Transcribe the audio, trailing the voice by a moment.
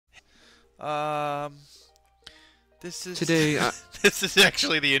Um, this is Today, this is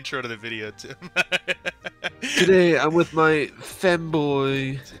actually the intro to the video, Tim. today I'm with my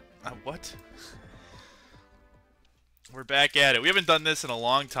femboy. What? We're back at it. We haven't done this in a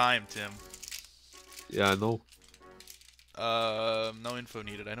long time, Tim. Yeah, I know. No info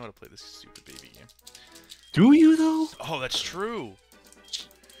needed. I know how to play this stupid baby game. Do you though? Oh, that's true.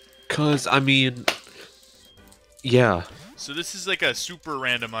 Cause I mean, yeah. So this is like a super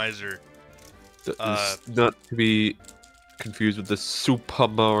randomizer. Not to be confused with the Super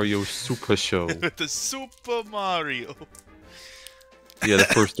Mario Super Show. With the Super Mario. Yeah, the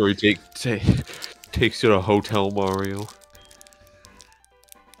first story takes you to Hotel Mario.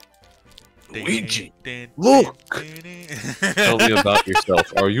 Luigi, look! Tell me about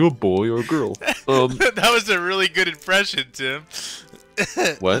yourself. Are you a boy or a girl? That was a really good impression, Tim.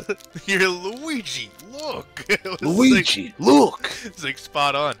 What? You're Luigi. Look. Luigi, look! It's like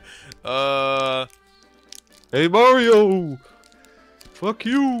spot on. Hey Mario! Fuck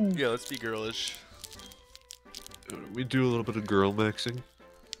you! Yeah, let's be girlish. We do a little bit of girl maxing.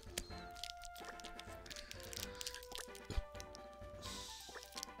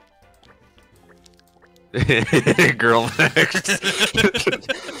 Girl max.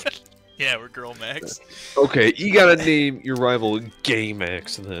 Yeah, we're girl max. Okay, you gotta name your rival Gay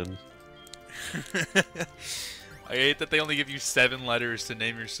Max then. I hate that they only give you 7 letters to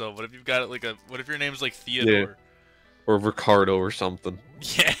name yourself. What if you've got like what if your name's like Theodore? Yeah. Or Ricardo or something.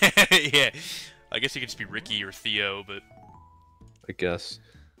 Yeah, yeah. I guess you could just be Ricky or Theo, but I guess.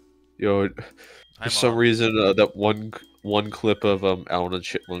 Yo, for some reason, that one clip of Alvin and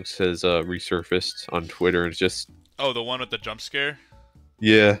Chipmunks has resurfaced on Twitter, and it's just oh, the one with the jump scare.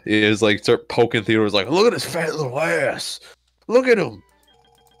 yeah, it is like start poking Theodore's like, look at his fat little ass, look at him.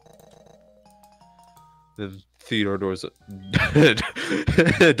 Then Theodore does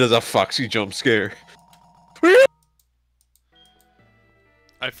a foxy jump scare.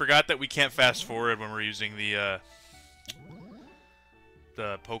 I forgot that we can't fast forward when we're using the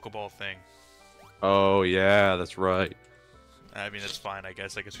Pokeball thing. Oh yeah, that's right. I mean, that's fine, I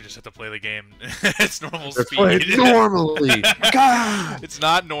guess. I guess we just have to play the game. It's normal Let's speed. play it normally. God! It's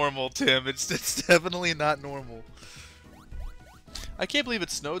not normal, Tim. It's definitely not normal. I can't believe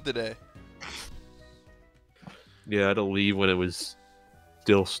it snowed today. Yeah, I had to leave when it was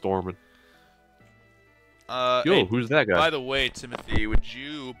still storming. Yo, Hey, who's that guy? by the way, Timothy, would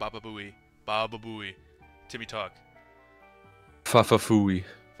you Baba Booey, Timmy talk, Fafafooey.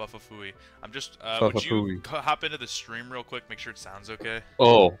 Fafafooey. I'm just would you Fafafooey. hop into the stream real quick, make sure it sounds okay.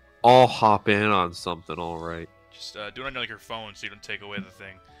 Oh, I'll hop in on something, alright. Just do it on like your phone so you don't take away the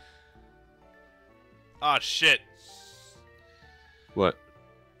thing. Ah, shit. What?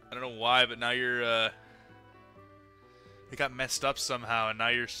 I don't know why, but now you're it got messed up somehow, and now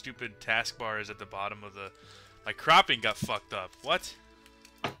your stupid taskbar is at the bottom of the. My cropping got fucked up. What?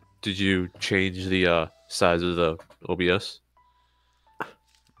 Did you change the size of the OBS?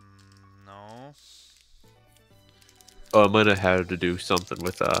 No. Oh, I might have had to do something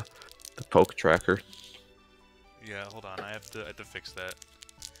with the poke tracker. Yeah, hold on. I have to fix that.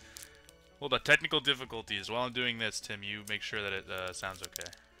 Hold on. Technical difficulties. While I'm doing this, Tim, you make sure that it sounds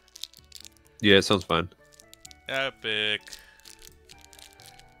okay. Yeah, it sounds fine. Epic.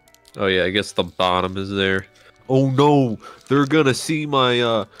 Oh yeah, I guess the bottom is there. Oh no, they're gonna see my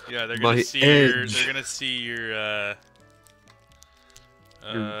yeah, they're gonna my see edge. they're gonna see your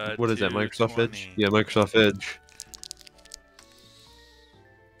What is that? Microsoft 220. Edge? Yeah, Microsoft Edge.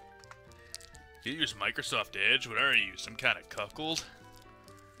 You use Microsoft Edge? What are you? Some kind of cuckold?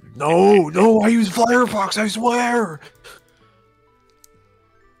 No, no, I use Firefox, I swear.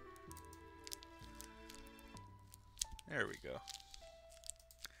 There we go.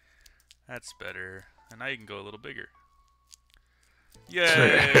 That's better. And now you can go a little bigger.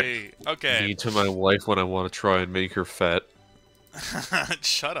 Yay! Okay. Me to my wife when I want to try and make her fat.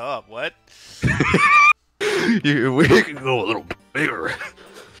 Shut up. What? We can go a little bigger.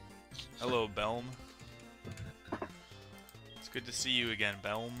 Hello, Belm. It's good to see you again,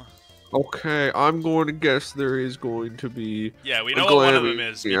 Belm. Okay, I'm going to guess there is going to be. Yeah, we know what one of them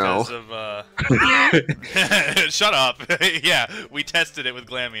is because of Shut up. Yeah, we tested it with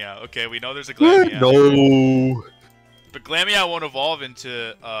Glameow. Okay, we know there's a Glameow. No. But Glameow won't evolve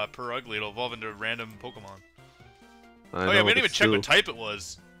into Perugly. It'll evolve into a random Pokemon. I Oh yeah, know, we didn't even but check what still. type it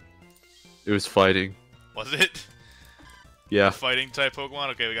was. It was fighting. Was it? Yeah. Fighting type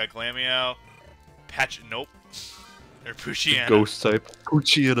Pokemon? Okay, we got Glameow. Nope. Or Pushiana. Ghost type.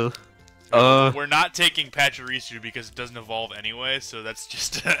 Poochyena. We're not taking Pachirisu because it doesn't evolve anyway, so that's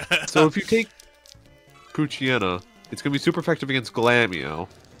just... So if you take Poochyena, it's gonna be super effective against Glameow.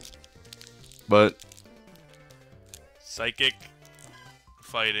 But Psychic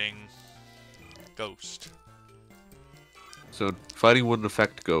fighting Ghost. so fighting wouldn't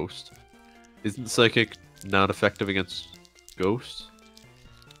affect Ghost. Isn't Psychic not effective against Ghost?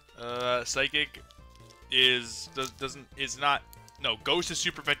 Psychic is not. No, Ghost is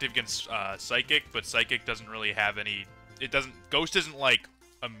super effective against Psychic, but Psychic doesn't really have any. It doesn't. Ghost isn't like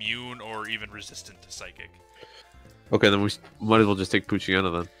immune or even resistant to Psychic. Okay, then we might as well just take Poochyena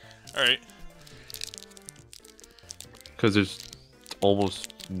then, All right. because there's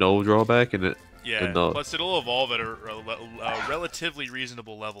almost no drawback in it. Yeah. in the- Plus, it'll evolve at a relatively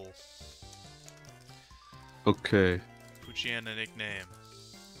reasonable level. Okay, Poochyena nickname.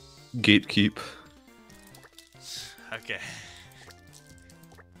 Gatekeep. Okay.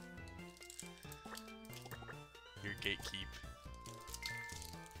 Your Gatekeep.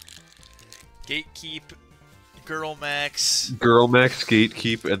 Gatekeep. Girl Max. Girl Max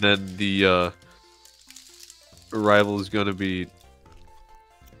Gatekeep, and then the rival is gonna be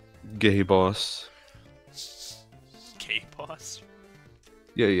Gay Boss. Gay Boss.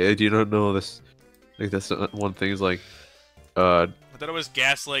 Yeah. Do you not know this? Like that's one thing is like, I thought it was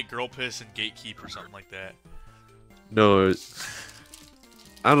Gaslight, Girl Piss, and Gatekeep or something like that. no,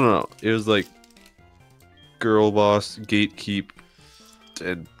 I don't know. It was like Girl Boss, Gatekeep,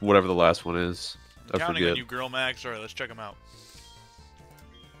 and whatever the last one is. I Counting forget. on you, Girl Max. Alright, let's check them out.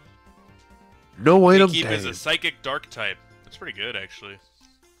 No item Gatekeep tag. is a Psychic Dark type. That's pretty good, actually.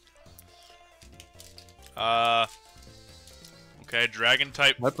 Okay, Dragon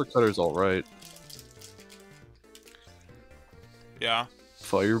type. Hypercutter's alright. Yeah.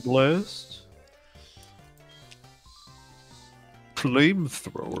 Fire Blast.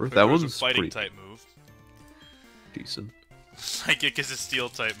 Flamethrower. That There's one's a fighting pretty type move. decent. Psychic is a Steel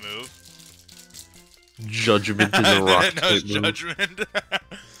type move. Judgment is a rock No, type it's move. Judgment.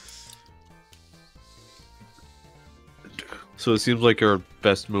 So it seems like our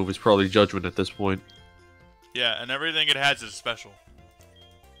best move is probably Judgment at this point. Yeah, and everything it has is special.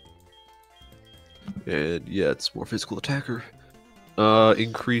 And yeah, it's more physical attacker.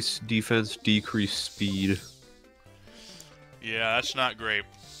 Increase defense, decrease speed. Yeah, that's not great.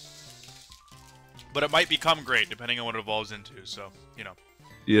 But it might become great depending on what it evolves into, so, you know.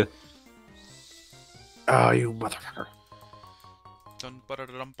 Yeah. Ah, you motherfucker. Dun,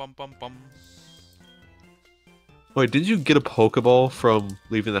 ba-da-da-dum, bum, bum, bum. Wait, did you get a Pokeball from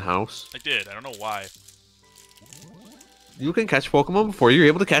leaving the house? I did, I don't know why. You can catch Pokemon before you're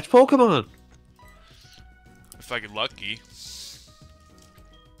able to catch Pokemon. If I get lucky.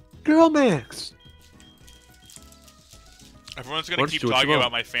 Girl Max. Everyone's Why gonna don't you keep do what you talking want?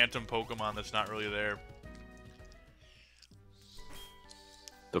 about my Phantom Pokemon that's not really there.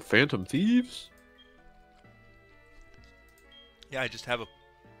 The Phantom Thieves? Yeah, I just have a...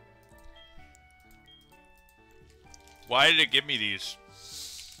 Why did it give me these?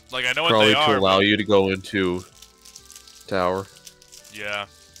 Like, I know what Probably they are, to allow but... you to go into tower. Yeah.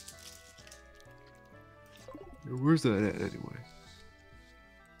 Where's that at anyway?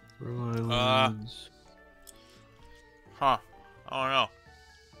 Rhode Islands. Huh. I don't know.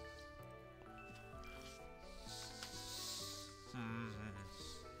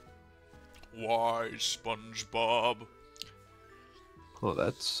 Why, SpongeBob? Oh,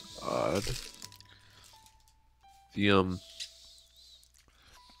 that's odd. The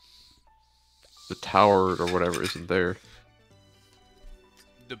tower or whatever isn't there.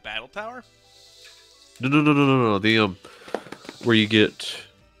 The Battle Tower? No. The where you get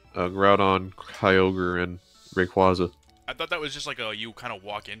Groudon, Kyogre, and Rayquaza. I thought that was just like a you kind of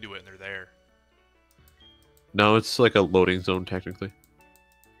walk into it and they're there. No, it's like a loading zone technically.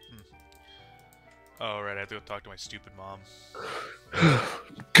 Oh, right, I have to go talk to my stupid mom.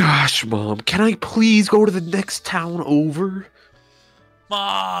 Gosh, Mom, can I please go to the next town over?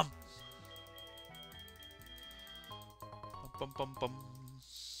 Mom! Bum, bum, bum.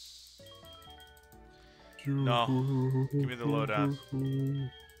 No. Give me the lowdown.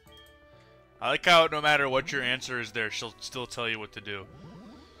 I like how no matter what your answer is there, she'll still tell you what to do.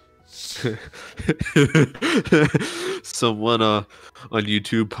 Someone on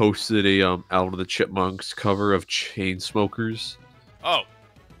YouTube posted a Alvin and the Chipmunks cover of Chainsmokers. Oh,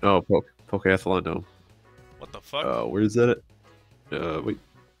 Pokeathlon Dome. what the fuck? Where is that at? Wait,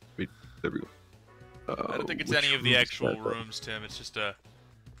 there we go. I don't think it's which any of the room is actual that? rooms, Tim. It's just a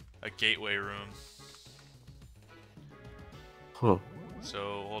gateway room. Huh.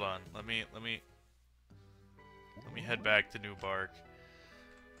 So hold on. Let me head back to New Bark.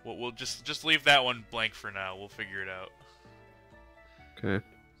 We'll just leave that one blank for now. We'll figure it out. Okay.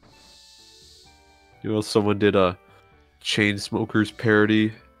 You know, someone did a Chainsmokers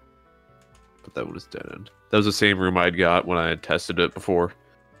parody, but that one is dead end. That was the same room I'd got when I had tested it before.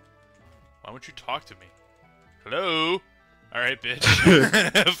 Why won't you talk to me? Hello? Alright, bitch.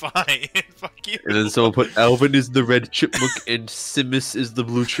 Fine. Fuck you. And then someone put Alvin is the red chipmunk and Simus is the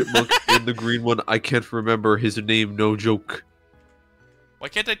blue chipmunk and the green one. I can't remember his name, no joke. Why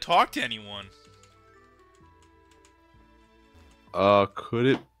can't I talk to anyone? Could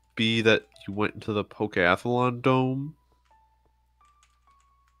it be that you went into the Pokeathlon Dome?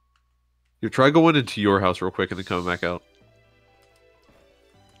 You try going into your house real quick and then coming back out.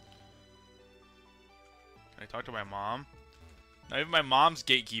 Can I talk to my mom? Not even my mom's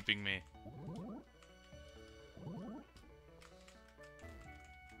gatekeeping me.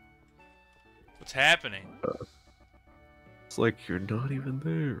 What's happening? It's like you're not even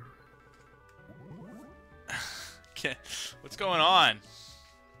there. Okay. What's going on?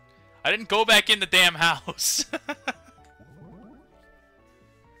 I didn't go back in the damn house.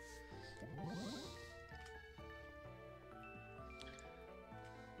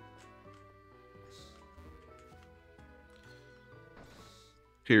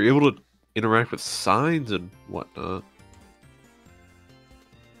 You're able to interact with signs and whatnot.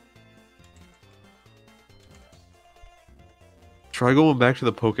 Try going back to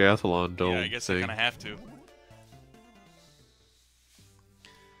the Pokeathlon Dome. Yeah, I guess I kind of have to.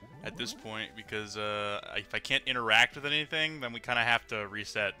 At this point, because if I can't interact with anything, then we kind of have to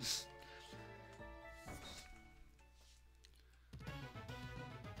reset.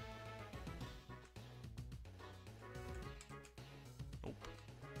 Nope.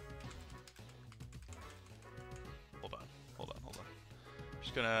 Hold on.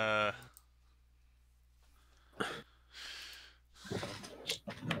 Just gonna...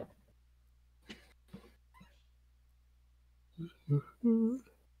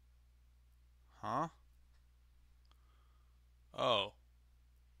 Huh? Oh.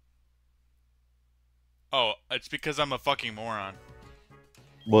 Oh, it's because I'm a fucking moron.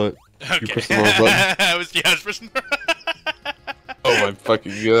 What? Okay. You pressed the wrong button? I was pressing the Oh my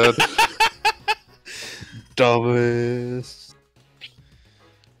fucking god. Dumbest.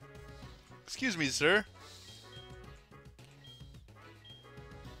 Excuse me, sir.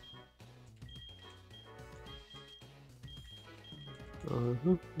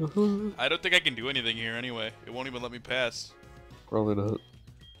 I don't think I can do anything here anyway. It won't even let me pass. Probably not.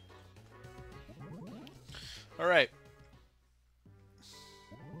 Alright.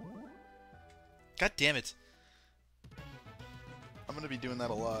 God damn it. I'm gonna be doing that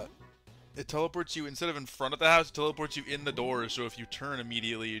a lot. It teleports you, instead of in front of the house, it teleports you in the door, so if you turn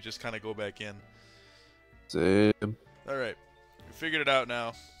immediately, you just kind of go back in. Same. Alright. We figured it out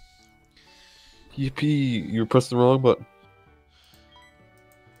now. Yippee, you pressed the wrong button.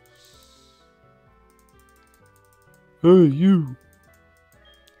 Hey, you.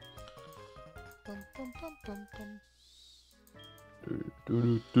 Bum, bum, bum, bum, bum.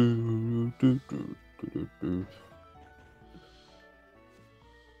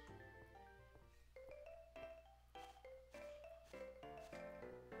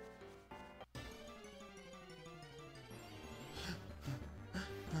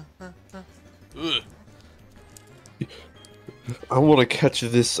 Ugh. I want to catch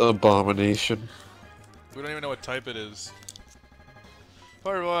this abomination. We don't even know what type it is.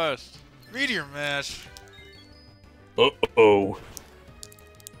 Fire blast. Meteor mash. Uh-oh.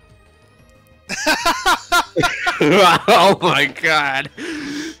 Oh my god.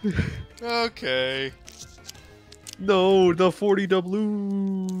 Okay. No, the 40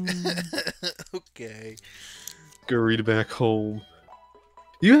 doubloon. Okay. Scurried back home.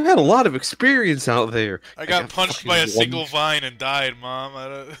 You had a lot of experience out there. I got punched by a fucking single vine and died, Mom. I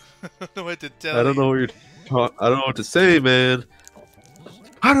don't know what to tell you. I don't know what you're I don't know what to say, man.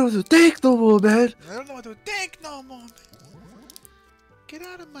 I don't know what to think no more, man. I don't know what to think no more, man. Get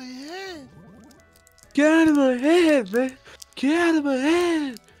out of my head. Get out of my head, man. Get out of my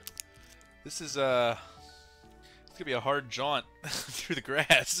head. This is, it's gonna be a hard jaunt through the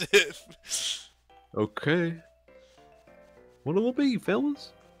grass. Okay. What'll it be,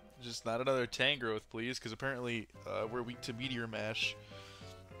 fellas? Just not another Tangrowth, please, because apparently we're weak to Meteor Mash.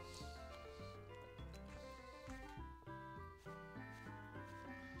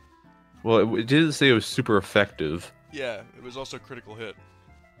 Well, it didn't say it was super effective. Yeah, it was also a critical hit.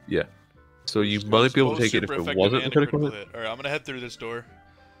 Yeah. So you might be able to take it if it wasn't a critical hit. Alright, I'm gonna head through this door.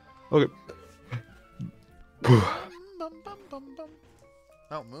 Okay.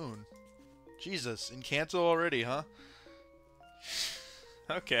 Mount Moon. Jesus, in cancel already, huh?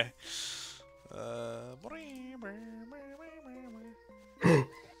 Okay.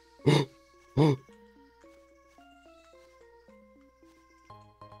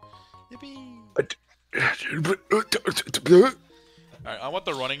 Yippee! Alright, I want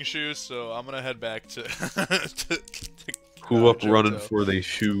the running shoes, so I'm gonna head back to, Who up running Johto. for they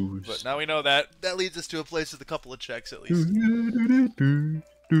shoes? But now we know that. That leads us to a place with a couple of checks, at least.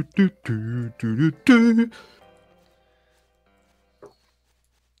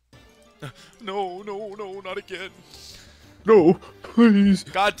 No, no, no, not again. No, please.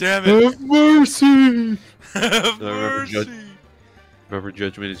 God damn it. Have mercy. Have mercy. Remember,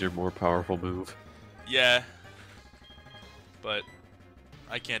 Judgment is your more powerful move. Yeah. But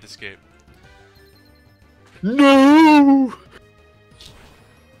I can't escape. No.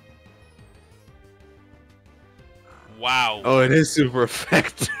 Wow. Oh, it is super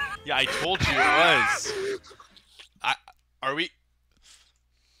effective. Yeah, I told you it was. Are we?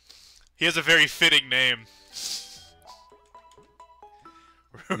 He has a very fitting name.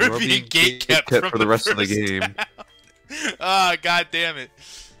 We're being gatekept for the rest of the game. Ah, god damn it.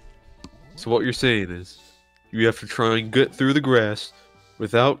 So what you're saying is, you have to try and get through the grass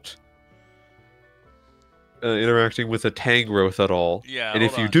without interacting with a Tangrowth at all. Yeah, and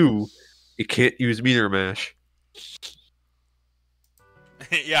if you do, you can't use Meteor Mash.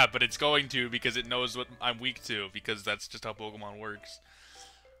 Yeah, but it's going to because it knows what I'm weak to, because that's just how Pokemon works.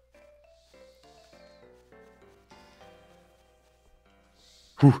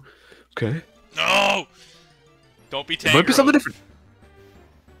 Whew. Okay. No! Don't be Tangrowth. It might be something different.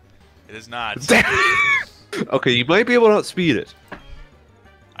 It is not. Okay, you might be able to outspeed it.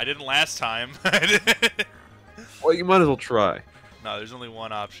 I didn't last time. Well, you might as well try. No, there's only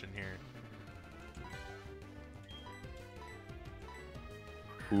one option here.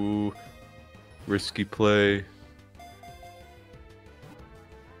 Ooh, risky play.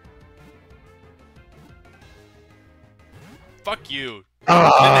 Fuck you.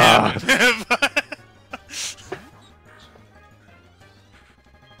 Ah! Didn't happen.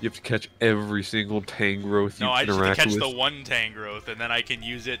 You have to catch every single Tangrowth you No, I just have interact to catch with. the one Tangrowth, and then I can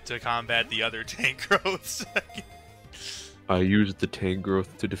use it to combat the other Tangrowths. I used the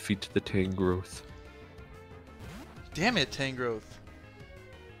Tangrowth to defeat the Tangrowth. Damn it, Tangrowth.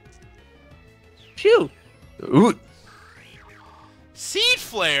 Phew! Ooh! Seed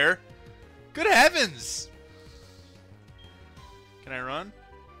Flare? Good heavens! Can I run?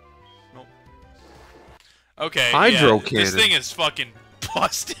 Nope. Okay, Hydro yeah, this cannon. thing is fucking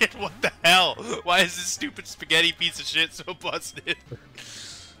busted. What the hell? Why is this stupid spaghetti piece of shit so busted?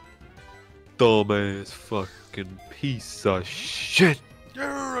 Dumbass fucking piece of shit!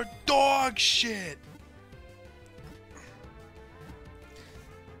 You're a dog shit!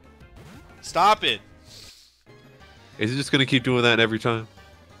 Stop it! Is it just gonna keep doing that every time?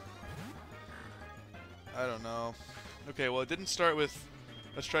 I don't know. Okay, well it didn't start with...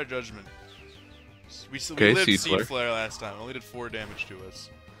 Let's try Judgment. We Okay, lived Seed Seed Flare. Flare last time. It only did 4 damage to us.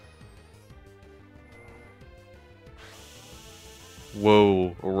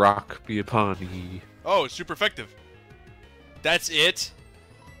 Whoa, rock be upon ye. Oh, it's super effective. That's it?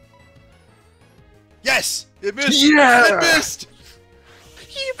 Yes! It missed! Yeah! It missed!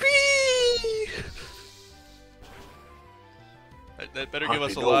 Yippee! That better give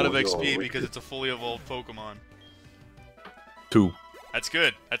us a lot of XP because it's a fully evolved Pokemon. 2. That's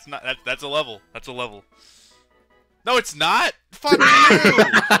good. That's not. That's a level. That's a level. No, it's not. Fuck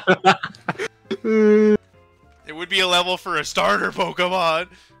you. It would be a level for a starter Pokemon.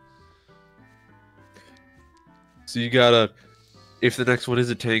 So you gotta, if the next one is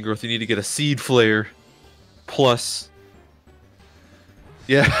a Tangrowth, you need to get a Seed Flare, plus.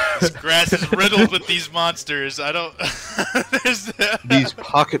 Yeah. This grass is riddled with these monsters. I don't. These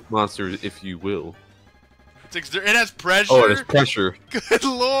pocket monsters, if you will. It has pressure. Oh, it has pressure. Good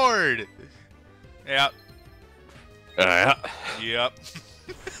lord. Yep. Yep.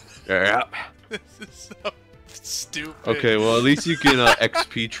 Yep. This is so stupid. Okay, well at least you can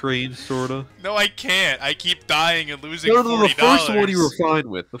XP train, sorta. No, I can't. I keep dying and losing No, $40. the first one you were fine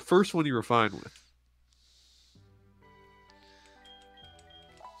with. The first one you were fine with.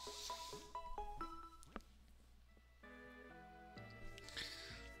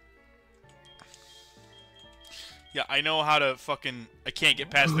 Yeah, I know how to fucking. I can't get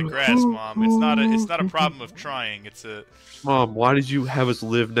past the grass, Mom. It's not a problem of trying. It's a. Mom, why did you have us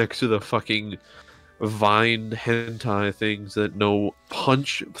live next to the fucking vine hentai things that no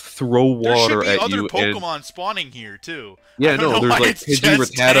punch, throw water there at should be you? other Pokemon spawning here too. Yeah, I don't no, know there's why like it's Pidgey,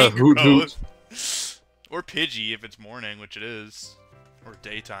 just Rattata, Hoot Tangrowth. Hoot. Or Pidgey if it's morning, which it is, or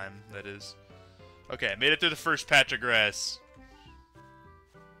daytime, that is. Okay, I made it through the first patch of grass.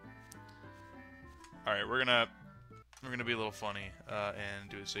 All right, we're gonna be a little funny and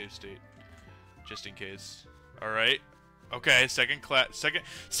do a save state, just in case. All right, Okay, second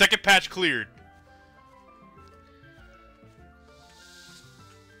patch cleared.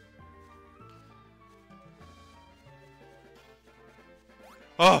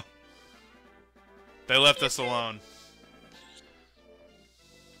 Oh! They left us alone.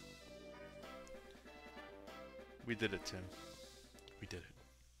 We did it, Tim. We did it.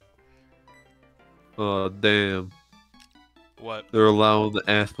 Oh, damn. What? They're allowing the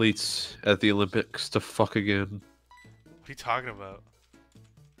athletes at the Olympics to fuck again. What are you talking about?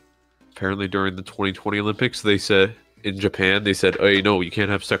 Apparently during the 2020 Olympics, they said, in Japan, they said, hey, no, you can't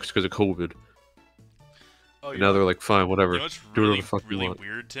have sex because of COVID. Oh, And now they're like, fine, whatever. You know what's Do whatever the fuck you really want.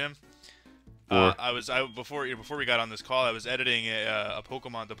 weird, Tim? Or, Before we got on this call, I was editing the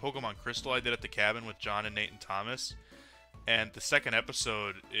Pokemon Crystal I did at the cabin with John and Nate and Thomas, and the second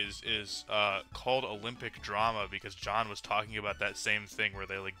episode is called Olympic Drama because John was talking about that same thing where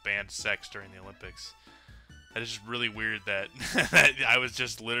they like banned sex during the Olympics. That is just really weird that, that I was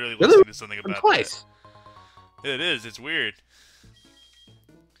just literally listening to something about twice. that. It is. It's weird.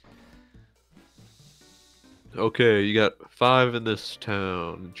 Okay, you got 5 in this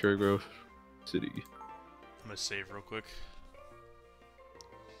town, Cherry Grove City. I'm gonna save real quick.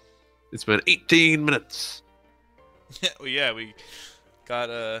 It's been 18 minutes. Well, yeah, we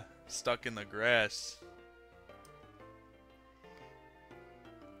got stuck in the grass.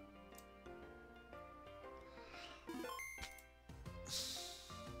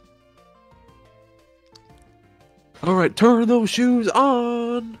 All right, turn those shoes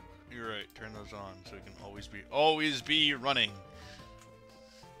on. You're right. Turn those on so we can always be running.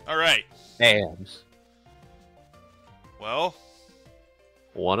 All right. Abs. Well,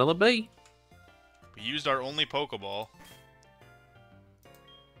 One of the B. we used our only Pokeball.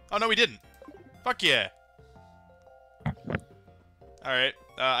 Oh no, we didn't. Fuck yeah. All right.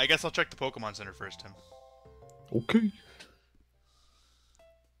 I guess I'll check the Pokemon Center first, Tim. Okay.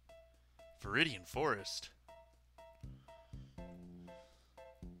 Viridian Forest.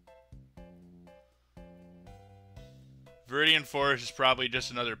 Viridian Forest is probably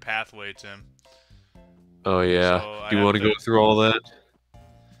just another pathway, Tim. Oh yeah. So Do you want to go through all that?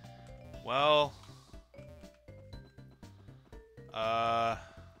 Well, I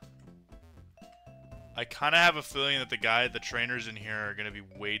kind of have a feeling that the trainers in here are gonna be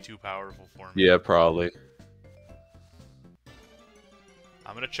way too powerful for me. Yeah, probably.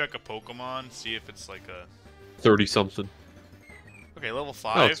 I'm gonna check a Pokemon, see if it's like a 30 something. okay, level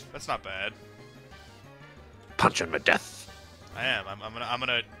 5. it's- That's not bad. Punch him to death. I am. I'm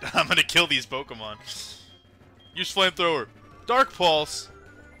gonna kill these Pokemon. Use Flamethrower. Dark Pulse.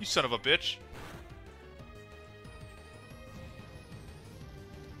 You son of a bitch.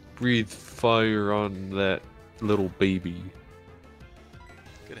 Breathe fire on that little baby.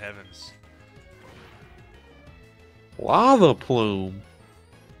 Good heavens. Lava plume.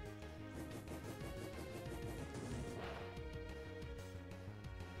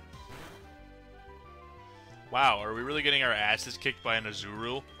 Wow, are we really getting our asses kicked by an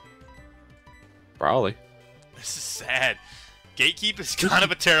Azurill? Probably. This is sad. Gatekeep is kind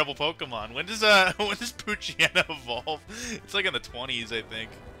of a terrible Pokemon. When does Poochyena evolve? It's like in the 20s, I think.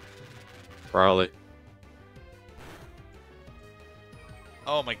 Probably.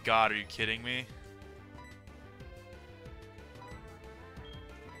 Oh my god, are you kidding me?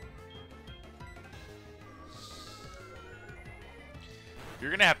 You're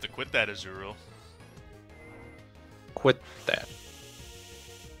gonna have to quit that, Azurill. Quit that.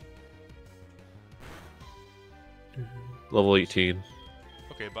 Level 18.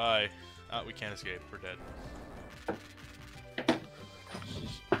 Okay, bye. We can't escape. We're dead.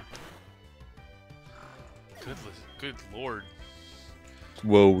 Good lord.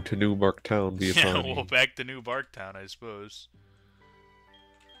 Whoa, to New Marktown via Yeah, Pawnee. well, back to New Barktown, I suppose.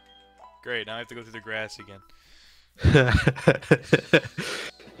 Great, now I have to go through the grass again.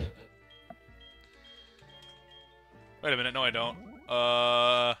 Wait a minute, no I don't.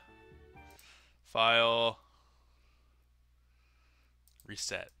 File.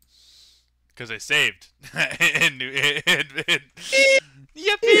 Reset. Because I saved.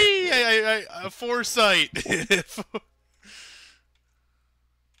 Yippee! Foresight!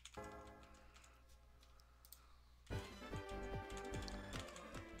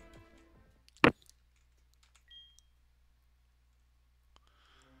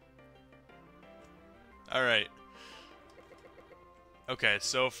 Alright. Okay,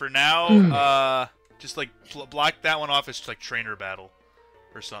 so for now, just like block that one off as like trainer battle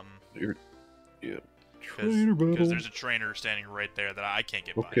or something. Yeah. Trainer battle. Because there's a trainer standing right there that I can't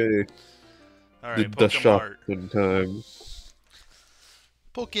get by. Okay. Alright, The Pokemon shop Mart. in time.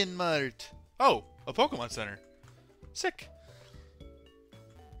 Pokemon Mart. Oh, a Pokemon Center. Sick.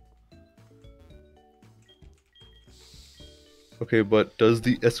 Okay, but does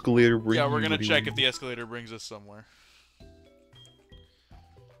the escalator bring Yeah, we're you gonna check anywhere? if the escalator brings us somewhere.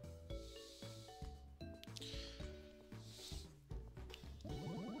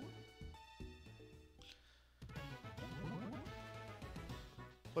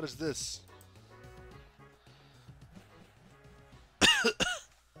 What is this?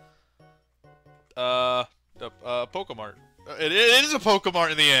 Pokemart. It is a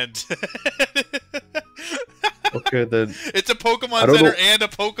Pokemart in the end. Okay, then It's a I Pokemon don't Center know. and a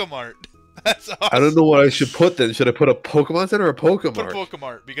Pokemart. That's awesome. I don't know what I should put then. Should I put a Pokemon Center or a Put a Pokemart?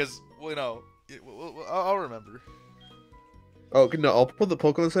 Pokemart because I'll remember. Oh, okay, no, I'll put the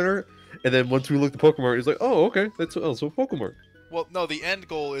Pokemon Center, and then once we look at the Pokemart, it's like, oh, okay, that's also a Pokemart. Well, no, the end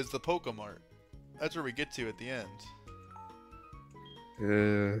goal is the Pokemart. That's where we get to at the end.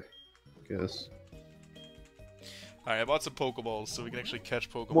 Yeah, guess. Alright, I bought some Pokeballs so we can actually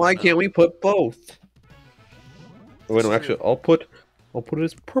catch Pokemon. Why now. can't we put both? Oh, wait, no, It's actually, true. I'll put it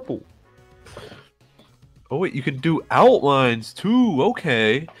as purple. Oh wait, you can do outlines too.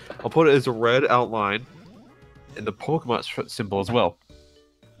 Okay, I'll put it as a red outline, and the Pokemon symbol as well.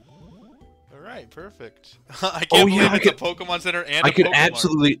 Alright, perfect. I can't believe yeah, it's a Pokemon Center and I a could Pokemart.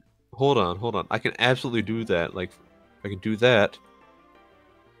 absolutely. Hold on. I can absolutely do that. Like, I can do that.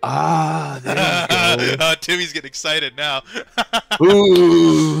 Ah, there you go. Timmy's getting excited now.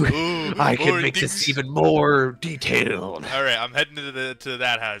 Ooh, Ooh, I can more make things. this even more detailed. All right, I'm heading to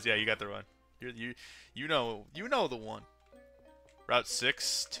that house. Yeah, you got the one. You know the one. Route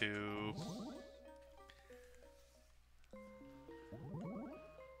 6 to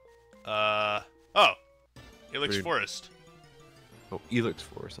oh, Helix Pretty- Forest. Oh, Elix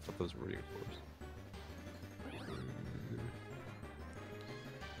Forest. I thought that was Meridian Forest.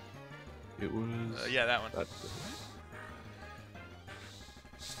 It was. Yeah, that one. That.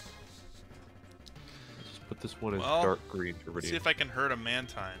 Let's just put this one as Well, dark green for Let's see Meridian. if I can hurt a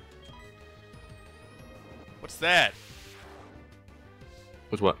Mantine. What's that?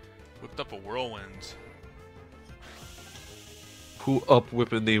 What's what? Whipped up a whirlwind. Who up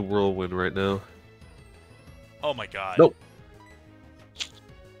whipping the whirlwind right now? Oh my god. Nope.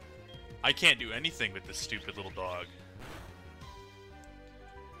 I can't do anything with this stupid little dog.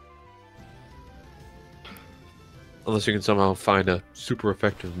 Unless you can somehow find a super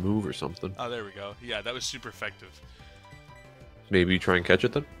effective move or something. Oh, there we go. Yeah, that was super effective. Maybe you try and catch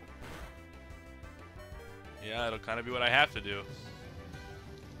it then? Yeah, it'll kind of be what I have to do.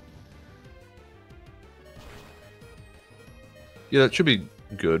 Yeah, that should be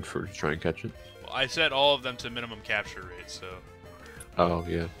good for to try and catch it. Well, I set all of them to minimum capture rate, so... Oh,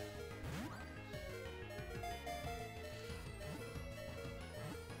 yeah.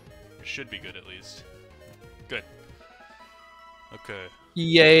 It should be good, at least. Good. Okay.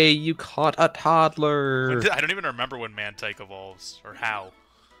 Yay, you caught a toddler! I don't even remember when Mantike evolves, or how.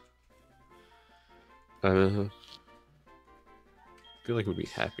 I feel like it would be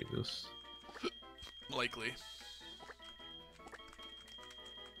happiness. Likely.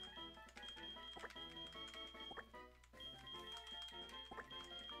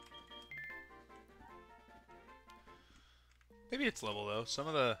 Maybe it's level, though. Some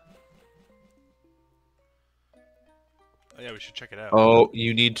of the... Oh, yeah, we should check it out. Oh,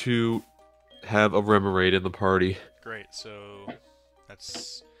 you need to have a Remoraid in the party. Great, so...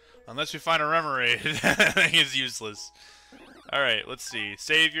 That's... Unless we find a Remoraid, that thing is useless. Alright, let's see.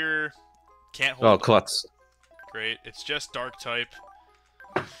 Savior... Can't hold... Oh, Klutz. Great. It's just Dark type.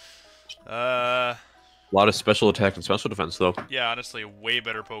 A lot of special attack and special defense, though. Yeah, honestly, a way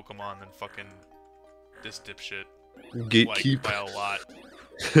better Pokemon than fucking this dipshit. Gatekeep. Like, by a lot.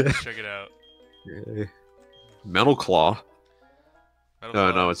 Check it out. Yeah. Metal Claw. Metal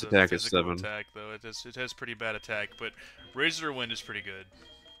No, Claw no, is its a attack is physical 7. Attack, though. It has pretty bad attack, but Razor Wind is pretty good.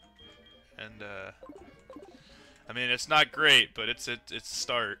 And, I mean, it's not great, but it's a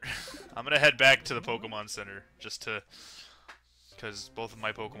start. I'm gonna head back to the Pokemon Center, just to... Because both of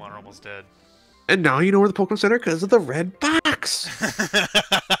my Pokemon are almost dead. And now you know where the Pokemon Center because of the red box.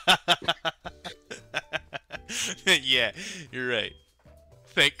 Yeah, you're right.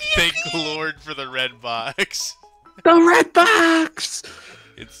 Thank Lord for the red box. The red box.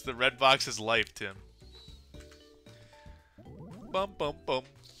 It's the red box's life, Tim. Bum bum bum.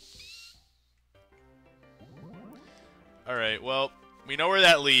 All right, well, we know where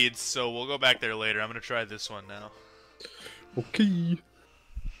that leads, so we'll go back there later. I'm gonna try this one now. Okay.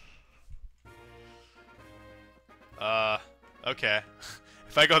 Okay.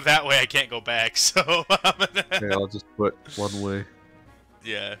 If I go that way, I can't go back, so I'm gonna... Okay, I'll just put one way.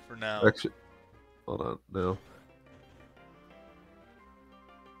 Yeah, for now. Actually, hold on. No.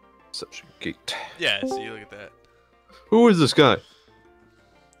 reception gate. Yeah, see, look at that. Who is this guy?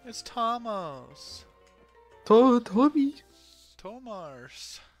 It's Thomas. Tommy.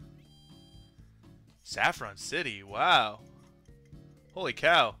 Tomars. Saffron City, wow. Holy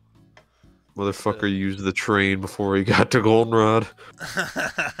cow. Motherfucker used the train before he got to Goldenrod.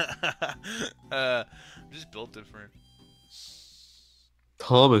 Just built different.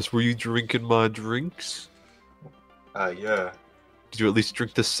 Thomas, were you drinking my drinks? Yeah. Did you at least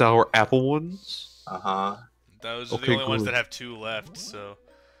drink the sour apple ones? Uh-huh. Those are the Okay, only ones good. that have 2 left, so.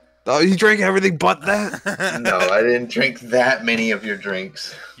 Oh, you drank everything but that? No, I didn't drink that many of your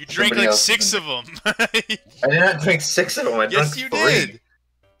drinks. You drank Somebody like else 6 of them. I did not drink 6 of them. I Yes, drank you 3. did.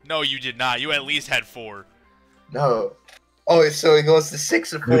 No, you did not. You at least had 4. No. Oh, so it goes to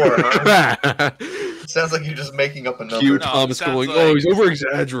 6 or 4, huh? Sounds like you're just making up a number. Cute No, it Thomas sounds going, like- oh, he's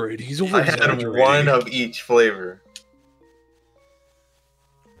over-exaggerating. He's I had over-exaggerating. 1 of each flavor.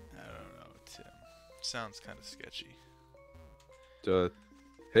 I don't know, Tim. Sounds kind of sketchy.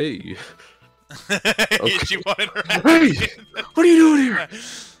 Hey. You wanted her Hey! What are you doing here?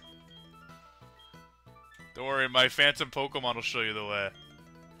 Don't worry, my phantom Pokemon will show you the way.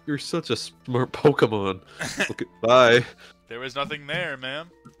 You're such a smart Pokemon. Okay, bye. There was nothing there,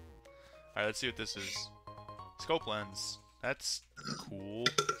 ma'am. Alright, let's see what this is. Scope lens. That's cool.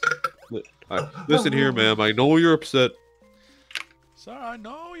 Listen here, ma'am. I know you're upset. Sir, I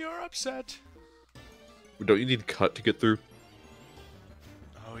know you're upset. Don't you need cut to get through?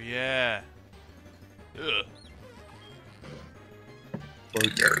 Oh, yeah. Ugh.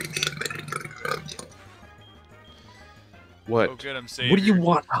 What? Oh, good, I'm safe. What do you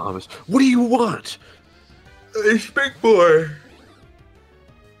want, Thomas? What do you want? I speak more.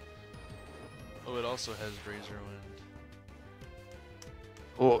 Oh, it also has Razor Wind.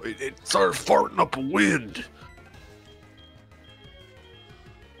 Oh, it started farting up a wind.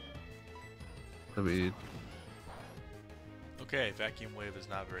 I mean, Okay, Vacuum Wave is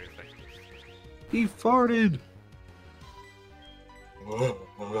not very effective. he farted.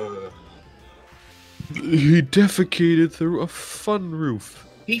 He defecated through a fun roof.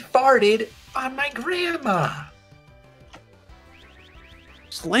 He farted on my grandma.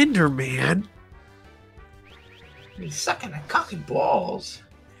 Slender Man. He's sucking and cocking balls.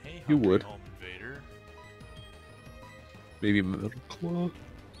 Hey, You Hungry would. Home Invader. Maybe Metal Claw.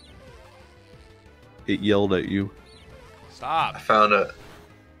 It yelled at you. Stop. I found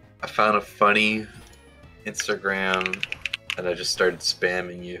a funny Instagram, and I just started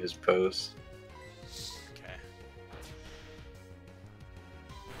spamming you his posts. Okay.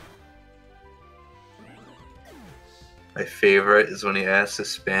 My favorite is when he asks a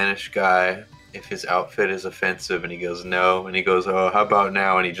Spanish guy if his outfit is offensive, and he goes no, and he goes, oh, how about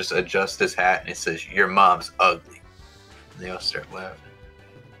now? And he just adjusts his hat and he says, your mom's ugly. And they all start laughing.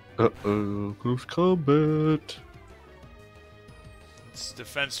 Uh-oh, close combat. Its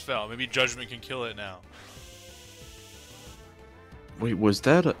defense fell. Maybe Judgment can kill it now. Wait, was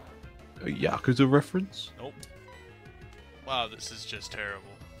that a Yakuza reference? Nope. Wow, this is just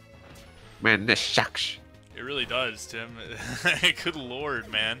terrible. Man, this sucks. It really does, Tim. Good lord,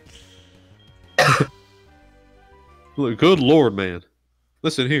 man. Look, good lord, man.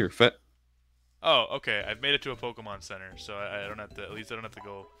 Listen here, fat. Oh, okay. I've made it to a Pokemon Center, so I don't have to. At least I don't have to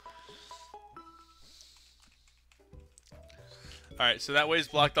go. All right, so that way's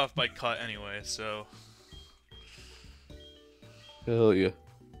blocked off by cut anyway. So Hell yeah.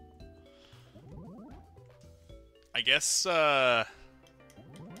 I guess. I'll.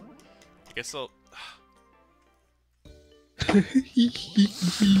 Don't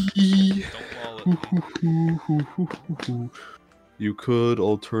wall it. You could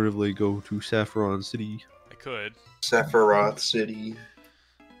alternatively go to Saffron City. I could. Sephiroth City.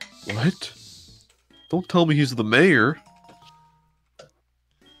 What? Don't tell me he's the mayor.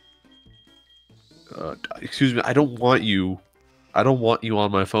 Excuse me, I don't want you. I don't want you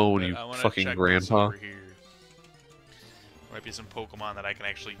on my phone, you I wanna fucking check what's grandpa. over here. Might be some Pokemon that I can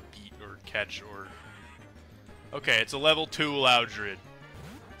actually beat or catch or. Okay, it's a level 2 Loudred.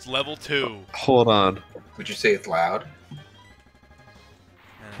 It's level 2. Hold on. Would you say it's loud?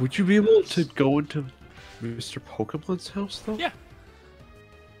 Would you be able to go into Mr. Pokemon's house, though? Yeah.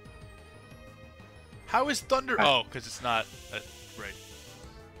 How is Thunder? Oh, because it's not. Right.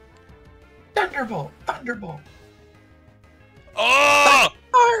 Thunderbolt! Thunderbolt! Oh!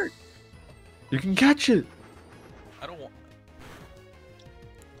 You can catch it. I don't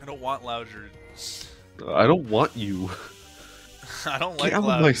want Loudred. I don't want you. I don't like Get out of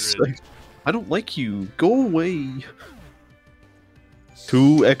my Loudred. sight. I don't like you. Go away.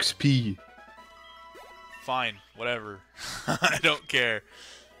 2 XP. Fine, whatever. I don't care.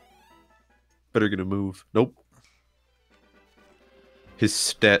 Better get a move. Nope. His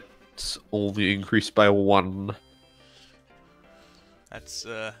stats only increased by 1. That's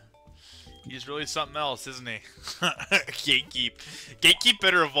he's really something else, isn't he? Gatekeep. Gatekeep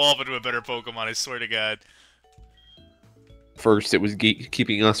better evolve into a better Pokemon, I swear to God. First, it was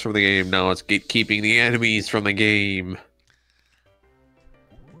gatekeeping us from the game. Now it's gatekeeping the enemies from the game.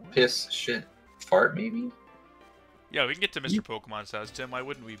 Piss, shit, fart, maybe? Yeah, we can get to Mr. Pokemon's house, Tim. Why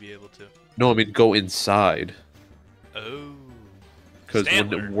wouldn't we be able to? No, I mean go inside. Oh. Because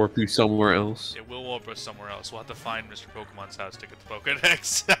wouldn't it warp you somewhere else? It will warp us somewhere else. We'll have to find Mr. Pokemon's house to get the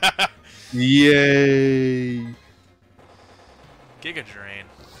Pokedex. Yay! Giga Drain.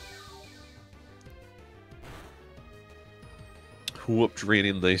 Whoop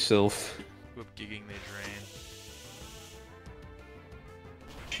draining thyself. Whoop gigging they drain.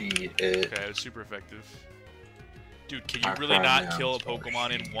 Cheat it. Okay, it was super effective. Dude, can you My really not pronouns kill a are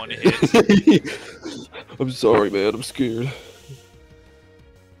Pokemon in she, one it. hit? I'm sorry, man. I'm scared.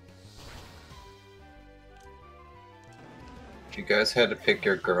 If you guys had to pick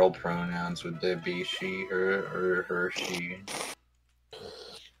your girl pronouns, would they be she, her, or her, she?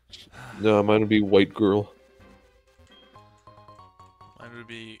 No, mine would be white girl. Mine would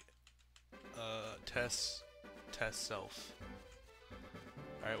be Tess self.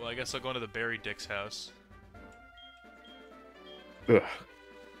 Alright, well I guess I'll go into the Berry Dick's house. Ugh.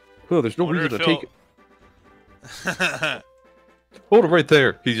 Oh, there's no Wonder reason to if take it. Hold him right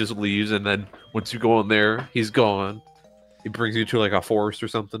there. He just leaves, and then once you go in there, he's gone. He brings you to like a forest or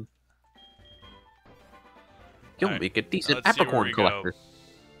something. You'll Alright, make a decent let's see where apricorn we collector.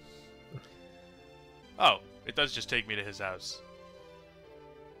 go. Oh, it does just take me to his house.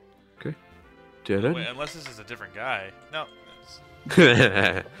 Did it? Wait, unless this is a different guy. No.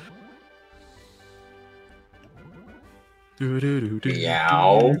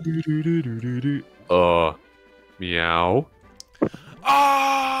 Meow. Meow.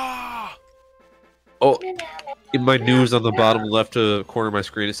 Ah! Oh, in my news on the bottom left corner of my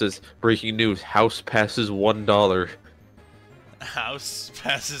screen, it says breaking news: house passes $1. House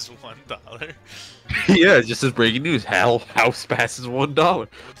passes $1. Yeah, it just says breaking news: house passes $1. What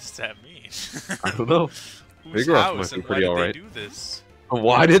does that mean? I don't know. Whose Bigger house might be and why pretty did alright. they do this?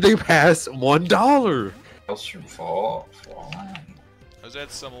 Why did they pass $1? House from fall. I was at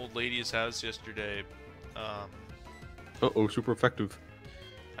some old lady's house yesterday. Uh-oh, super effective.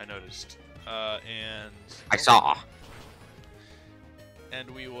 I noticed. And I saw. and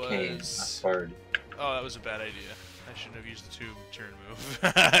we Cane, was. not fart. Oh, that was a bad idea. I shouldn't have used the tube turn move.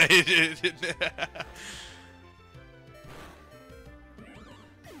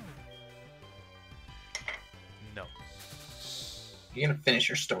 No. You gonna finish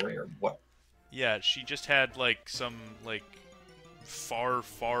your story or what? Yeah, she just had like some like far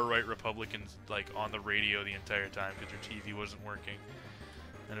right Republicans like on the radio the entire time because her TV wasn't working,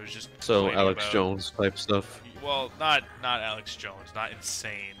 and it was just So complaining Alex about- Jones type stuff. Well, not Alex Jones, not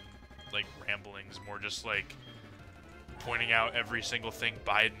insane like ramblings, more just like pointing out every single thing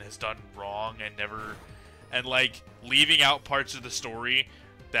Biden has done wrong and like leaving out parts of the story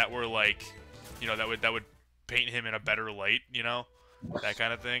that were like, you know, that would paint him in a better light, you know, that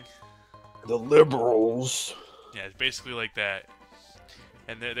kind of thing. The liberals. Yeah, it's basically like that.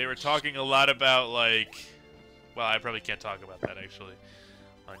 And they were talking a lot about, like... Well, I probably can't talk about that, actually,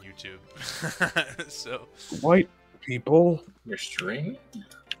 on YouTube. So... White people. Your stream?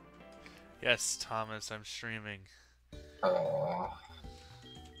 Yes, Thomas, I'm streaming. Oh.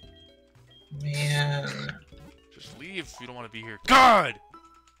 Man. Just leave if you don't want to be here. God!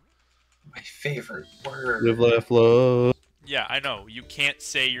 My favorite word. Live, laugh, love. Yeah, I know. You can't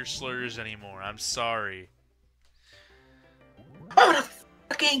say your slurs anymore. I'm sorry. I'm gonna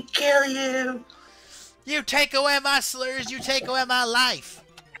fucking kill you! You take away my slurs, you take away my life.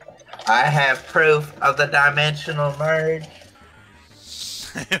 I have proof of the dimensional merge.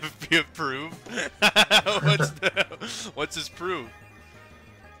 You approve? What's his proof?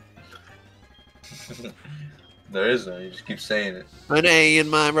 There is no, you just keep saying it. An A in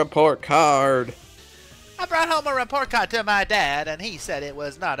my report card. I brought home a report card to my dad, and he said it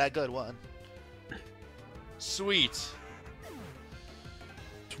was not a good one. Sweet.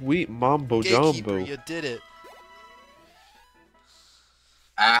 Sweet mambo Gatekeeper, jumbo. you did it.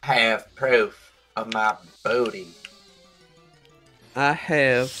 I have proof of my booty. I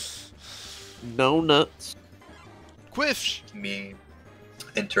have no nuts. Quiff. Me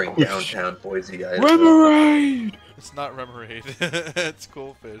entering downtown Boise, Idaho. Remoraid! It's not Remoraid. It's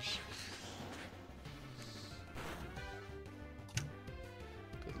Coolfish.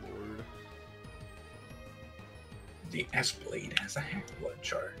 Good lord. The S-Blade has a half blood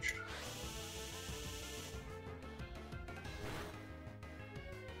charge.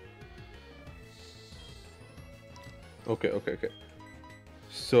 Okay.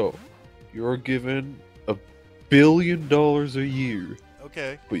 So, you're given $1 billion a year,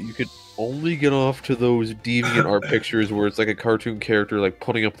 Okay. but you can only get off to those deviant art pictures where it's like a cartoon character like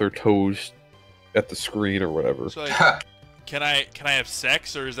putting up their toes at the screen or whatever. So like, can I have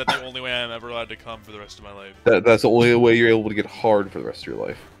sex, or is that the only way I'm ever allowed to come for the rest of my life? That's the only way you're able to get hard for the rest of your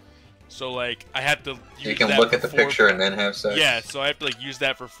life. So like, I have to. You can look at the picture and then have sex. Yeah, so I have to like use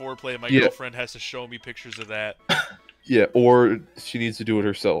that for foreplay. My Yeah. girlfriend has to show me pictures of that. Yeah, or she needs to do it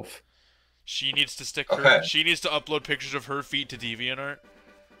herself. She needs to stick Okay. her. She needs to upload pictures of her feet to DeviantArt.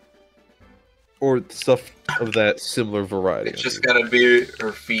 Or stuff of that similar variety. It's just gotta be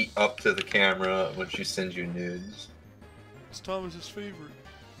her feet up to the camera when she sends you nudes. It's Thomas's favorite.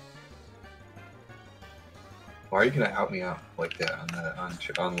 Why are you gonna out me out like that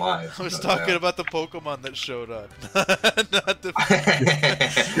on live? I was No talking doubt. about the Pokemon that showed up, not the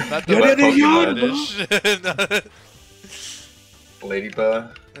not the Yeah, Pokemon dish.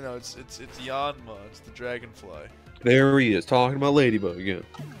 Ladybug. No, it's Yanma. It's the dragonfly. There he is, talking about Ladybug again.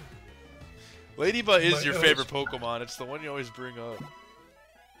 Ladybug is My your nose. favorite Pokemon. It's the one you always bring up.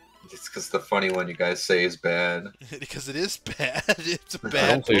 It's because the funny one you guys say is bad. Because it is bad. It's a I bad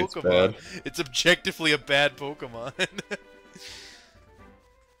don't think it's Pokemon. bad. It's objectively a bad Pokemon.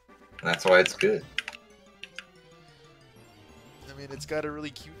 That's why it's good. I mean, it's got a really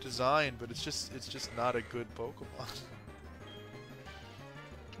cute design, but it's just not a good Pokemon.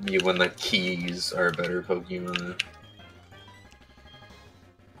 You when the keys are a better Pokemon.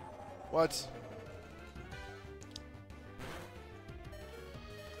 What?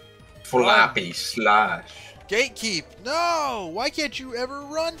 Floppy slash. Gatekeep! No! Why can't you ever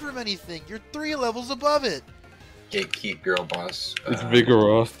run from anything? You're 3 levels above it. Gatekeep girl boss. It's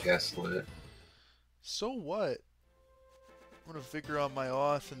Vigoroth. Gaslit. So what? I'm gonna figure on my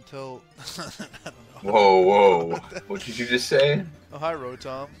auth until I don't know. Whoa. What did you just say? Oh, hi,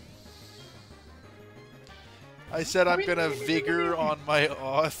 Rotom. I said I'm gonna vigor on my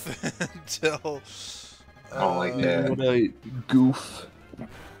auth until. I don't like that. What a goof.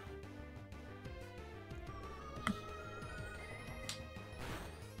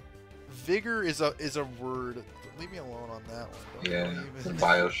 Vigor is a word. Leave me alone on that one. Don't Yeah. even-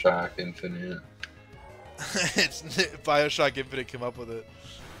 Bioshock Infinite. It's Bioshock Infinite came up with it.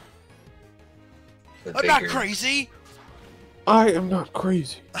 The I'm not bigger- crazy. I am not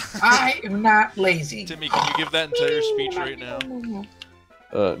crazy. I am not lazy. Timmy, can you give that entire speech right now?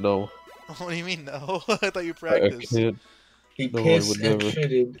 No. What do you mean no? I thought you I practiced. can't. He No, I pissed would and never.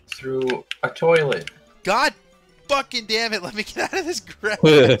 shitted through a toilet. God fucking damn it! Let me get out of this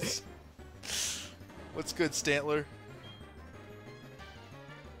grass. What's good, Stantler?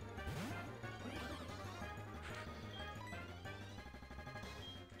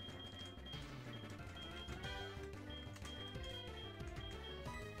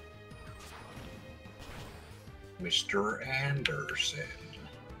 Mr. Anderson.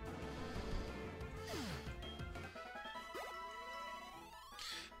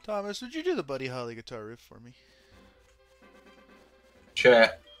 Thomas, would you do the Buddy Holly guitar riff for me?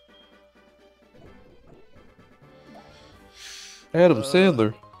 Chat. Adam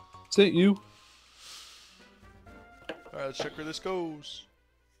Sandler. Is that you? Alright, let's check where this goes.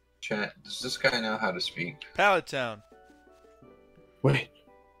 Chat. Does this guy know how to speak? Pallet Town. Wait.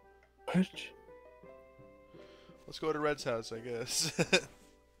 What? Let's go to Red's house, I guess.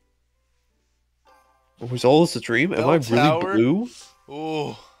 Was all this a dream? Am Bell I really Tower? blue?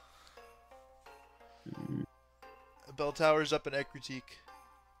 Oh. Bell Tower's up in Ekritik.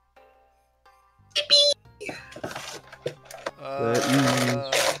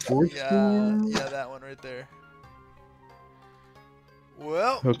 Fourth yeah, floor? yeah, that one right there.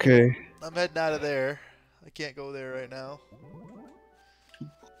 Well, Okay. I'm heading out of there. I can't go there right now.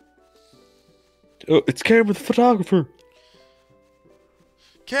 Oh, it's Cameron the photographer.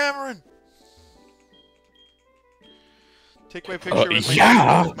 Cameron! Take my picture with my,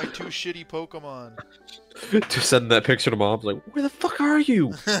 yeah. with my 2 shitty Pokemon. To send that picture to mom's like, where the fuck are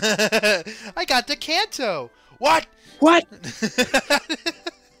you? I got the Kanto! What? What?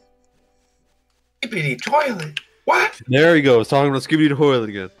 Skibbity toilet. What? There he goes, talking about Skibidi Toilet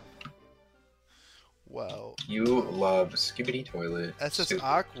again. Wow. You love Skibbity toilet. That's just Stupid.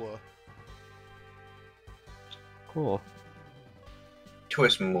 Aqua. Cool. Tu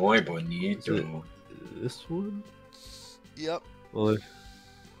es muy bonito. This one? Yep. Well,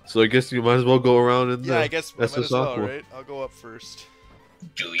 so I guess you might as well go around in Yeah, I guess I might SS as well, Aqua. right? I'll go up first.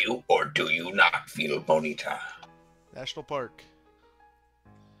 Do you or do you not feel bonita? National Park.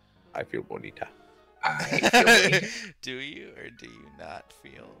 I feel bonita. I feel bonita. Do you or do you not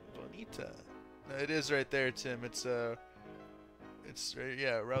feel bonita? No, it is right there, Tim. It's right,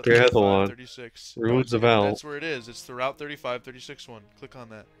 yeah, Route Triathlon. 3536. Ruins of Yeah, Al. that's where it is. It's the Route 3536 one. Click on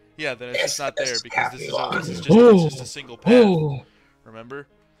that. Yeah, then it's Yes, just not there yes, because this is Oh. just a single path. Oh. Remember?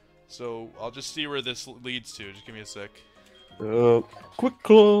 So I'll just see where this leads to. Just give me a sec. Quick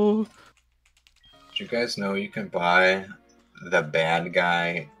claw. Did you guys know you can buy the bad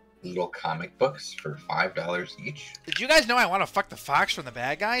guy little comic books for $5 each? Did you guys know I want to fuck the fox from the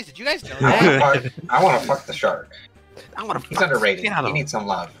bad guys? Did you guys know I want to fuck the shark. I want to. He's underrated. He needs some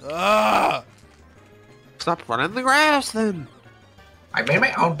love. Ugh! Stop running the grass, then. I made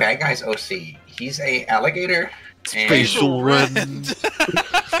my own bad guys OC. He's a alligator. And Facial rend. he's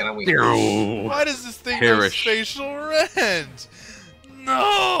gonna weak. Why does this thing have Perish. facial rend?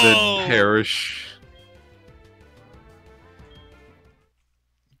 No! Then perish.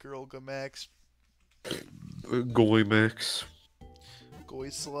 Girl Gamax. Goy mix. Goy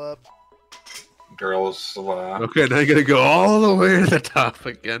Slup. Girls. Okay, now you gotta go all the way to the top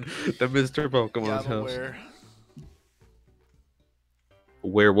again. The Mr. Pokemon's Yeah, I'm house. aware.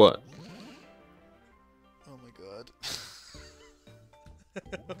 Where what? Oh my god.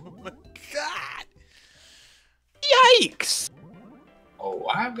 Oh my god! Yikes! Oh,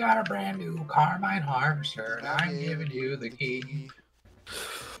 I've got a brand new Carmine Harvester, and I'm giving you the key.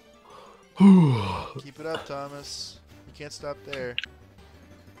 Keep it up, Thomas. You can't stop there.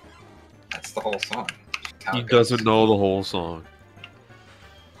 That's the whole song. How He it goes. doesn't know the whole song.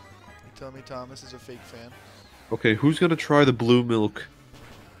 You tell me Thomas is a fake fan. Okay, who's gonna try the blue milk?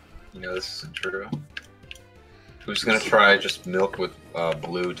 You know this isn't true. Who's gonna try just milk with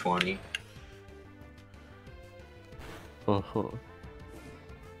blue 20? Uh-huh.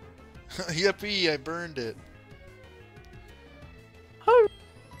 Yippee, I burned it.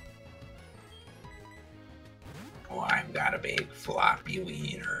 Oh, I've got a big floppy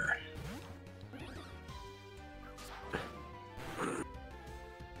wiener.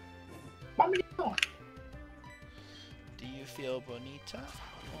 Bonito. Do you feel bonita?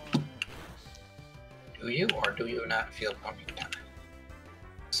 Do you or do you not feel bonita?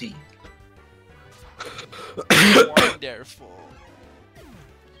 See. Wonderful.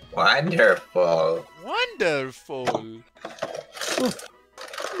 Wonderful. Wonderful.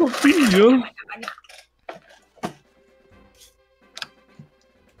 Ophelia.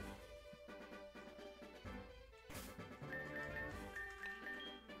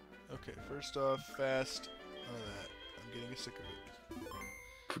 Okay, first off, fast. None of that. I'm getting sick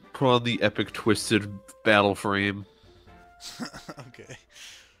of Put on the epic twisted battle frame. it. Okay.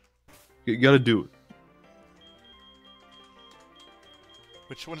 You gotta do it.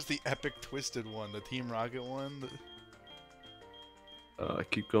 Which one's the epic twisted one? The Team Rocket one?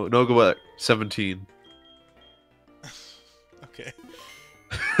 Keep going. No, go back. 17. Okay.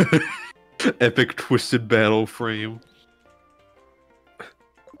 Epic twisted battle frame.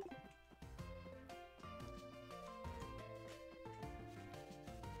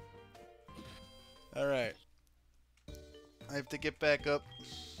 Alright. I have to get back up.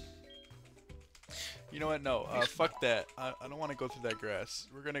 You know what? No, fuck that. I don't want to go through that grass.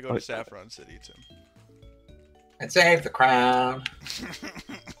 We're gonna go to Saffron City, Tim. And save the crown.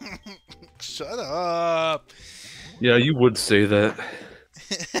 Shut up! Yeah, you would say that.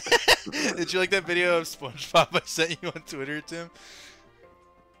 Did you like that video of SpongeBob I sent you on Twitter, Tim?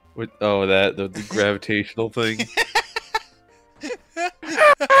 What? Oh, the gravitational thing.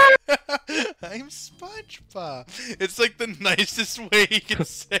 I'm SpongeBob. It's like the nicest way you can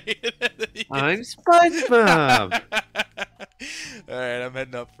say it. I'm SpongeBob. Alright, I'm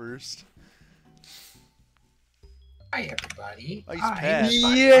heading up first. Hi, everybody. Ice I'm Path.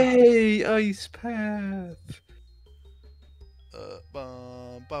 SpongeBob. Yay, ice path.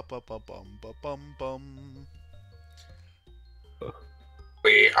 Bum, ba, ba, ba, bum, ba, bum, bum.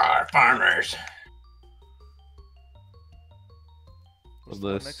 We are farmers. What's the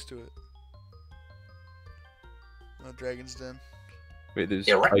one Unless- next to it? Oh, Dragon's Den. Wait, there's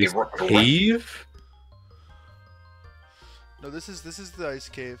Yeah, right, ice yeah, right. cave? No, this is the ice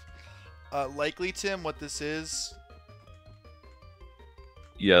cave. Likely, Tim, what this is?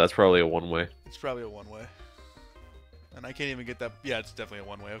 Yeah, that's probably a one-way. It's probably a one-way. And I can't even get that. Yeah, it's definitely a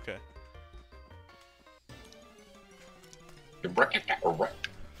one-way. Okay.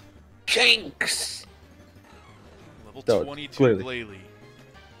 Jinx! Level No, 22 clearly. Glalie.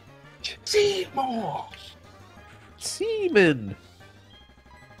 Seymour. Seaman!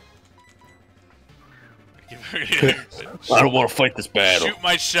 I I don't want to fight this battle. Shoot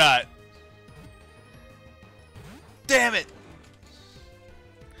my shot. Damn it!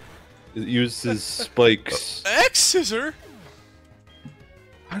 It uses spikes. X scissor.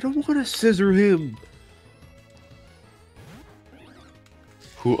 I don't want to scissor him.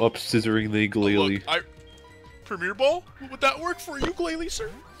 Who up scissoring the Glalie? Look, Premier Ball? Would that work for you, Glalie, sir?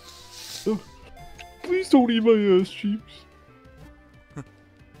 Please don't eat my ass cheeks.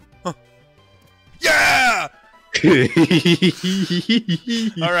 Yeah!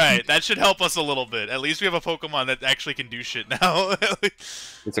 Alright, that should help us a little bit. At least we have a Pokemon that actually can do shit now.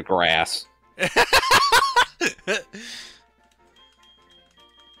 It's a grass.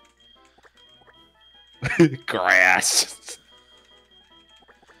 Grass.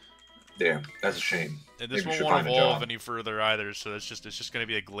 Damn, that's a shame. And this Maybe we one should won't find a evolve job. any further either, so it's just gonna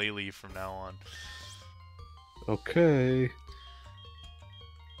be a Glalie from now on. Okay.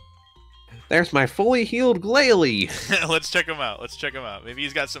 There's my fully healed Glalie. Let's check him out. Let's check him out. Maybe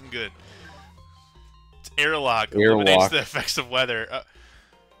he's got something good. It's Airlock. Airlock. Eliminates the effects of weather.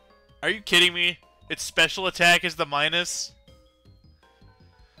 Are you kidding me? Its special attack is the minus?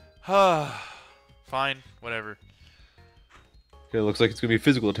 Fine. Whatever. Okay, looks like it's gonna be a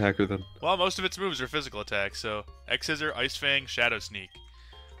physical attacker then. Well, most of its moves are physical attacks, so X-Scissor, Ice Fang, Shadow Sneak.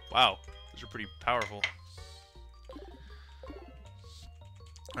 Wow. Those are pretty powerful.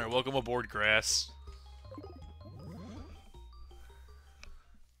 Alright, welcome aboard, Grass.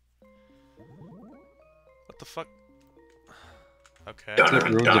 What the fuck? Okay. Is it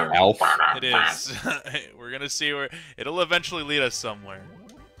Runes of Alf? It is. We're gonna see where... It'll eventually lead us somewhere.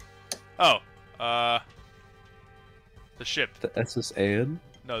 Oh. The ship. The SS Anne?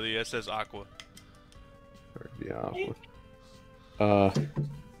 No, the SS Aqua. Or the Aqua. I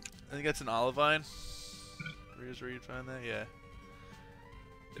think that's an Olivine. Here's where you'd find that? Yeah.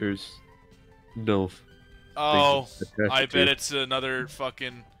 There's no. Oh, attached I to bet it. it's another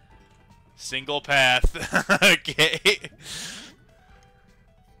fucking single path. Okay.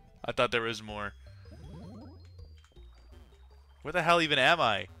 I thought there was more. Where the hell even am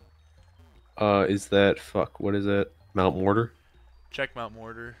I? Is that fuck? What is that? Mount Mortar? Check Mount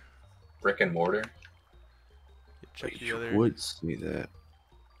Mortar. Brick and mortar. Check the You other. would see that.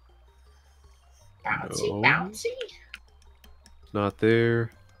 Bouncy, No. bouncy. Not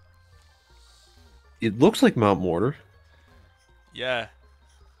there. It looks like Mount Mortar. Yeah,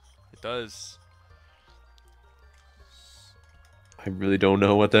 it does. I really don't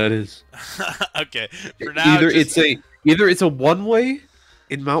know what that is. Okay, for now. Either just- it's a one way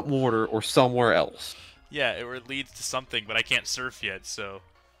in Mount Mortar or somewhere else. Yeah, it leads to something, but I can't surf yet, so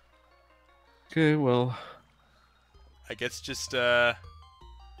Okay, well, I guess just block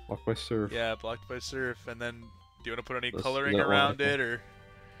by surf. yeah, blocked by surf, and then do you want to put any Let's coloring do that around waterfall. it, or?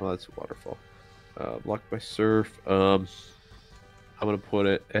 Oh, that's a waterfall. Blocked by surf. I'm gonna put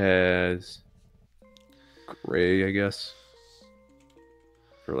it as gray, I guess,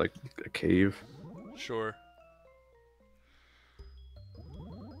 for like a cave. Sure.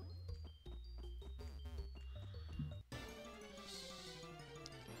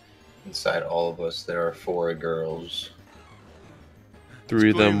 Inside all of us, there are 4 girls.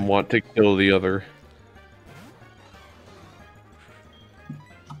 3 of them blue. want to kill the other.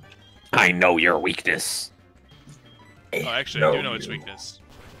 I know your weakness. Oh, actually, I do know its weakness.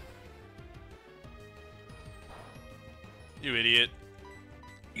 You idiot.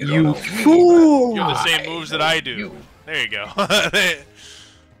 don't You know me, fool! You have the but same moves that I do. you. There you go.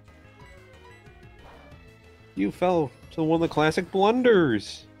 You fell to one of the classic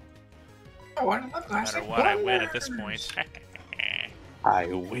blunders. I want to No matter what, I win at this point. I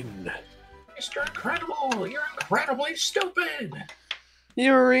win. Mr. Incredible, you're incredibly stupid.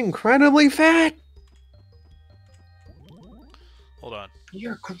 You're incredibly fat. Hold on.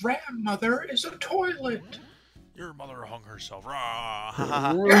 Your grandmother is a toilet. Your mother hung herself. Rah.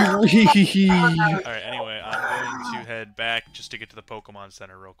 Alright, Alright, anyway, I'm going to head back just to get to the Pokemon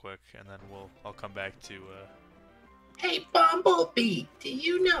Center real quick, and then I'll come back to, Hey, Bumblebee, do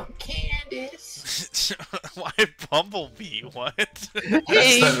you know Candace? Why Bumblebee? What?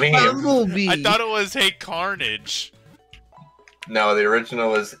 Hey, the meme. Bumblebee. I thought it was Hey Carnage. No, the original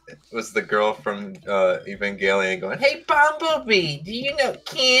was the girl from Evangelion going, "Hey, Bumblebee, do you know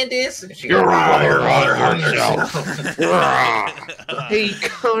Candace?" And she goes, Your mother hung hung Hey,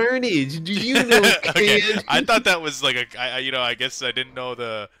 Carnage, do you know Okay, Candace? I thought that was like I guess I didn't know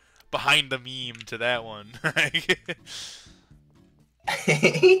the behind the meme to that one.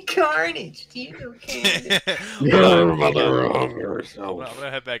 Hey, Carnage, do you know Candace? Your mother hung herself. I'm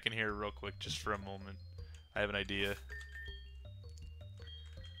gonna head back in here real quick just for a moment. I have an idea.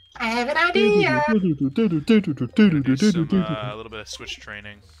 I have an idea. Do some, a little bit of switch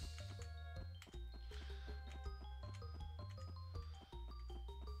training.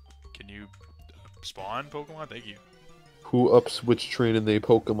 Can you spawn Pokemon? Thank you. Who ups which train in the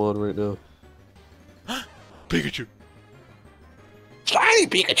Pokemon right now? Pikachu. Shiny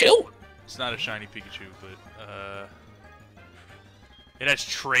Pikachu! It's not a shiny Pikachu, but it has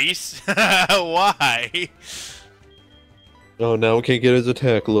Trace. Why? Oh, now we can't get his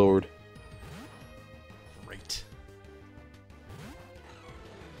attack lowered. Great.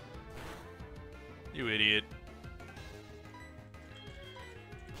 You idiot.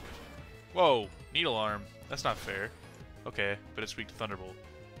 Whoa, Needle Arm. That's not fair. Okay, but it's weak to Thunderbolt.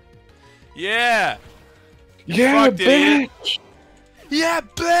 Yeah! Yeah, fucked, idiot. bitch! Yeah,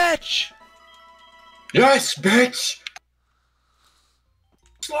 bitch! Yes, bitch!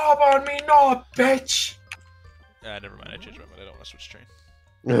 Slob on me, no, bitch! Never mind. I changed my mind. I don't want to switch train.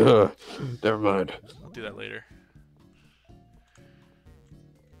 Never mind. I'll do that later.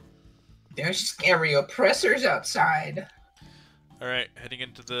 There's scary oppressors outside. Alright, heading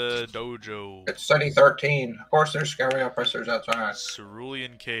into the dojo. It's City 13. Of course there's scary oppressors outside.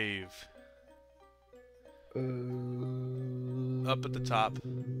 Cerulean Cave. Up at the top.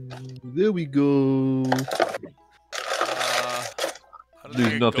 There we go.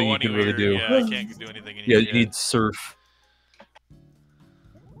 There's nothing you can really do. Yeah, I can't do anything in Yeah, here you need surf.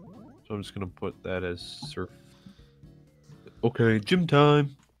 So I'm just gonna put that as surf. Okay, gym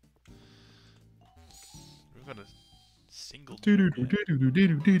time. We've got a single.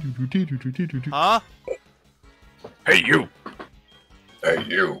 Huh? Huh? Hey, you! Hey,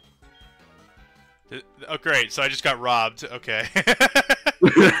 you! Oh, great. So I just got robbed. Okay.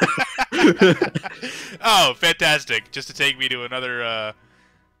 Oh, fantastic. Just to take me to another,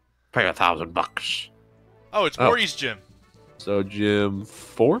 Pay $1,000. Oh, it's Maury's gym. So gym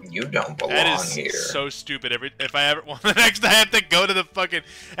 4? You don't belong That is here. so stupid. If I ever... Well, the next I have to go to the fucking...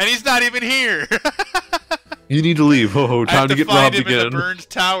 And he's not even here. You need to leave. Oh, I have time to get find robbed him in again. the burned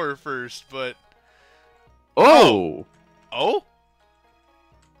tower first, but... Oh! Oh?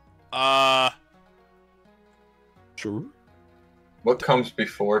 Sure. What comes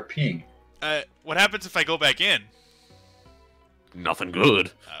before P? What happens if I go back in? Nothing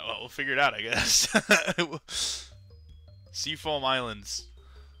good. Well, we'll figure it out, I guess. Seafoam Islands.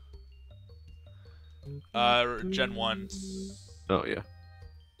 Gen 1. Oh, yeah.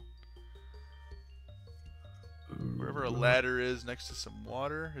 Wherever a ladder is next to some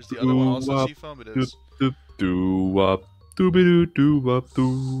water. Is the other one also seafoam? It is. Do-wop. Doo-be-doo-doo-wop.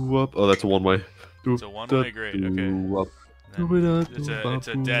 Doo-wop. Oh, that's a one-way. It's a one-way, great, okay. Doo-wop. It's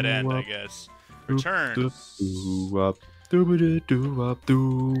a dead end, I guess. Return. Doo-wop. Doo-be-doo-doo-wop.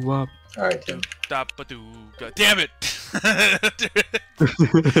 Doo-wop. Alright, then. Damn it!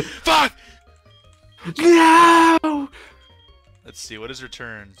 Fuck! No! Let's see, what is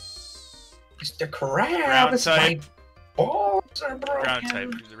return? Mr. Crab, Ground it's my type. balls are broken. Ground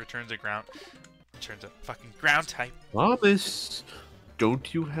type. It returns a ground. Returns a fucking ground type. Thomas,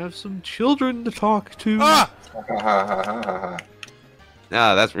 don't you have some children to talk to? Ah!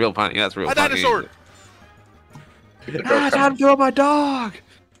 Ah, that's real funny. That's real A funny. dinosaur! Ah, time to throw my dog!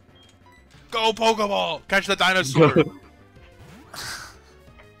 Go Pokeball! Catch the dinosaur!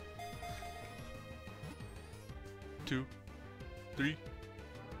 2, 3.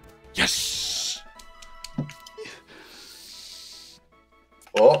 Yes!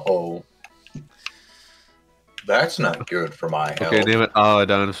 Uh-oh. That's not good for my health. Okay, name it. Ah,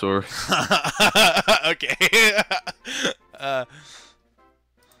 dinosaur. Okay.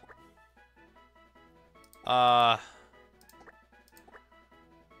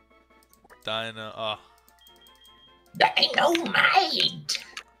 Dynamite!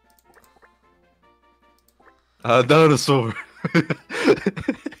 Dinosaur.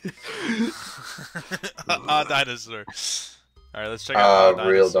 Dinosaur. Alright, let's check out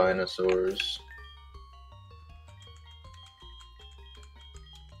real dinosaurs.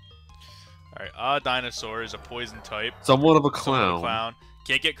 Alright, dinosaur is a poison type. Somewhat of a Somewhat clown.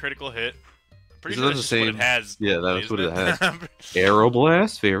 Can't get critical hit. Pretty Isn't sure that that's the just what same? it has. Yeah, that's what it has. Isn't it?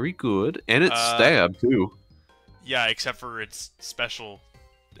 Aeroblast, very good. And it's stab, too. Yeah, except for its special.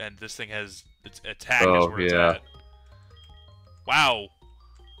 And this thing has its attack Oh, is where it's yeah. at. Wow.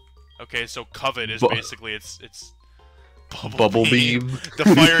 Okay, so Covet is basically it's Bubble beam. The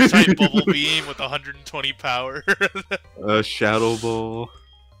fire type bubble beam with 120 power. Shadow Ball.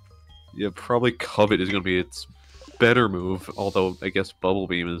 Yeah, probably Covet is going to be its better move, although I guess Bubble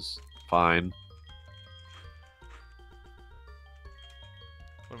Beam is fine.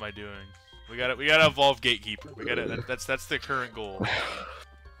 What am I doing? We gotta evolve Gatekeeper. That's the current goal.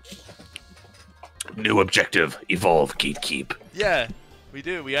 New objective, evolve Gatekeep. Yeah, we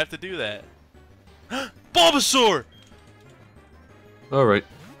do. We have to do that. Bulbasaur! Alright,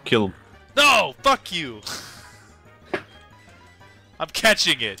 kill him. No! Fuck you! I'm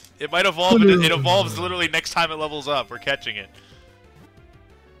catching it. It might evolve. It evolves literally next time it levels up. We're catching it.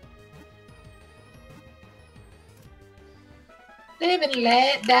 Live and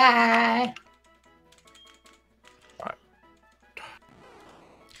let die.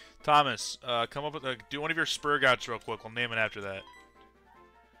 Thomas, come up with do one of your Spurgouts real quick. We'll name it after that.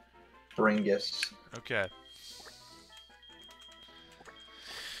 Bringus. Okay.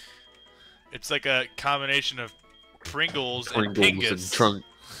 It's like a combination of Pringles and Pingus.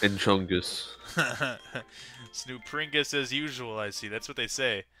 And Chungus. Snoop Pringus as usual, I see. That's what they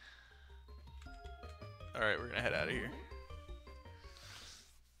say. Alright, we're gonna head out of here.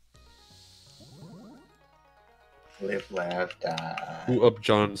 Live, laugh, die. Who up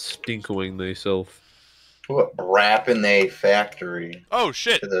John Stinkling theyself? Who up rapping they factory Oh,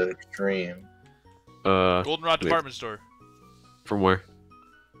 shit! to the extreme. Goldenrod Department Store. From where?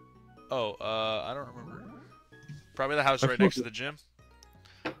 Oh, I don't remember. Probably the house right next to the gym.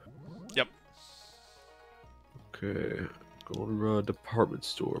 Yep. Okay. Goldenrod Department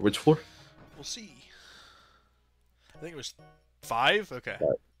Store. Which floor? We'll see. I think it was 5? Okay.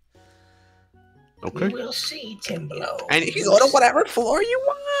 Okay. We will see, Timbalo. And you can go to whatever floor you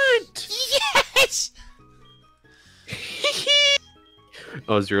want! Yes!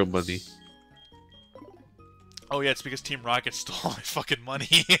 Oh, 0 money. Oh yeah, it's because Team Rocket stole my fucking money.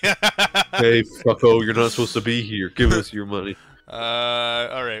 Hey, fucko, you're not supposed to be here. Give us your money.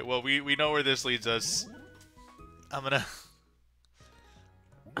 Alright, well, we know where this leads us. I'm gonna...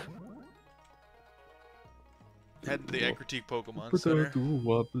 head to the Critique Pokemon Center.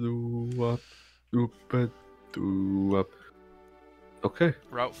 Okay.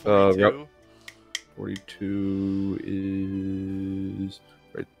 Route 42. Route 42 is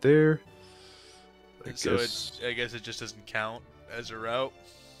right there. I guess it just doesn't count as a route.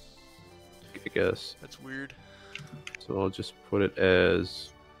 I guess. That's weird. So I'll just put it as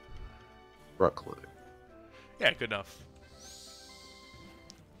rock climbing. Yeah, good enough.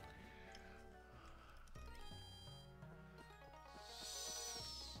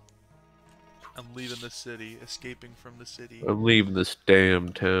 I'm leaving the city, escaping from the city. I'm leaving this damn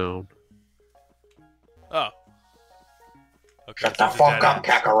town. Oh. Okay, Shut the fuck up,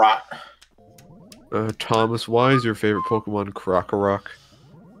 Kakarot. Thomas, why is your favorite Pokemon Krokorok?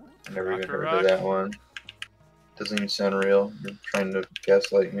 I never even heard of that one. Doesn't even sound real. You're trying to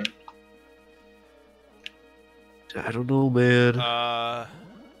gaslight me. I don't know, man. Oh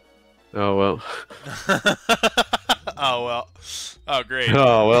well. Oh well. Oh great.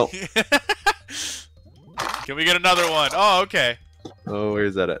 Oh well. Can we get another one? Oh, okay. Oh,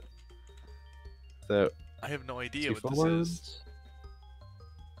 where's that at? That. I have no idea what Tifa this is.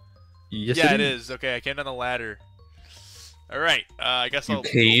 Yes, Yeah, it is. Okay, I came down the ladder. Alright, I guess You I'll...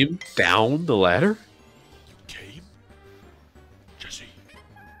 came down the ladder? Came? Jesse.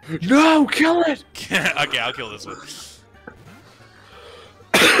 No, kill it! Okay, I'll kill this one.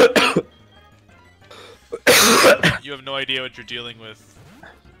 You have no idea what you're dealing with.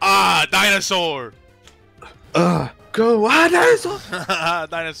 Ah, dinosaur! Go! Dinosaur!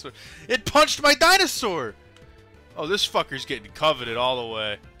 Dinosaur. It punched my dinosaur! Oh, this fucker's getting coveted all the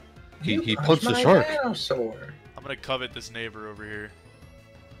way. He punched the shark. Dinosaur. I'm gonna covet this neighbor over here.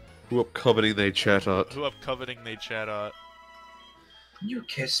 Who up coveting they chat out? Who up coveting they chat out? You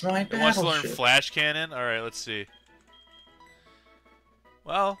kissed my Who wants to learn battleship. flash cannon? Alright, let's see.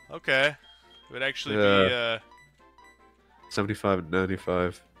 Well, okay. It would actually be, 75 and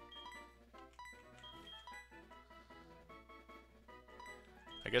 95.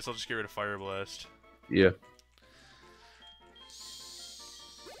 I guess I'll just get rid of Fire Blast. Yeah.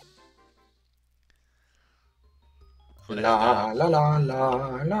 La la la la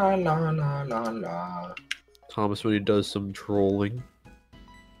la la la la la. Thomas, when he does some trolling.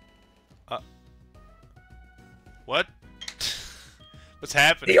 What? What's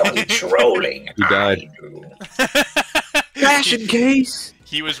happening? The only trolling He died. I do. Ration case!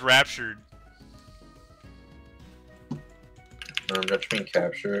 He was raptured. I'm just being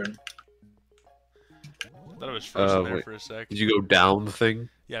captured. I thought I was frozen there wait. for a sec. Did you go down the thing?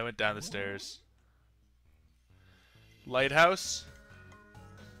 Yeah, I went down the stairs. Lighthouse?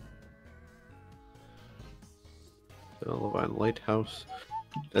 Levine Lighthouse.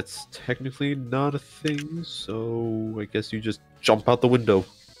 That's technically not a thing, so I guess you just jump out the window.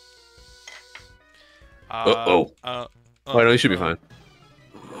 Oh no, you should be fine.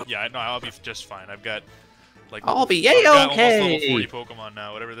 Yeah, no, I'll be just fine. I've got like I'll be I've got almost A-okay. level 40 Pokemon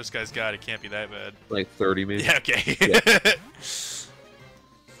now. Whatever this guy's got, it can't be that bad. Like 30 maybe. Yeah, okay. Yeah.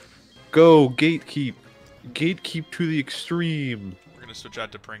 Go, gatekeep. Gatekeep to the extreme. We're gonna switch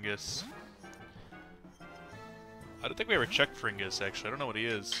out to Pringus. I don't think we ever checked Pringus, actually. I don't know what he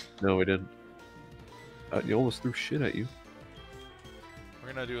is. No, we didn't. You almost threw shit at you.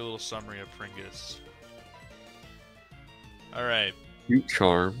 We're gonna do a little summary of Pringus. Alright. Cute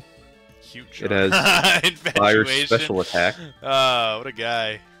charm. Cute It charm. has fire special attack. Oh, what a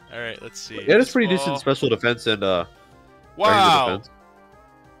guy. Alright, let's see. Yeah, it's pretty decent special defense and regular Wow! defense.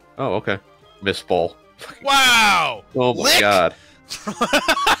 Oh, okay. Miss ball. Wow! Oh my Lick! god.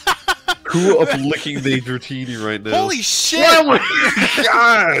 Who up licking the Dratini right now? Holy shit! Oh my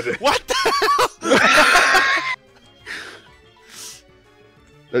god! What the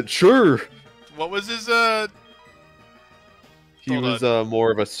hell? Sure. What was his, He Hold was on.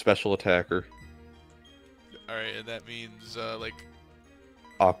 more of a special attacker. Alright, and that means, like...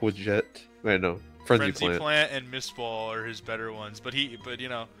 Aqua Jet. Wait, no. Frenzy Plant. And Mistball are his better ones, but you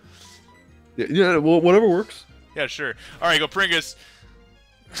know... Yeah, well, whatever works. Yeah, sure. Alright, go Pringus.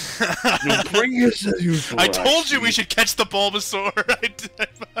 No, Pringus as usual. I told you we should catch the Bulbasaur!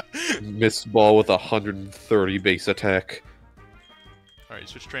 Miss ball with 130 base attack. Alright,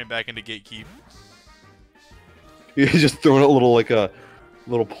 switch train back into Gatekeep. He's just throwing a little, like a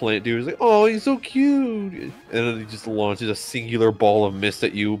little plant dude. He's like, oh, he's so cute. And then he just launches a singular ball of mist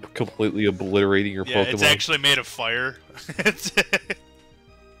at you, completely obliterating your Yeah, Pokemon. it's actually made of fire.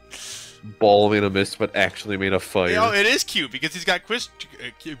 Ball made of mist, but actually made of fire. You know, it is cute because he's got he's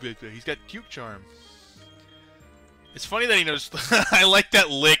got Cute Charm. It's funny that he knows. I like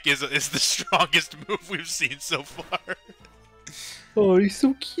that Lick is the strongest move we've seen so far. Oh, he's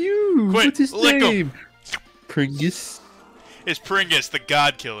so cute. Quick, What's his lick him. name? Pringus. It's Pringus, the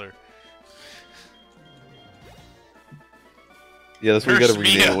God Killer. Yeah, that's what you Nurse gotta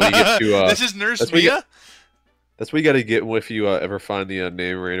rename Mia. it when you get to. This is Nurse that's what you Mia. That's what you gotta get if you ever find the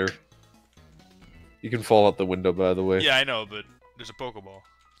name raider. You can fall out the window, by the way. Yeah, I know, but there's a Pokeball.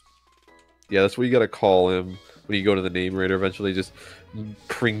 Yeah, that's what you gotta call him when you go to the name raider eventually. Just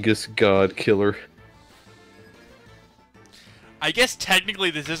Pringus God Killer. I guess technically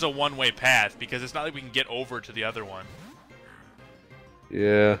this is a one-way path because it's not like we can get over to the other one.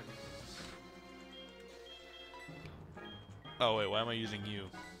 Yeah. Oh wait, why am I using you?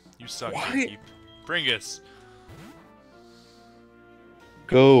 You suck. Why? Gatekeep. Pringus.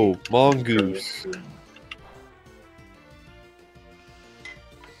 Go, Mongoose.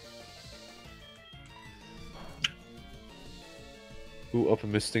 Ooh, up a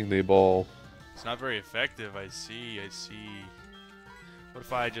misting they ball. It's not very effective. I see. What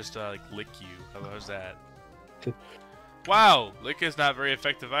if I just like lick you? How's that? Wow, Lick is not very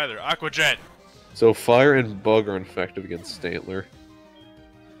effective either. Aqua Jet. So fire and bug are effective against Stantler.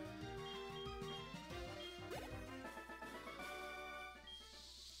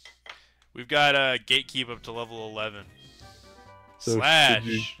 We've got Gatekeep up to level 11. So Slash.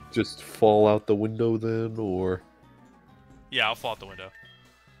 should you just fall out the window then, or? Yeah, I'll fall out the window.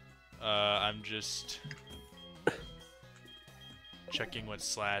 I'm just checking what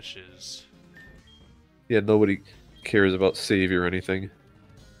Slash is. Yeah, nobody cares about save or anything.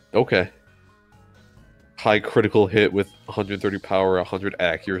 Okay. High critical hit with 130 power, 100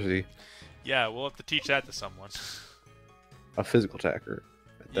 accuracy. Yeah, we'll have to teach that to someone. A physical attacker.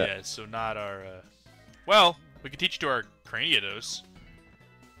 At that. Yeah, so not our... Well, we can teach it to our Craniados.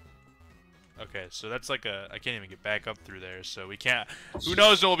 Okay, so that's like a... I can't even get back up through there, so we can't... Who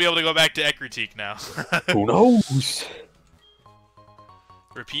knows when we'll be able to go back to Ekritique now. Who knows?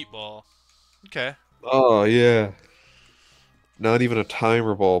 Repeat ball. Okay. Oh, yeah. Not even a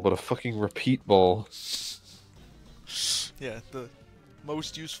timer ball, but a fucking repeat ball. Yeah, the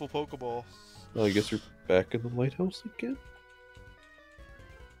most useful Pokeball. Well, I guess you're back in the lighthouse again?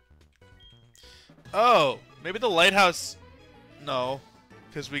 Oh, maybe the lighthouse... No,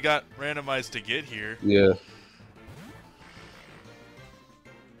 because we got randomized to get here. Yeah.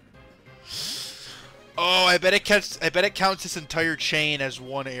 Oh, I bet it counts this entire chain as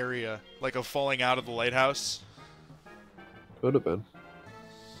one area, like of falling out of the lighthouse. Could have been.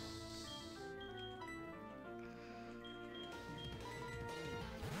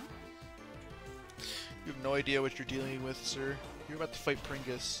 You have no idea what you're dealing with, sir. You're about to fight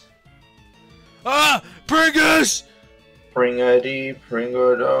Pringus. Ah! Pringus! Bring ID, bring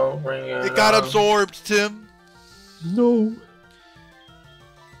it out, bring it It got out. absorbed, Tim. No.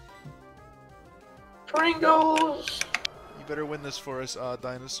 Pringles! You better win this for us,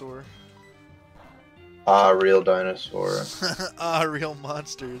 dinosaur. Ah, real dinosaur. Real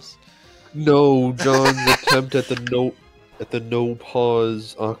monsters. No, John's attempt at the no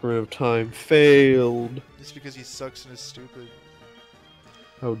pause Ocarina of Time failed. Just because he sucks and is stupid.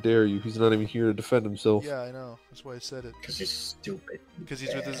 How dare you? He's not even here to defend himself. Yeah, I know. That's why I said it. Because he's stupid. Because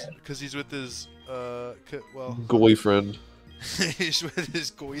he's with his well, Boyfriend. he's with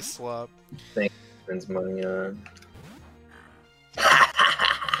his goy slop. Thank spends money on.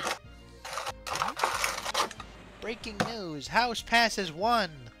 Breaking news: House passes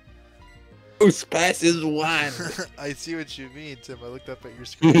 1. Who's passes 1? I see what you mean, Tim. I looked up at your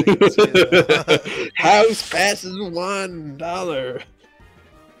screen. I can see that. House passes $1.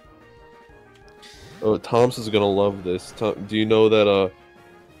 Oh, Thompson's gonna love this. Do you know that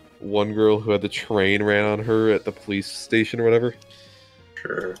one girl who had the train ran on her at the police station or whatever?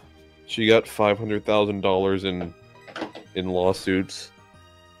 Sure. She got $500,000 in lawsuits.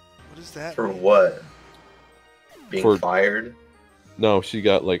 What is that? For what? Being fired? No, she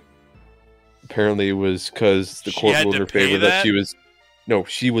got like. Apparently, it was because the court ruled in her favor that she was. No,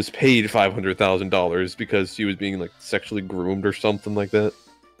 she was paid $500,000 because she was being like sexually groomed or something like that.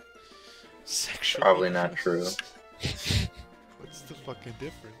 Sexually? Probably not true. What's the fucking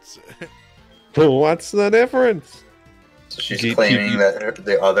difference? What's the difference? So she's claiming that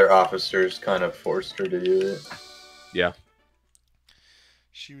the other officers kind of forced her to do it. Yeah.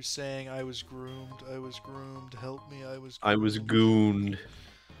 She was saying, "I was groomed. I was groomed. Help me. I was. Groomed. I was gooned."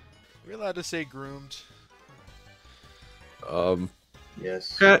 We're allowed to say groomed.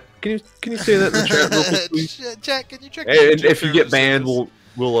 Yes. Chat, can you say that in the chat real quick, please? Chat, can you check? And if you get banned,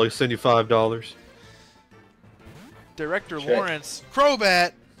 we'll send you $5. Director Lawrence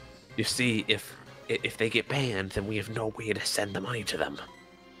Crobat. You see, if they get banned, then we have no way to send the money to them.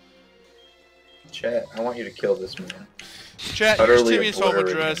 Chat, I want you to kill this man. Chat, use Timmy's home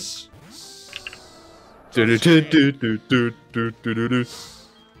address.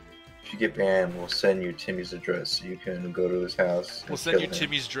 If you get banned, we'll send you Timmy's address so you can go to his house. We'll send you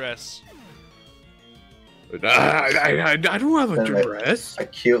Timmy's dress. I don't have a dress. A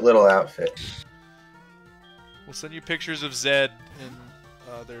cute little outfit. We'll send you pictures of Zed in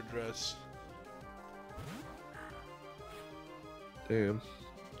their dress. Damn.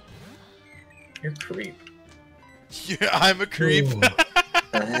 You're a creep. Yeah, I'm a creep.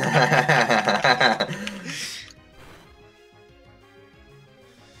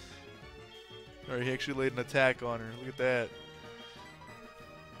 Alright, he actually laid an attack on her. Look at that.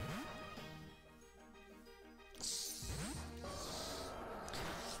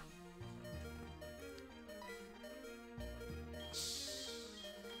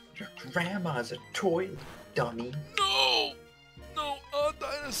 Your grandma's a toy dummy. No! No,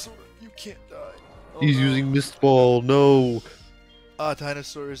 dinosaur, you can't die. Oh, He's using mist ball, no.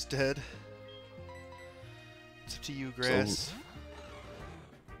 Dinosaur is dead. It's up to you, Grass.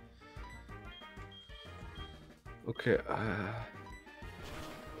 Okay,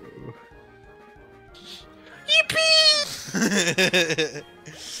 Yippee!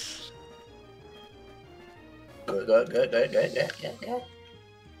 Good.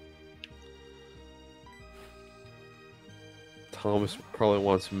 Thomas probably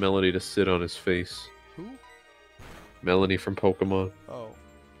wants Melody to sit on his face. Who? Melanie from Pokemon. Oh.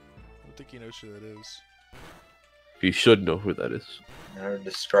 I don't think he knows who that is. He should know who that is. Now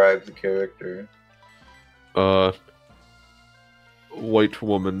describe the character. White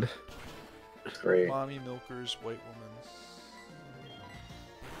woman. Great. Mommy Milker's white woman.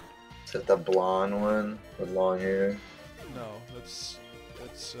 Is it the blonde one with long hair? No, no,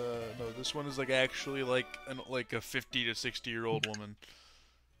 this one is like actually like a 50 to 60-year-old woman.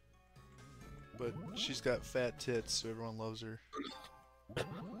 But she's got fat tits, so everyone loves her.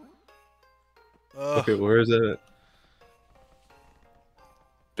 Okay, where is that?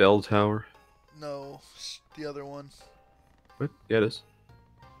 Bell Tower? No, the other one. What? Yeah, it is.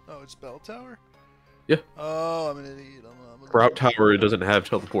 Oh, it's Bell Tower? Yeah. Oh, I'm an idiot. I'm Route Tower, it doesn't have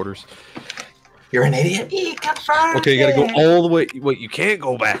teleporters. You're an idiot. Okay, you gotta go all the way. Wait, you can't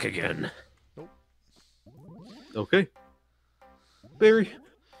go back again. Nope. Okay. Barry.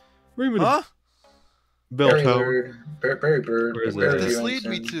 Huh? Bell Barry Tower. Bird. Barry Bird. Where is Where that? did this lead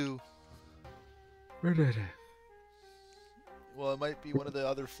me to? Where did it? Well, it might be one of the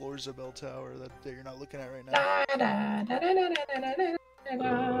other floors of Bell Tower that you're not looking at right now.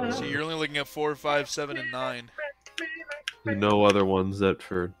 So you're only looking at 4, 5, 7, and 9. There's no other ones that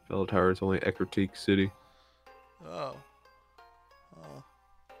for Bell Tower. It's only Ecruteak City. Oh. Oh.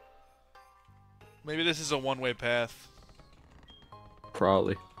 Maybe this is a one-way path.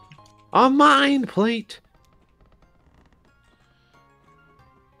 Probably. A mind plate!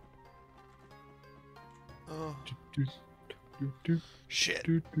 Oh. Shit.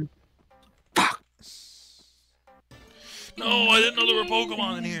 Fuck! No, I didn't know there were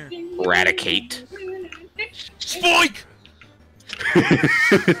Pokemon in here. Eradicate. Spike!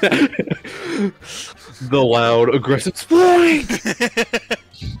 The loud, aggressive Spoink!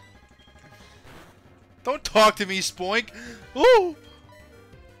 Don't talk to me, Spoink! Ooh!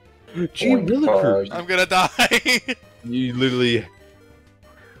 Gee Boink willikers. I'm gonna die! You literally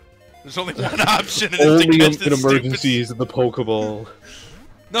There's only one option, and it's to only catch in this emergencies in the Pokeball.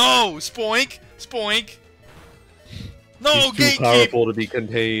 No! Spoink! Spoink! No, He's too Gatekeep! powerful to be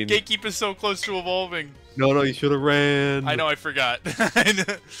contained. Gatekeep is so close to evolving. No, you should have ran. I know, I forgot.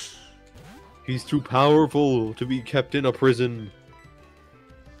 He's too powerful to be kept in a prison.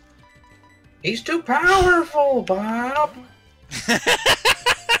 He's too powerful, Bob.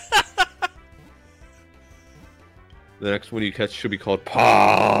 The next one you catch should be called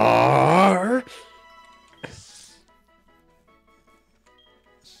Par.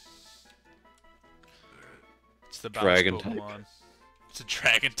 It's the bounce Dragon Pokemon. type. It's a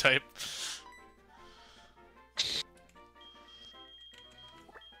dragon type.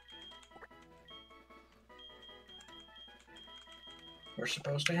 We're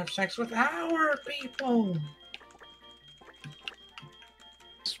supposed to have sex with our people.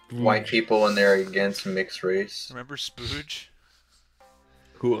 White people and they're against mixed race. Remember Spooge?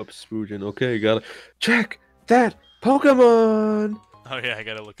 Who up, Spoojin? Okay, gotta check that Pokemon. Oh yeah, I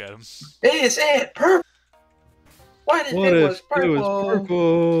gotta look at him. Is it purple? What if What it if was purple? it was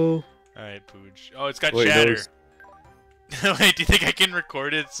purple? Alright, Pooge. Oh, it's got Wait, chatter. those- Wait, do you think I can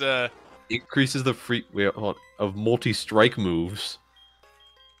record its, Increases the of multi-strike moves.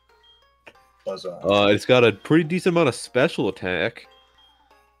 Buzz off. It's got a pretty decent amount of special attack.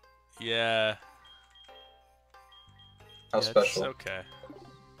 Yeah. How It's special? okay.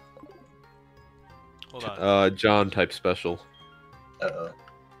 Hold on. John type special. Uh-oh.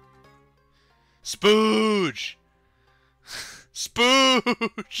 Spooge!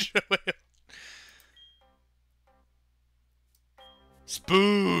 Spooge! Wait.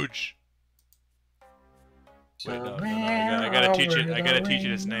 Spooge! Wait, no, I gotta teach it. I gotta teach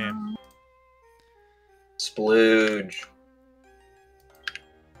it its name. Splooge.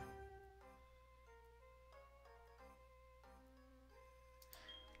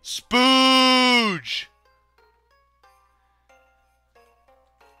 Spooge!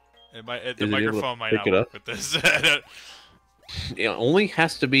 The Is it able to microphone might not pick it work up? with this. It only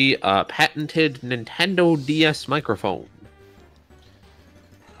has to be a patented Nintendo DS microphone.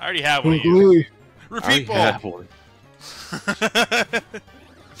 I already have one of you. I already Repeat ball! have one.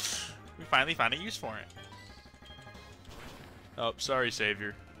 We finally found a use for it. Oh, sorry,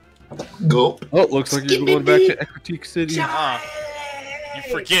 Savior. Go. Oh, looks like you're going back to Equitique City. Ah, you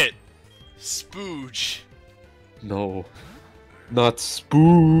forget. Spooge. No. Not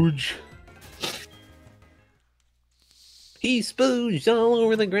Spooge. He spooged all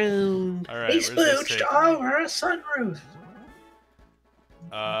over the ground. Alright, He where's this spooched take? over a sunroof.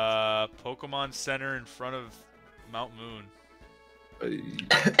 Pokemon Center in front of Mount Moon,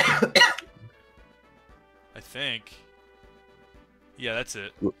 I think. Yeah, that's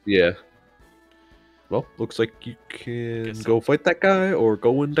it. Yeah. Well, looks like you can Guess go fight that guy or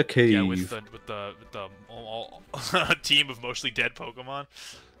go in the cave. Yeah, with the all team of mostly dead Pokemon.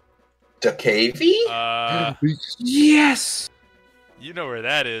 Decavy? Yes! You know where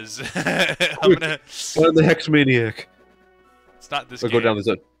that is. I'm gonna. Find the Hex Maniac. It's not this Or game. go down the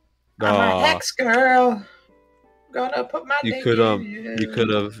zone. I'm a hex girl. Gonna put my You dick could in you could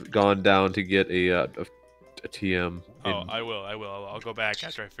have gone down to get a TM. Oh, I will. I'll go back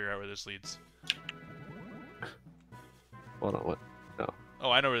after I figure out where this leads. Hold on, what? Oh,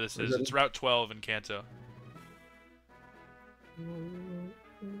 I know where this is. It's Route 12 in Kanto.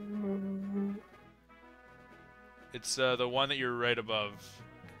 It's the one that you're right above.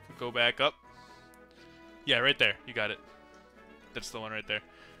 Go back up. Yeah, right there. You got it. That's the one right there.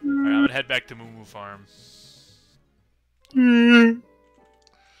 Alright, I'm gonna head back to Moo Moo Farm. Do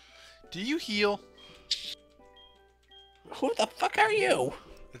you heal? Who the fuck are you?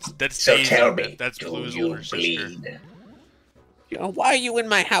 That's So Daisy. tell me, That's do Blue's you older sister. bleed? Why are you in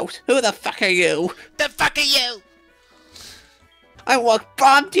my house? Who the fuck are you? The fuck are you? I walked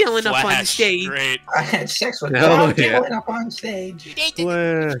Bob Dylan up on Flash. stage. Great. I had sex with Hell Bob yeah. Dylan up on stage.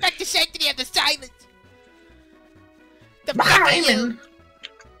 Flash. Respect the sanctity of the silence. The fuck are you? Hyman.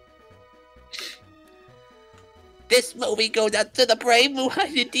 This movie goes out to the brave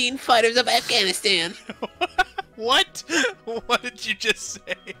Mujahideen fighters of Afghanistan. What? What did you just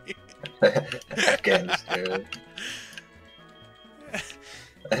say? Afghanistan.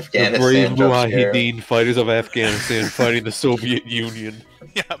 The Afghanistan brave jump scare. Mujahideen fighters of Afghanistan fighting the Soviet Union.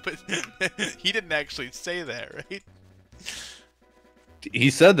 Yeah, but he didn't actually say that, right? He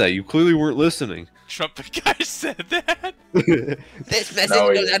said that. You clearly weren't listening. trumpet guy said that. This message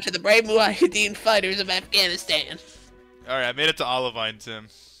No, goes yeah. out to the brave Mujahideen fighters of Afghanistan. All right, I made it to Olivine, Tim.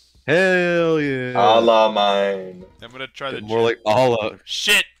 Hell yeah. Allah mine. I'm gonna try the More like Allah.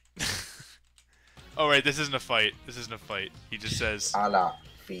 shit. Oh right, this isn't a fight. This isn't a fight. He just says. Allah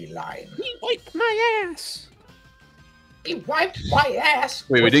feline. He wiped my ass. He wiped my ass.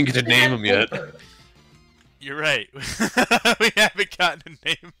 Wait, we didn't get to name him yet. You're right. We haven't gotten a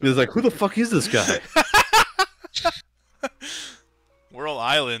name. He was like, who the fuck is this guy? We're all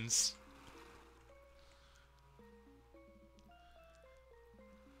islands.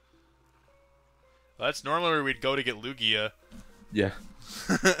 Well, that's normally where we'd go to get Lugia. Yeah.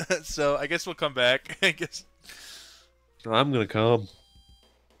 So I guess we'll come back. I guess. I'm gonna come.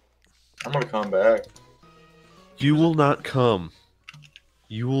 I'm gonna come back. You will not come.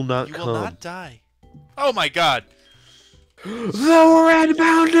 You will not You come. will not die. Oh my god. The red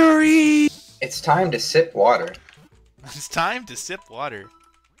boundary! It's time to sip water. It's time to sip water.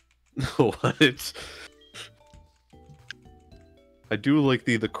 What? I do like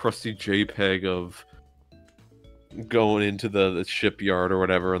the crusty JPEG of going into the shipyard or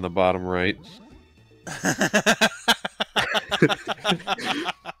whatever in the bottom right.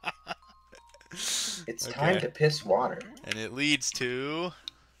 It's time to piss water. And it leads to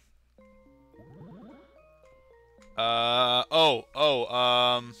Oh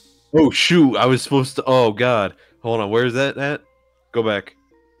shoot, I was supposed to. Oh god. Hold on, where's that at? Go back.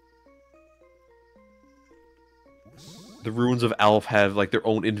 The ruins of Alf have like their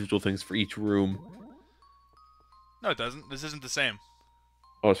own individual things for each room. No, it doesn't. This isn't the same.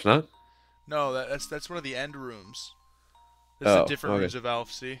 Oh, it's not? No, that's one of the end rooms. This is Oh, the different okay. rooms of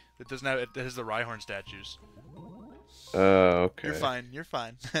Alf. See, it doesn't have. It has the Rhyhorn statues. Okay. You're fine. You're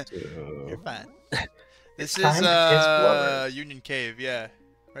fine. You're fine. This time is to piss blubber. Union Cave. Yeah,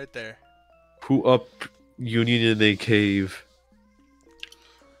 right there. Who up Union in a cave?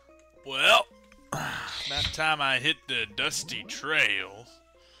 Well, about time I hit the dusty trail.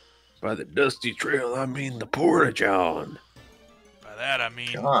 By the dusty trail, I mean the Porta John. By that I mean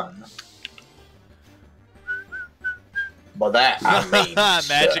John. By that I mean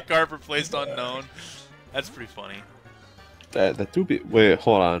magic card replaced unknown. That's pretty funny. That do be. Wait,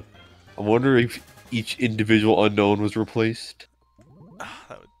 hold on. I wonder if each individual unknown was replaced.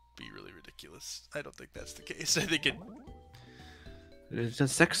 That would be really ridiculous. I don't think that's the case. I think it. It's a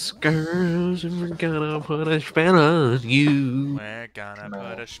sex girls, and we're gonna put a spell on you. We're gonna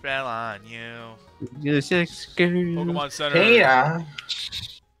put a spell on you. You're a sex girl. Pokemon Center. Peter.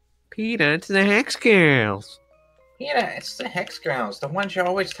 Peter, it's the Hex Girls. Peter, it's the Hex Girls, the ones you're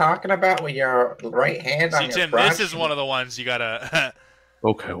always talking about with your right hand on See, your Tim, crotch. this is one of the ones you gotta.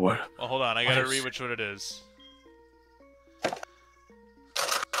 Okay, what? Well, hold on. I gotta What? read which one it is.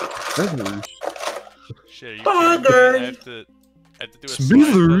 Smithers. Shit, are you Bugger. kidding me? I have to do a slide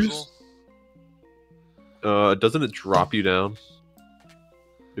Smithers. puzzle? Doesn't it drop you down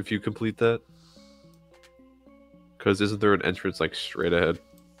if you complete that? Because isn't there an entrance like straight ahead?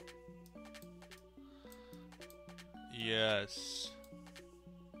 Yes.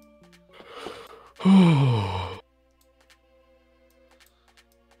 Oh,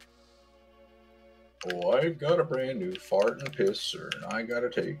 I got a brand new fart and pisser, and I gotta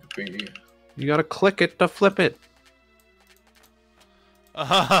take a pee. You gotta click it to flip it.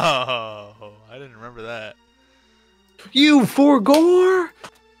 Oh, I didn't remember that. You forgore!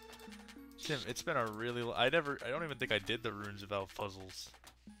 Tim, it's been a really. I don't even think I did the Runes of Elf puzzles.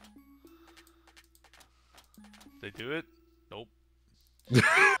 They do it? Nope. Yeah,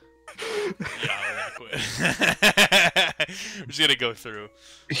 we're gonna quit. We're just gonna go through.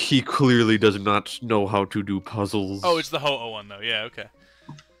 He clearly does not know how to do puzzles. Oh, it's the Ho-Oh one though. Yeah, okay.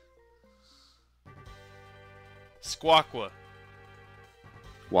 Squawkwa.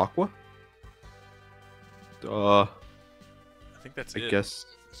 Wakwa? I think that's I it. guess.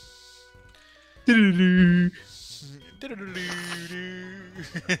 Hey,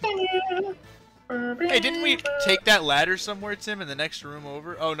 didn't we take that ladder somewhere, Tim, in the next room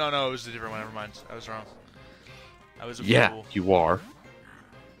over? Oh, no, it was a different one. Never mind. I was wrong. I was a Yeah, fool. you are.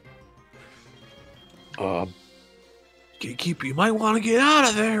 Gatekeeper, you might want to get out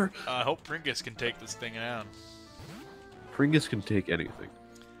of there. I hope Pringus can take this thing down. Pringus can take anything.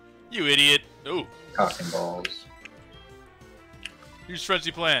 You idiot. Oh, Cock and balls. use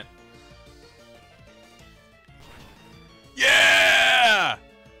Frenzy Plant. Yeah!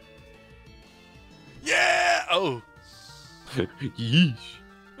 Yeah! Oh. Yeesh.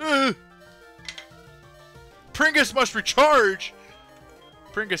 Pringus must recharge!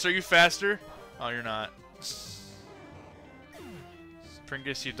 Pringus, are you faster? Oh, you're not.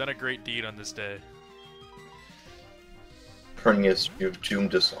 Pringus, you've done a great deed on this day. Cornelius, you've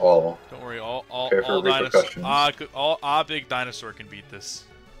doomed us all. Don't worry, all Prepare for dinosaurs. repercussions. Big dinosaur can beat this.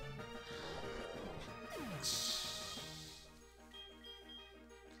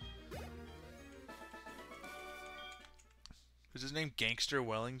 Is his name Gangster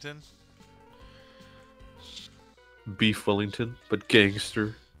Wellington? Beef Wellington, but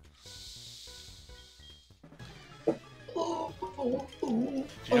gangster. Do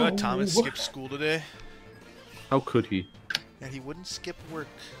you know that Thomas skipped school today? How could he? And he wouldn't skip work.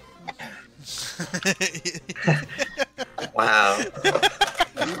 Wow.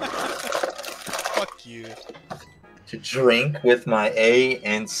 Fuck you. To drink with my A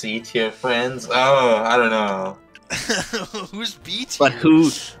and C tier friends? Oh, I don't know. Who's B tier? But who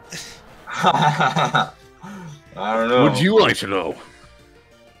I don't know. would you like to know?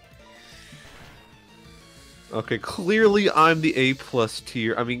 Okay, clearly I'm the A+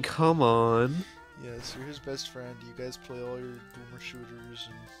 tier. I mean, come on. Yes, you're his best friend. You guys play all your boomer shooters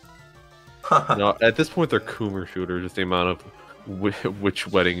and... No, at this point they're Coomer shooters. Just the amount of which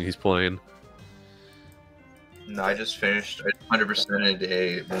wedding he's playing. No, I just finished. I 100%ed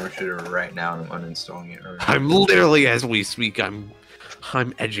a boomer shooter right now, and I'm uninstalling it. I'm literally, as we speak, I'm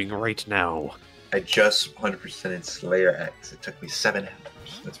edging right now. I just 100%ed Slayer X. It took me 7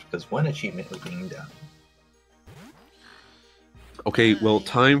 hours. That's because one achievement was being done. Okay, well,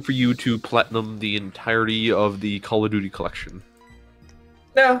 time for you to platinum the entirety of the Call of Duty collection.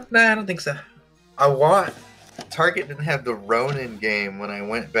 No, I don't think so. I want. Target didn't have the Ronin game when I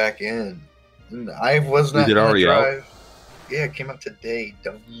went back in. And I was not Is it gonna already out? drive. Yeah, it came out today.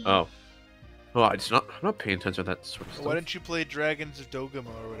 Dummy. Oh. Oh, I'm not paying attention to that sort of Why stuff. didn't you play Dragons of Dogma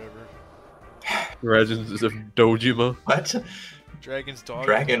or whatever? Legends of Dojima. What? Dragon's Dog?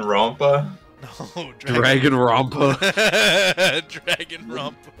 Dragon Rompa? No, Dragon Rampa. Dragon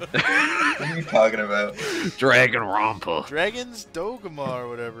Rump. What are you talking about? Dragon Rampa. Dragon's Dogma or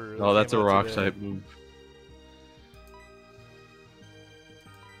whatever. Oh, that's a came out rock today. type move.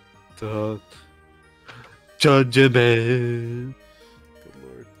 The Judgment. Good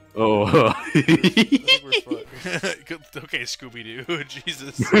lord. Oh. I think we're fucked. Good- okay, Scooby Doo.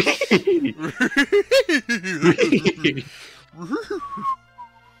 Jesus.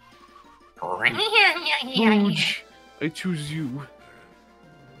 I choose you.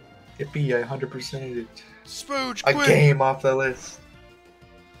 Yippee, I 100%ed it. Spooge, A quick! game off the list.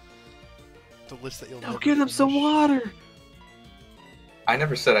 The list that you'll Now never get him some finish. water. I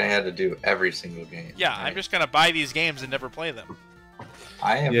never said I had to do every single game. Yeah, I'm just gonna buy these games and never play them.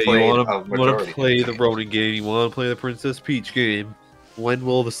 I have Yeah, you played want a to majority play of the games. Ronin game. You want to play the Princess Peach game. When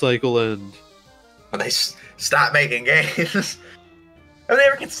will the cycle end? When they stop making games. Have they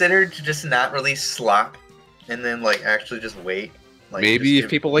ever considered to just not release slop and then like actually just wait? Like, Maybe just if give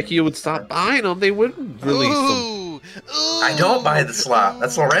people like you would stop buying them, they wouldn't release them. Ooh, ooh, I don't buy the slop.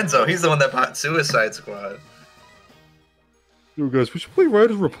 That's ooh. Lorenzo. He's the one that bought Suicide Squad. Yo, guys, we should play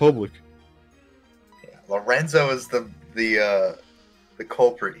Riders Republic. Yeah, Lorenzo is the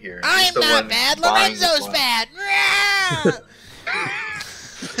culprit here. He's I'm the not one bad. buying the Lorenzo's slop. bad.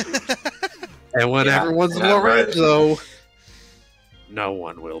 And when Yeah, everyone's yeah, right. Lorenzo, no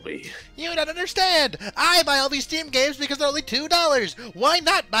one will be. You don't understand. I buy all these Steam games because they're only $2. Why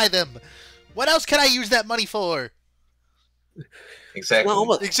not buy them? What else can I use that money for? Exactly.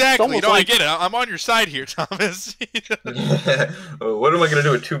 Exactly. almost No, I like- get it. I'm on your side here, Thomas. What am I gonna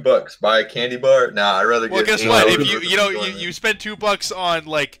do with $2? Buy a candy bar? Nah, I'd rather Well, get. guess what? Yeah, If you spend $2 on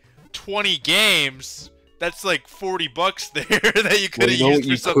like 20 games, that's like $40 there that you could Well, have you know what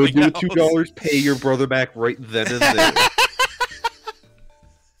used for you something could do with else. $2? Pay your brother back right then and there.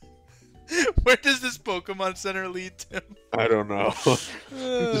 Where does this Pokemon Center lead to? I don't know.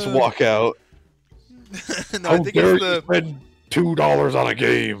 Just walk out. No, I think it's the. spend $2 on a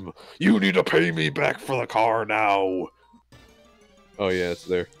game? You need to pay me back for the car now. Oh yeah, it's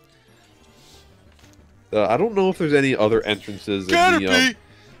there. I don't know if there's any other entrances in Gotta the. be.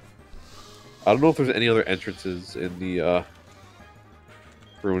 I don't know if there's any other entrances in the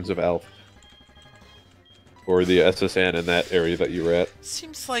Ruins of Elf or the SSN in that area that you were at.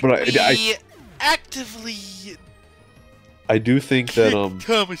 Seems like But we I- actively I do think that kicked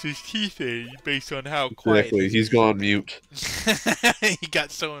Thomas's teeth in based on how quiet exactly he's gone mute. he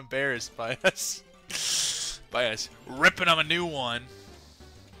got so embarrassed by us ripping him a new one.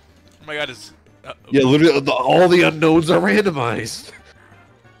 Oh my god, his Yeah, literally all the unknowns are randomized.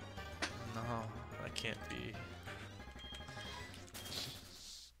 no, that can't be.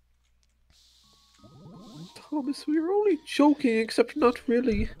 Thomas, we were only joking, except not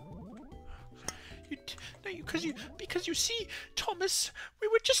really. Because you see, Thomas, we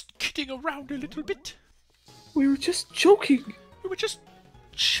were just kidding around a little bit. We were just joking. We were just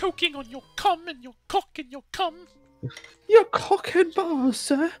choking on your cum and your cock and your cum. Your cock and balls,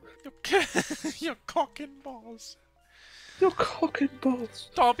 sir. Your cock and balls. Your cock and balls.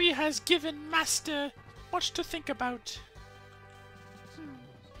 Dobby has given Master much to think about.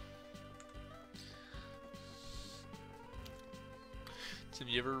 Tim,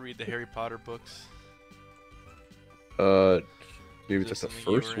 you ever read the Harry Potter books? Maybe Is it's there like the something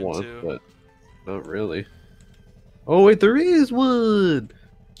you first were one, into? but not really. Oh wait, there is one.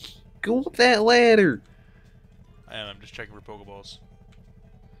 Go up that ladder. I'm just checking for Pokeballs.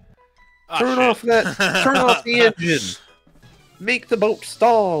 Turn off that. Turn off the engine. Make the boat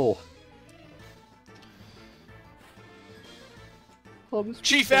stall. Thomas, we're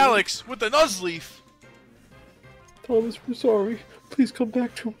Chief sorry. Alex with the Nuzleaf. Thomas, we're sorry. Please come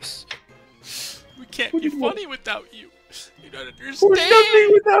back to us. We can't What be do you want? funny without you. You don't understand. We're nothing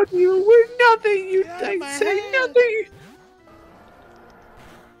without you. We're nothing. You Get out of my say head. nothing.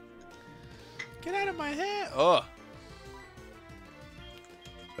 Get out of my head. Oh.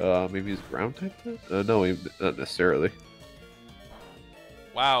 Maybe he's ground type then? No, not necessarily.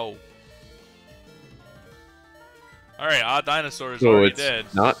 Wow. Alright, Odd Dinosaur is So already it's dead.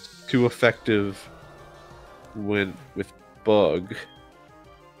 not too effective when with bug.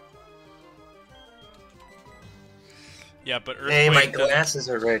 Yeah, but Earthquake Hey, my doesn't- glasses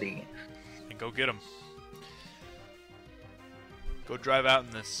are ready. Go get him. Go drive out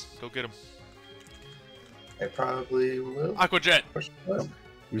in this. Go get him. I probably will. Aquajet. Push the button.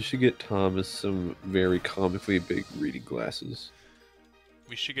 We should get Thomas some very comically big reading glasses.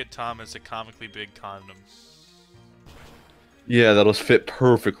 We should get Thomas a comically big condom. Yeah, that'll fit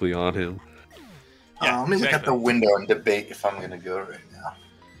perfectly on him. Yeah, Let me look out exactly. the window and debate if I'm gonna go right now.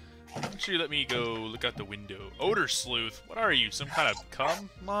 Why don't you let me go look out the window? Odor Sleuth, what are you? Some kind of cum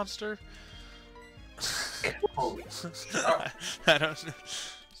monster? Holy I don't know.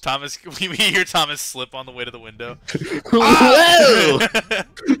 Thomas, we hear Thomas slip on the way to the window. Whoa!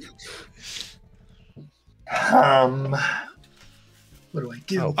 What do I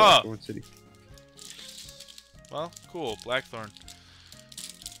do? Oh, Oh. Blackthorn City. Well, cool. Blackthorn.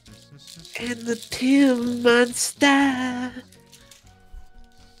 And the Tim Monster.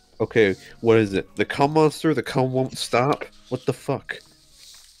 Okay, what is it? The cum monster? The cum won't stop? What the fuck?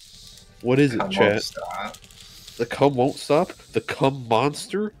 What is it, Come on, chat? stop. The cum won't stop? The cum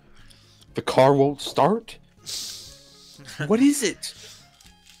monster? The car won't start? What is it?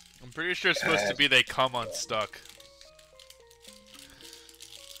 I'm pretty sure it's supposed to be they come unstuck.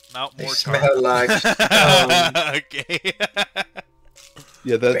 Not They more smell like Okay.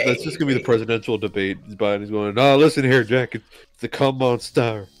 Yeah, that's just gonna be the presidential debate. Biden's going, "Oh, listen here, Jack. It's the cum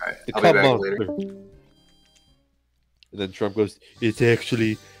monster. Alright, The I'll be cum back monster." later. And then Trump goes, "It's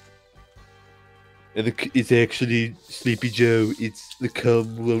actually, it's actually Sleepy Joe. It's the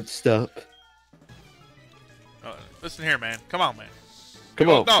cum won't stop. Listen here, man. Come on, man. Come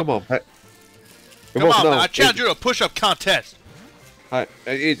No, on, no. come on, Pat. Come on, man. I challenge you to a push-up contest.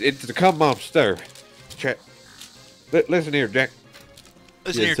 It's the cum monster. Chat. Listen here, Jack.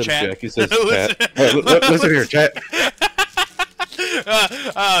 Listen here, instead of chat. Jack, he says Listen- Pat. Listen here, chat.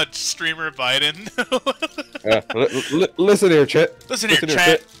 Streamer Biden. Listen here, chat. Listen here,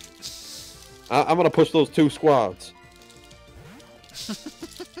 chat. I'm gonna push those two squads.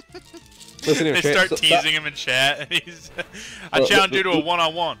 Listen here, They chat. start teasing him in chat, and he's. I challenge you to a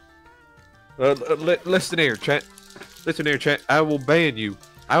one-on-one. Listen here, chat. Listen here, chat. I will ban you.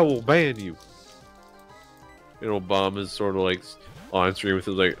 I will ban you. And Obama's sort of like on stream with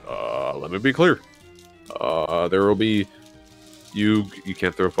his like, let me be clear. There will be you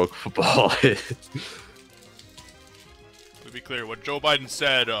can't throw a football. To be clear, what Joe Biden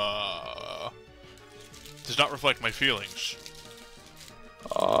said does not reflect my feelings.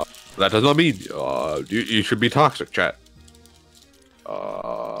 That does not mean you should be toxic, chat.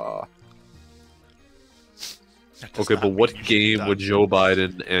 That does Okay, not but what mean you should be game would toxic. Joe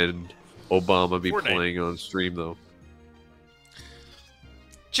Biden and Obama be Fortnite. playing on stream though?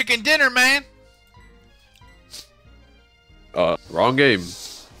 Chicken dinner, man. Wrong game.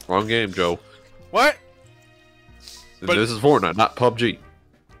 Wrong game, Joe. What? But- This is Fortnite, not PUBG.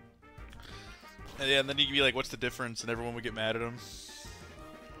 Yeah, and then you could be like, "What's the difference?" and everyone would get mad at him.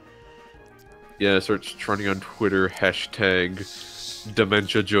 Yeah, search trending on Twitter, hashtag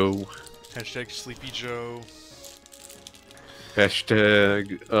Dementia Joe, Hashtag Sleepy Joe. hashtag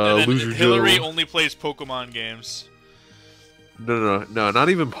And then Loser Hillary Joe. only plays Pokemon games. No, not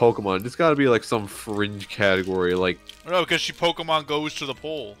even Pokemon. It's gotta be like some fringe category. Like, No, because she Pokemon goes to the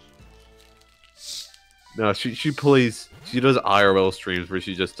poll. no, she does IRL streams where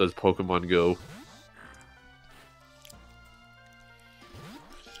she just does Pokemon Go.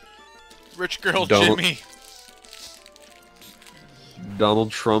 Rich girl Donald- Jimmy.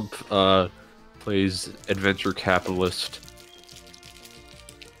 Donald Trump plays adventure capitalist.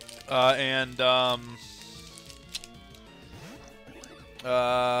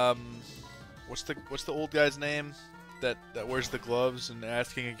 What's the old guy's name that wears the gloves and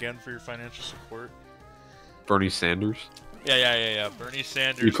asking again for your financial support? Bernie Sanders. Yeah. Bernie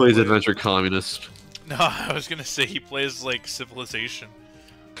Sanders. He plays adventure communist. No, I was gonna say he plays like Civilization.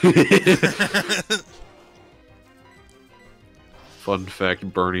 Fun fact: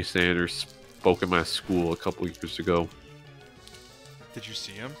 Bernie Sanders spoke at my school a couple years ago. Did you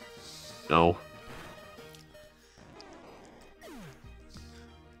see him? No.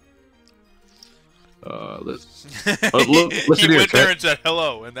 Listen He here, went there Ted. and said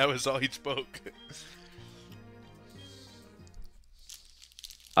hello, and that was all he spoke.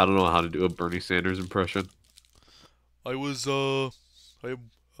 I don't know how to do a Bernie Sanders impression. He's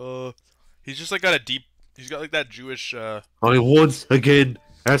just like he's got like that Jewish, I once again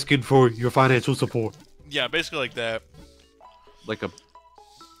asking for your financial support. yeah, basically like that. Like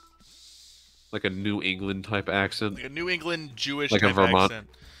a New England type accent. Like a New England Jewish Like a type Vermont. accent.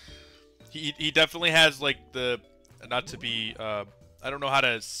 He definitely has like not to be I don't know how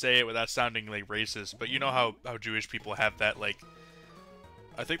to say it without sounding like racist, but you know how Jewish people have that like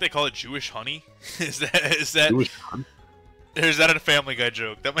I think they call it Jewish honey. is that Jewish hun- or is that a Family Guy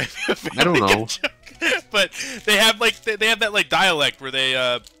joke? That might be a Family I don't Guy know. joke. But they have like they have that like dialect where they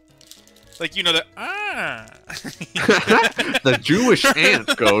like you know the The Jewish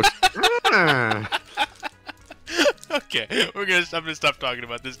ant goes. "Ah." Okay, I'm gonna stop talking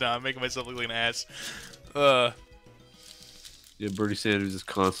about this now. I'm making myself look like an ass. Yeah, Bernie Sanders is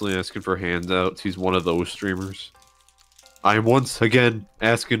constantly asking for handouts. He's one of those streamers. I am once again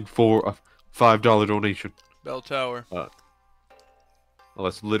asking for a $5 donation. Bell Tower. Well,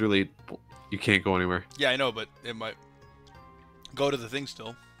 that's literally you can't go anywhere. Yeah, I know, but it might go to the thing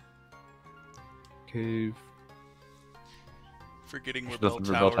still. Cave. Forgetting where There's Bell nothing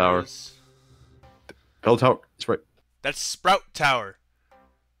for Tower, Bell Tower. is. Bell Tower. It's right. That's Sprout Tower.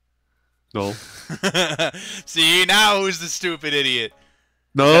 No. See, now who's the stupid idiot?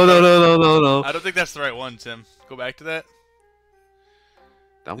 No. I don't think that's the right one, Tim. Go back to that.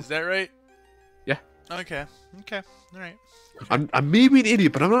 That one? Is that right? Yeah. Okay. Alright. I may be an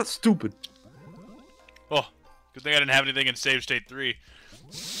idiot, but I'm not stupid. Oh, good thing I didn't have anything in Save State 3.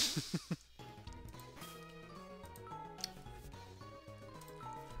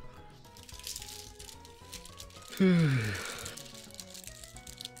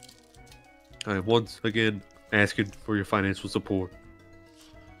 I am once again asking for your financial support.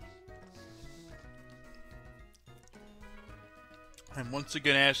 I'm once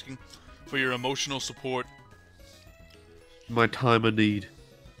again asking for your emotional support. My time of need.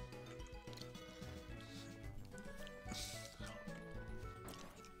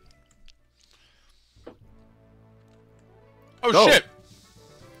 Oh, Go. shit!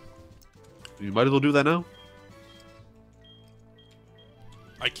 You might as well do that now.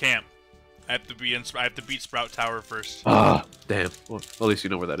 I can't. I have to beat Sprout Tower first. Ah, damn. Well, at least you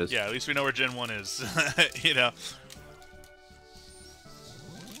know where that is. Yeah, at least we know where Gen 1 is. You know.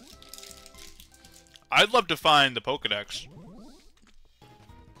 I'd love to find the Pokedex.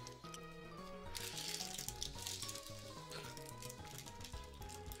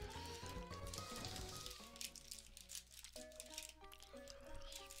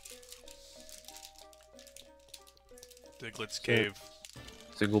 Diglett's Cave.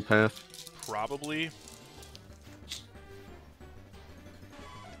 Single path. Probably.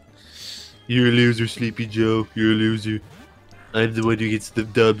 You're a loser, Sleepy Joe. You're a loser. I'm the one who gets the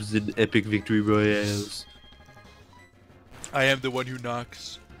dubs in epic victory royales. I am the one who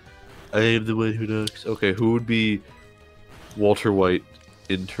knocks. I am the one who knocks. Okay, who would be Walter White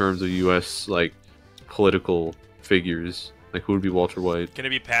in terms of U.S. like political figures? Like, who would be Walter White? Can it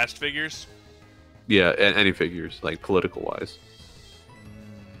be past figures? Yeah, any figures, like political wise.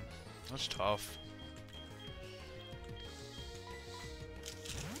 That's tough.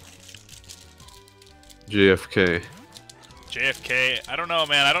 JFK. JFK, I don't know,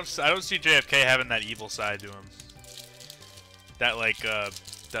 man. I don't see JFK having that evil side to him. That like,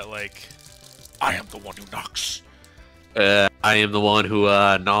 I am the one who knocks. I am the one who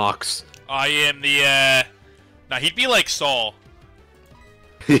knocks. I am the, Nah, he'd be like Saul.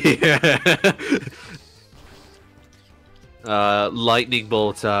 Lightning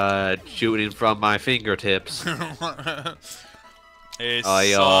bolts shooting from my fingertips. Hey,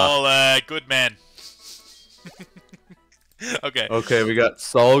 I, Saul, good man. Okay. Okay, we got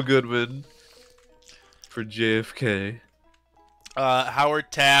Saul Goodman for JFK.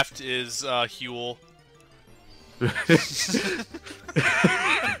 Howard Taft is Huel.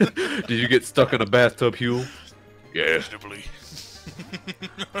 Did you get stuck in a bathtub, Huel? Yeah. Reasonably.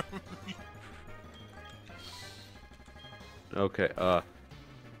 Okay. Well,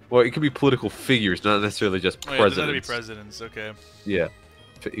 it could be political figures, not necessarily just Oh, yeah, it doesn't have to be presidents. presidents. Okay. Yeah.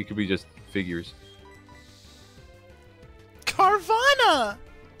 It could be just figures. Carvana.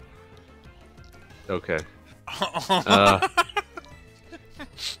 Okay.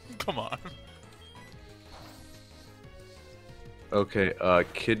 Come on. Okay.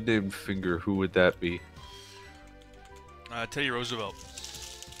 Kid named Finger. Who would that be? Teddy Roosevelt.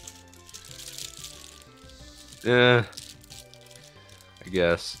 Yeah. I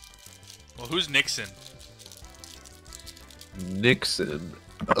guess. Well, who's Nixon? Nixon.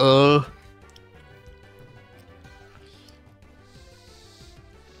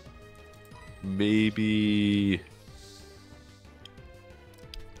 Maybe.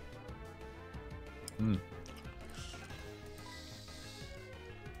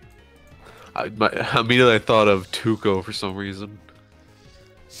 Immediately I thought of Tuco for some reason.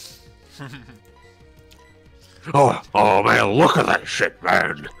 Oh man, look at that shit,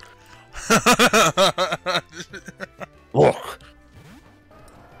 man! Look!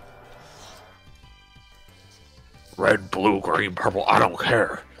 Red, blue, green, purple, I don't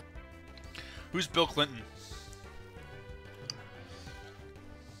care. Who's Bill Clinton?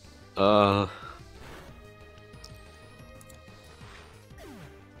 The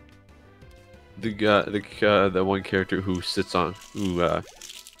one character who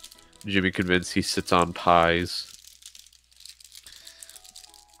Jimmy convinced he sits on pies.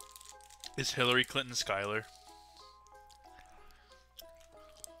 Is Hillary Clinton Schuyler?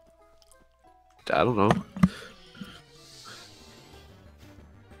 I don't know.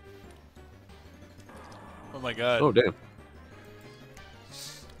 Oh my god. Oh damn.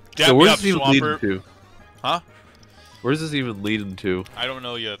 Dap So me where's up, this even leading Swamper. to? Huh? Where's this even leading to? I don't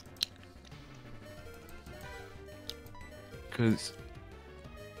know yet. Cause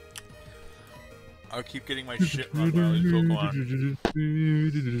I'll keep getting my shit run by all these Pokemon.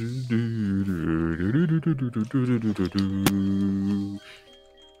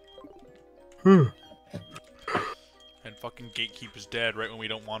 And fucking Gatekeep is dead right when we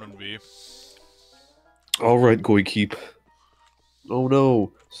don't want him to be. all right, Goykeep. Oh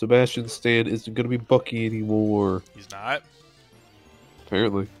no, Sebastian Stan isn't gonna be Bucky anymore. He's not?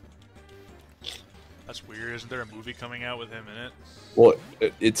 Apparently. That's weird. Isn't there a movie coming out with him in it? Well,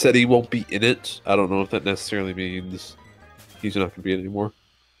 it said he won't be in it. I don't know if that necessarily means he's not gonna be in it anymore.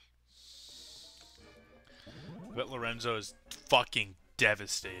 I bet Lorenzo is fucking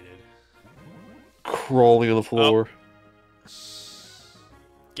devastated. Crawling on the floor.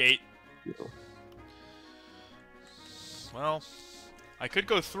 Gate. Yeah. Well, I could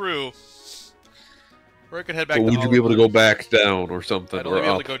go through. Or I could head back But to would you be able to Oliver. go back down or something? I'd Or only be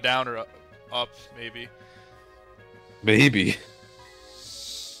able up? to go down or up, maybe. Maybe.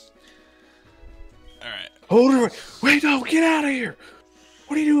 Alright. Hold it! Wait, no! Get out of here!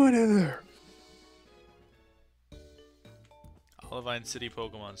 What are you doing in there? Olivine City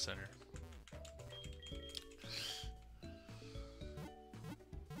Pokemon Center.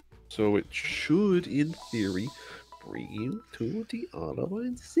 So it should, in theory, bring you to the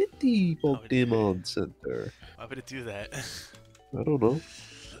Olivine City would it? Pokemon Center. Why would it do that? I don't know.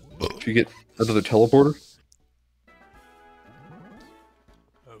 If you get another teleporter?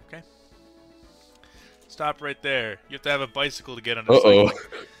 Okay. Stop right there. You have to have a bicycle to get on the Uh-oh. cycle.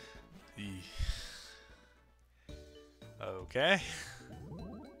 Okay.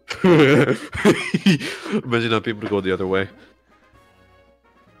 Imagine not being able to go the other way.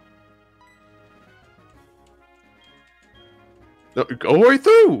 No, go right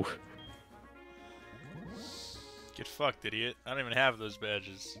through! Get fucked, idiot. I don't even have those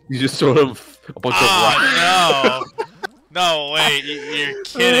badges. You just throw them a bunch of rocks. Oh, no! No, wait. You're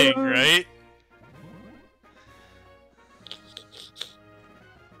kidding, right?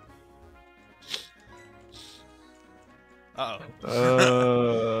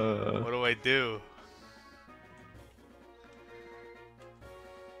 Uh-oh. What do I do?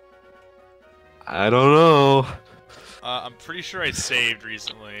 I don't know. I'm pretty sure I saved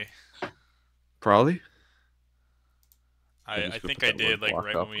recently. Probably. I think I did, like,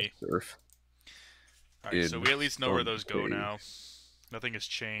 right when we... Alright, so we at least know where those go now. Nothing has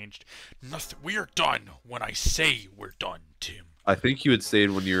changed. Nothing. We are done when I say we're done, Tim. I think you had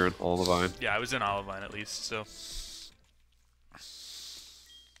stayed when you were in Olivine. Yeah, I was in Olivine at least, so...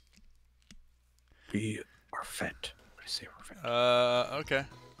 We are fed. I say we're fed. Okay.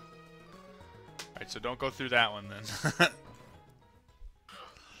 Alright, so don't go through that one then.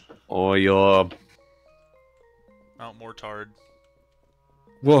 Oh, yeah. Mount Mortard.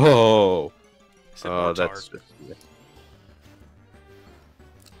 Whoa. I said Mortard. That's...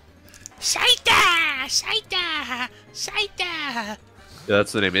 Saita! Saita! Saita! Yeah,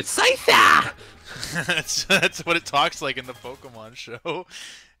 that's the name. It's Saita! that's what it talks like in the Pokemon show.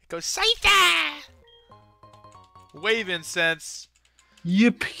 It goes, Saita! Wave incense.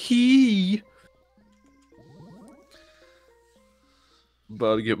 Yippee!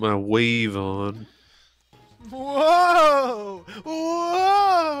 About to get my wave on. Whoa!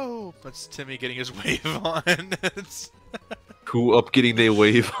 Whoa! That's Timmy getting his wave on. Who up getting their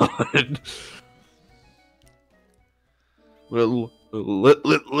wave on? Well,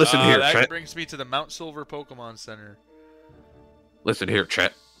 listen here, that chat. brings me to the Mount Silver Pokemon Center. Listen here,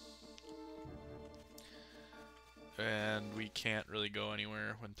 chat. And we can't really go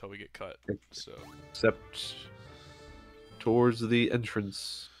anywhere until we get cut. So Except towards the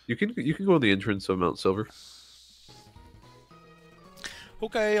entrance. You can go to the entrance of Mount Silver.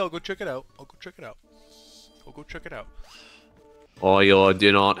 okay, I'll go check it out. I'll go check it out. Oh, you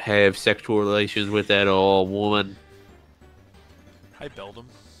do not have sexual relations with that old woman. Hi, Beldum.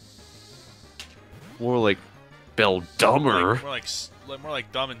 More like Beldummer. More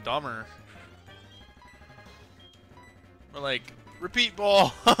like Dumb and Dumber. More like repeat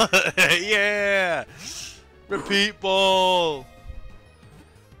ball. Yeah. Repeat ball.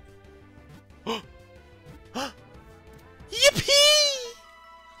 Yippee!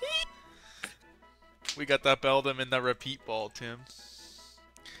 We got that Beldum in the repeat ball, Tim.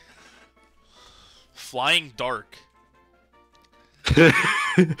 Flying Dark.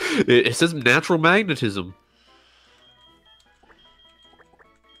 It says natural magnetism.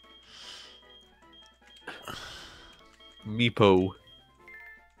 Meepo.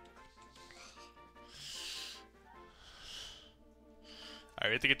 Alright,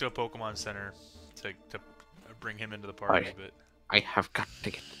 we have to get to a Pokemon Center to bring him into the party, but I have got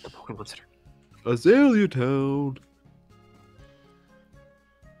to get to the Pokemon Center. Azalea Town.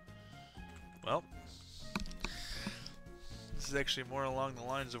 well, this is actually more along the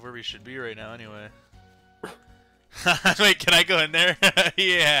lines of where we should be right now anyway. Wait, can I go in there?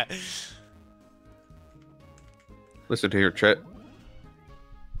 Yeah. Listen to your chat.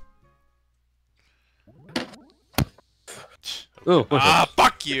 Oh,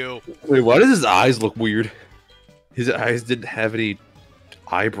 fuck you! wait, why does his eyes look weird? His eyes didn't have any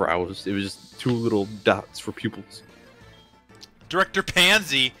eyebrows. It was just two little dots for pupils. Director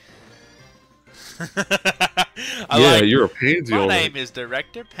Pansy! You're a pansy. My name is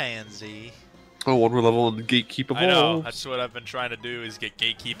Director Pansy. Oh, one more level on the Gatekeep I know, evolves. that's what I've been trying to do, is get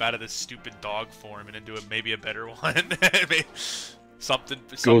Gatekeep out of this stupid dog form and into maybe a better one.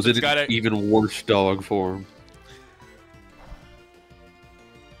 Goes into gotta... even worse dog form.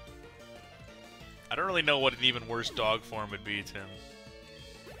 I don't really know what an even worse dog form would be, Tim.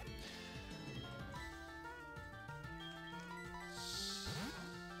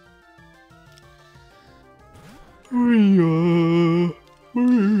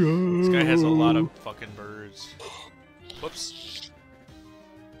 This guy has a lot of fucking birds. Whoops.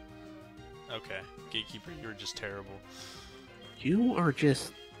 Okay, Gatekeeper, you're just terrible. You are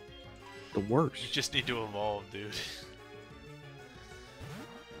just the worst. You just need to evolve, dude.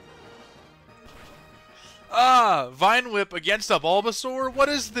 Ah, Vine Whip against a Bulbasaur? What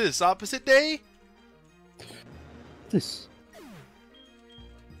is this? Opposite day? This.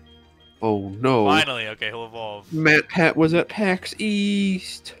 Oh no. Finally, okay, he'll evolve. Matt Pat was at PAX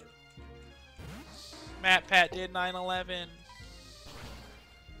East. Matt Pat did 9/11.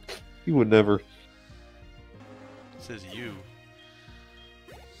 He would never. It says you.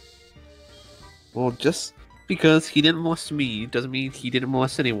 Well, just because he didn't molest me doesn't mean he didn't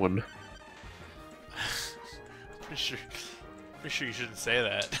molest anyone. Pretty sure you shouldn't say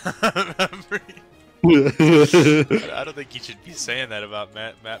that. I don't think you should be saying that about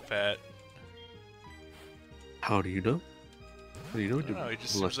Matt Pat. How do you know? How do you know? I don't know, he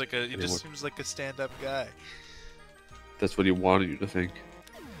just seems like a stand-up guy. That's what he wanted you to think.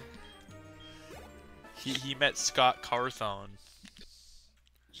 He met Scott Carthon.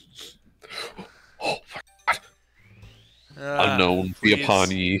 Oh my god. Unknown be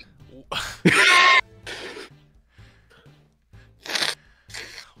upon ye.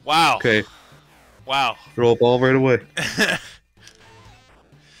 Wow. Okay. Wow. Throw a ball right away.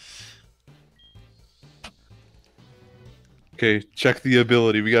 Okay, check the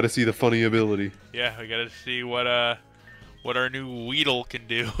ability. We gotta see the funny ability. Yeah, we gotta see what our new Weedle can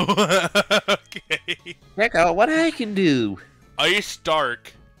do. Okay. Check out what I can do. Ice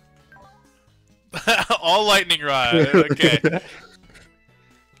Dark. All Lightning Rod. Okay.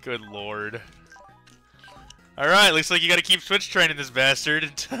 Good lord. Alright, looks like you gotta keep Switch training this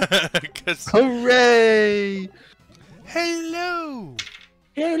bastard. 'Cause... Hooray! Hello!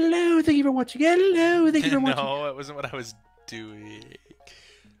 Hello, thank you for watching. Hello, thank you for watching. No, that wasn't what I was doing.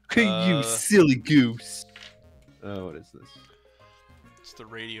 You silly goose. Oh, what is this? It's the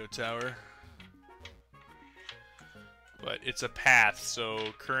radio tower. But it's a path,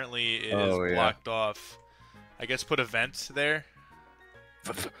 so currently it is blocked off. I guess put a vent there.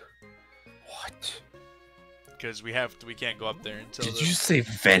 What? Because we can't go up there until. Did you say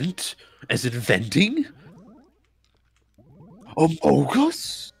vent? As in venting?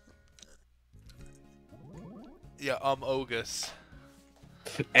 Ogus? Yeah, Ogus.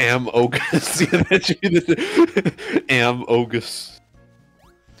 Ogus. Ogus.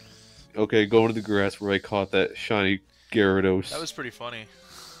 Okay, go into the grass where I caught that shiny Gyarados. That was pretty funny.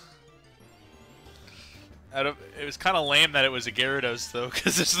 It was kind of lame that it was a Gyarados though,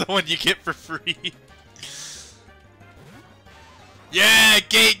 because it's the one you get for free. Yeah,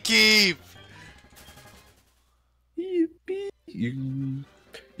 gatekeep. You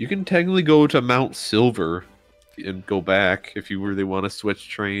can technically go to Mount Silver and go back if you really want to switch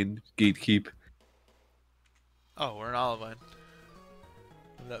train gatekeep. Oh, we're in Olivine.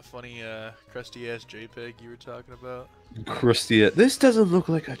 That funny crusty ass JPEG you were talking about. Crusty. This doesn't look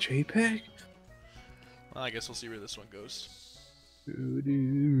like a JPEG. Well, I guess we'll see where this one goes.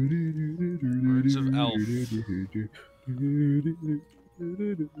 Words of Elf.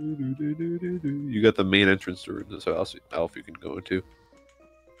 You got the main entrance to this house, Elf, you can go into.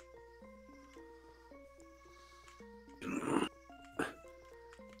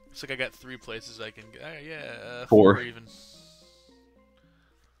 Looks like I got 3 places I can go. Yeah, 4 even.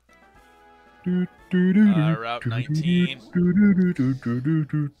 Route 19.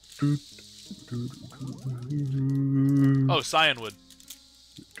 Oh, Cyanwood.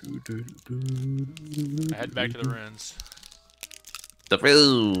 I head back to the ruins. The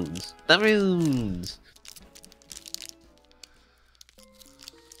runes! The runes!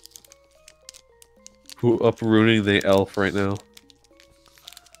 Who uprooting the elf right now?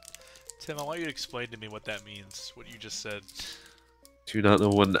 Tim, I want you to explain to me what that means. What you just said. Do you not know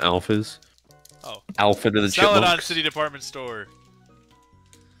what an elf is? Oh. Alpha to the Sell it on chipmunks. City Department Store.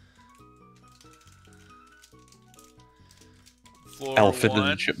 Floor Alpha 1. to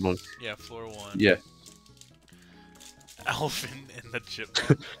the chipmunk. Yeah, floor 1. Yeah. Alphin and the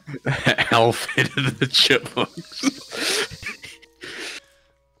chipmunk. Alpha to the chipmunks.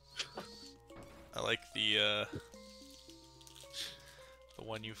 I like the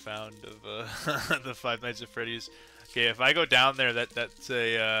one you found of the Five Nights at Freddy's. Okay, if I go down there, that's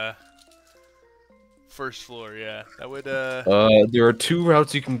a first floor. Yeah, that would. There are 2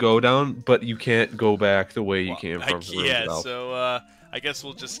 routes you can go down, but you can't go back the way you came from. Yeah, so I guess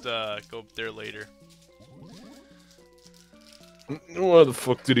we'll just go up there later. What the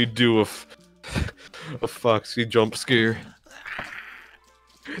fuck did he do? A foxy jump scare.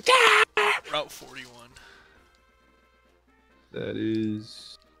 Route 41.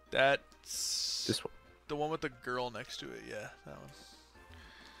 That's this one. The one with the girl next to it. Yeah, that one.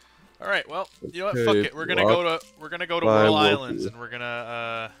 All right. Well, you know what? Fuck it. We're gonna go to Whirl Islands, and we're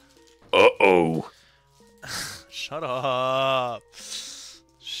gonna. Uh-oh. Shut up.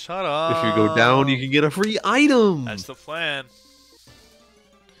 Shut up. If you go down, you can get a free item. That's the plan.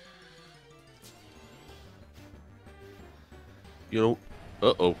 You know,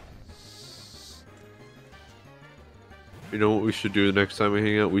 uh-oh. You know what we should do the next time we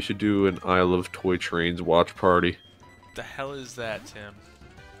hang out? We should do an I Love Toy Trains watch party. The hell is that, Tim?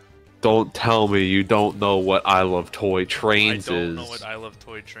 Don't tell me you don't know what I Love Toy Trains is. I don't know what I Love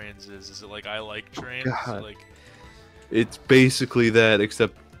Toy Trains is. Is it like I Like Trains? God. Like... It's basically that,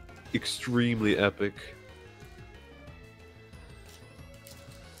 except extremely epic.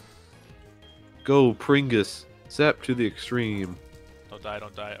 Go, Pringus. Zap to the extreme. Don't die,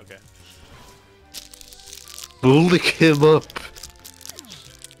 don't die. Okay. Lick him up.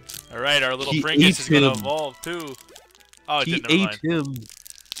 Alright, our little He Pringus is ate gonna him. evolve too. Oh, it He didn't. Never ate mind. him.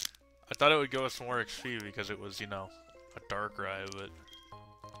 I thought it would go with some more XP because it was, you know, a Darkrai, but...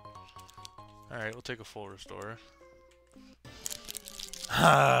 Alright, we'll take a full restore.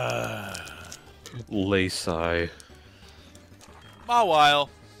 Laysai. Mawile.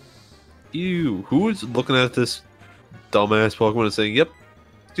 Ew. Who is looking at this dumbass Pokemon and saying, yep,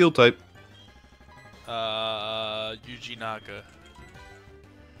 Steel type? Yuji Naka.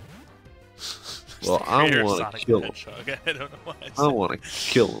 Well, I want to kill him. I don't know why I I said want to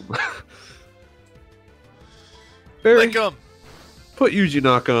kill him. Barry, Lick him! put Yuji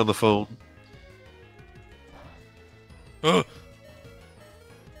Naka on the phone.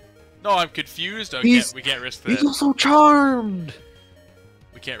 No, I'm confused. Oh, He's- we can't risk He's that. also charmed.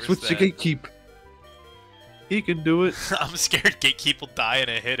 We can't risk Switch to that. Gatekeep. He can do it. I'm scared Gatekeep will die in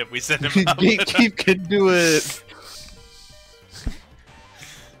a hit if we send him out. Gatekeep can do it.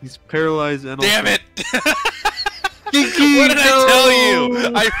 He's paralyzed and Damn also... it! Gatekeep, What did I tell you?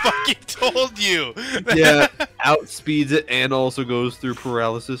 no! I fucking told you! Yeah, outspeeds it and also goes through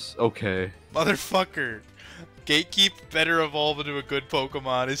paralysis. Okay. Motherfucker. Gatekeep better evolve into a good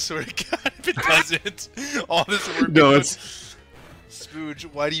Pokemon, I swear to God. If it doesn't, all this work. No, it's Spooge,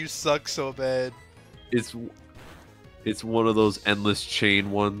 why do you suck so bad? it's one of those endless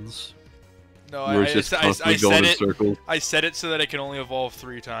chain ones No, where it's just constantly going in circles. I said it so that it can only evolve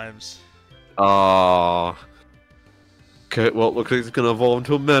 3 times. Ah. Okay, well, it looks like it's gonna evolve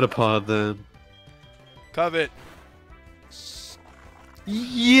into a Metapod then. Covet.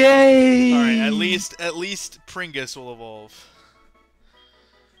 Yay! Alright, at least Pringus will evolve.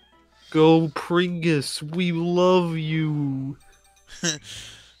 Go Pringus, we love you.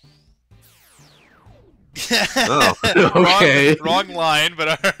 Oh, okay. Wrong line,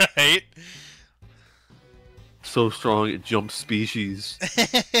 but alright. So strong it jumps species.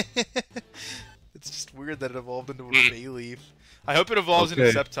 It's just weird that it evolved into a Bayleaf. I hope it evolves into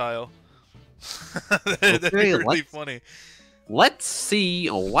Okay. Sceptile. That'd be Okay, really let's- funny. Let's see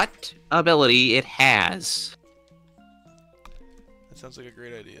what ability it has. That sounds like a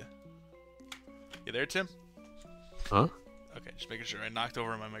great idea. You there, Tim? Huh? Okay, just making sure. I knocked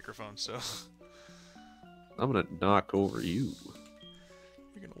over my microphone, so... I'm gonna knock over you.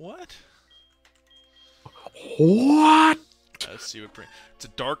 You're gonna what? What? Let's see what it's a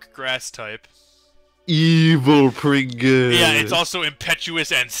dark grass type. Evil Pringus. Yeah, it's also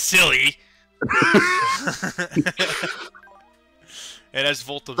impetuous and silly. It has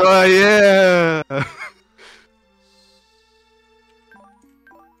Volt Absorb. Oh yeah.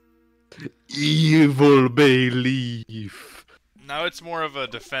 Evil Bayleaf. Now it's more of a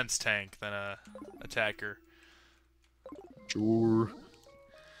defense tank than a attacker. Sure.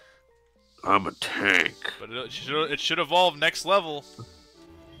 I'm a tank. But it should evolve next level.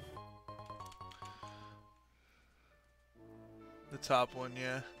 The top one,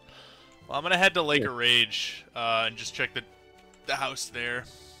 yeah. Well, I'm gonna head to Lake of Rage and just check the house there.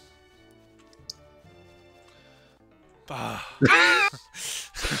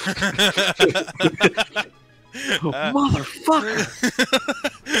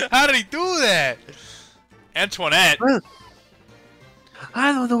 Motherfucker! How did he do that? Antoinette,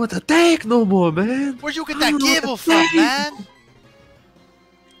 I don't know what to take no more, man. Where'd you get I that don't know what gibble to from, say. man?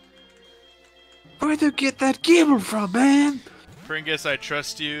 Where'd you get that gibble from, man? Pringus, I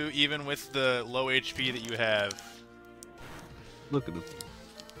trust you even with the low HP that you have. Look at him.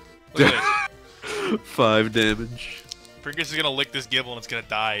 Look at this. 5 damage. Pringus is gonna lick this Gibble and it's gonna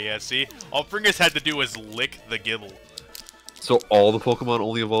die, yeah, see? All Pringus had to do was lick the Gibble. So all the Pokemon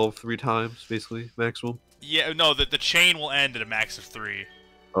only evolve 3 times, basically, maximum? Yeah, no, the chain will end at a max of 3.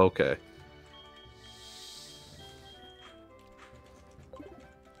 Okay.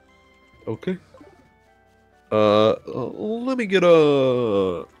 Okay. Let me get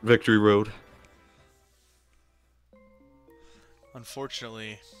a Victory Road.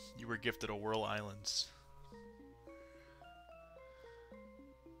 Unfortunately, you were gifted a Whirl Islands.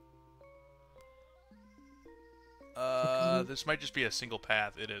 This might just be a single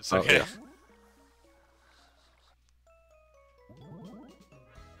path. It is. Oh, Okay.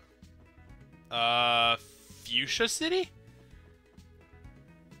 Fuchsia City?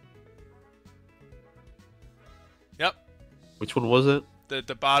 Yep. Which one was it?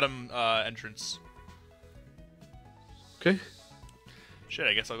 The bottom entrance. Okay. Shit,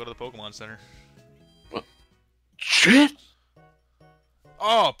 I guess I'll go to the Pokemon Center. Shit!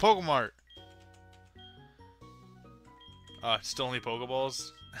 Oh, Pokemart! Still only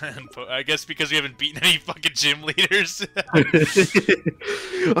Pokeballs? And I guess because we haven't beaten any fucking gym leaders.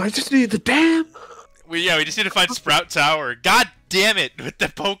 I just need the dam! we just need to find Sprout Tower. God damn it, with the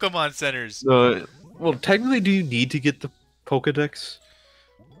Pokemon Centers. Well, technically, do you need to get the Pokedex?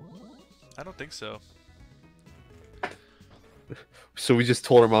 I don't think so. So we just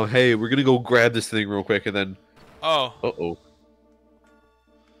told our mom, hey, we're gonna go grab this thing real quick, and then... Oh. Uh-oh.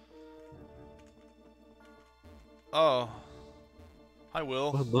 Oh. Hi,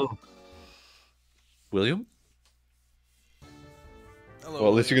 Will. Oh, no. William? Hello.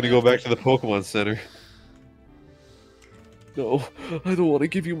 Well, at least you're gonna go back to the Pokemon Center. No, I don't want to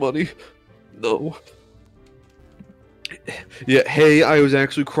give you money. No. Yeah, hey, I was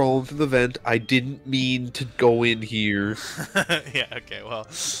actually crawling through the vent. I didn't mean to go in here. Yeah, okay, well,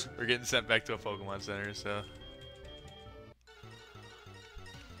 we're getting sent back to a Pokemon Center, so...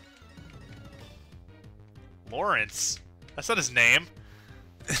 Lawrence. That's not his name.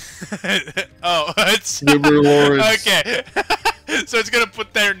 Oh, it's Swimmer Lawrence. Okay. So it's gonna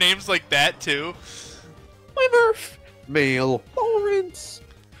put their names like that too. Swimmer male Lawrence.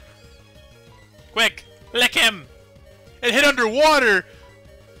 Quick, lick him. It hit underwater.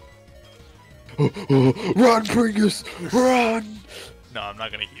 Run, Pringus! Run! No, I'm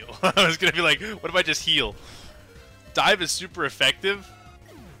not gonna heal. I was gonna be like, what if I just heal? Dive is super effective.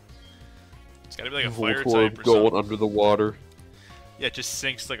 It's gotta be like a fire type or going something. under the water. Yeah, it just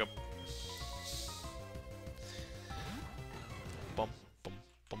sinks like a. Bum, bum,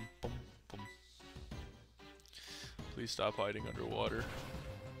 bum, bum, bum. Please stop hiding underwater.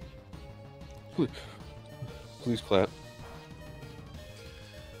 Please clap.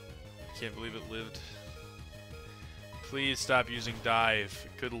 Can't believe it lived. Please stop using dive.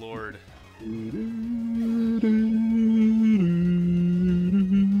 Good lord.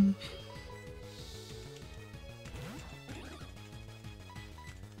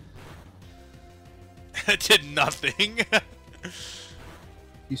 It did nothing.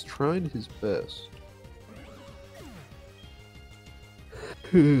 He's trying his best.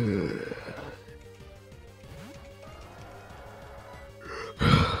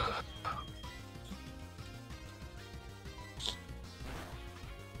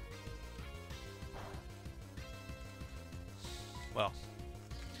 Well.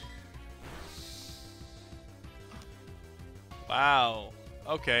 Wow.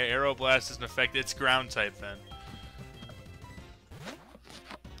 Okay, Aeroblast isn't affected. It's ground type then.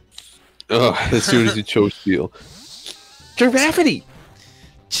 Oh, as soon as he chose steel. Giraffity!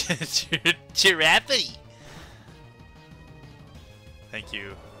 Giraffity! Thank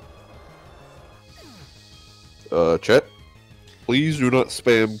you. Chat. Please do not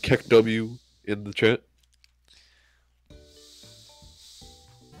spam Keck W in the chat.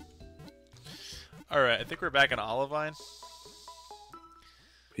 Alright, I think we're back in Olivine.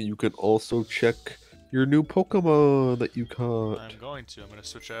 And you can also check your new Pokemon that you caught. I'm going to. I'm going to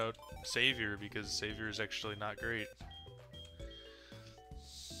switch out Savior because Savior is actually not great.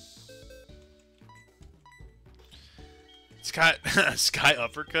 Sky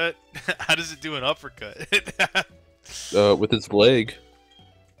Uppercut? How does it do an uppercut? With its leg.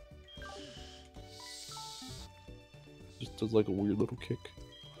 Just does like a weird little kick.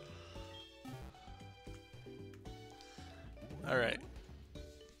 Alright.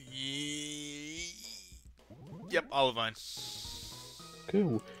 Yep, Olivine. Okay.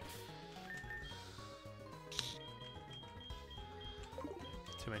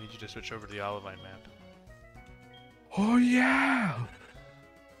 Tim, I need you to switch over to the Olivine map. Oh yeah!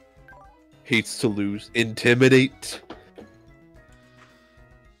 Hates to lose. Intimidate.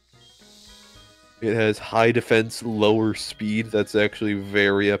 It has high defense, lower speed. That's actually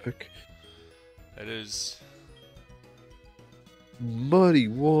very epic. That is... Muddy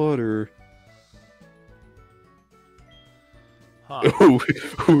water. Huh.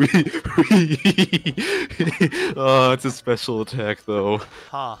 Oh, it's a special attack though.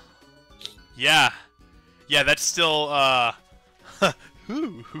 Huh. Yeah. Yeah, that's still,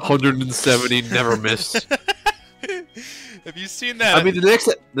 170 never miss. Have you seen that? I mean,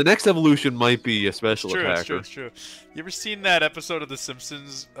 the next evolution might be a special It's attacker. true, it's true. You ever seen that episode of The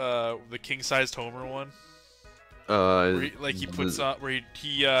Simpsons, the king-sized Homer one? Where he puts on, where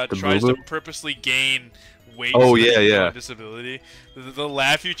he tries to purposely gain weight. Oh, so that yeah, he can yeah. gain disability. The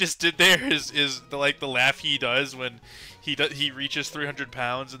laugh you just did there is the laugh he does when he reaches 300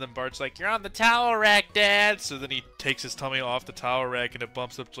 pounds, and then Bart's like, "You're on the towel rack, Dad." So then he takes his tummy off the towel rack, and it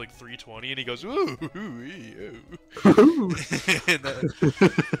bumps up to like 320, and he goes, "Ooh, ooh." And,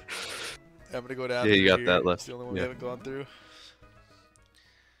 I'm gonna go down. Yeah, you got here. that left. It's the only one we Yeah. haven't gone through.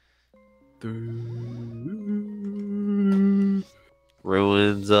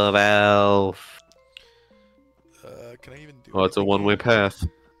 Ruins of Elf. Can I even do? Oh, it's a anything one-way here? path.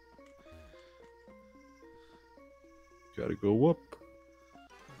 Gotta go up.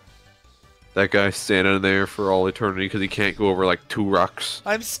 That guy's standing there for all eternity because he can't go over like 2 rocks.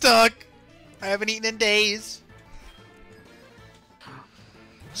 I'm stuck. I haven't eaten in days.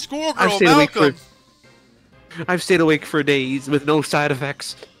 Schoolgirl Malcolm. I've stayed awake for days with no side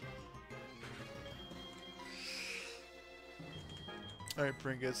effects. Alright,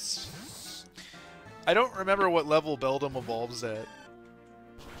 Pringus. I don't remember what level Beldum evolves at.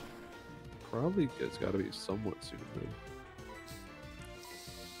 Probably it's gotta be somewhat soon then.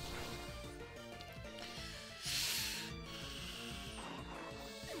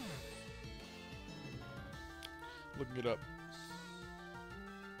 Looking it up.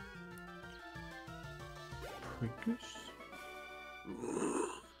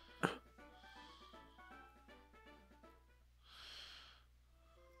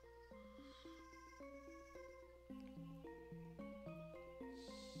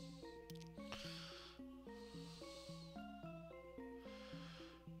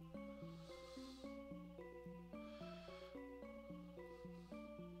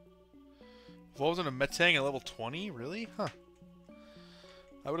 Evolves into Metang at level 20? Really? Huh.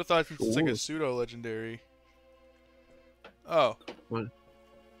 I would have thought it's like a pseudo-legendary. Oh. What?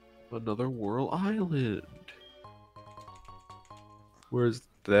 Another Whirl Island. Where's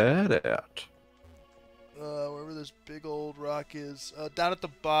that at? Wherever this big old rock is. Down at the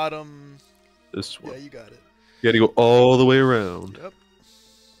bottom. This one. Yeah, you got it. You gotta go all the way around. Yep.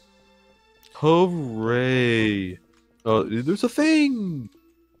 Hooray! Oh, there's a thing!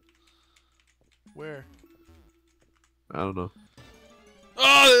 Where? I don't know.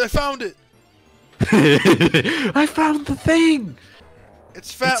 Oh, I found it! I found the thing!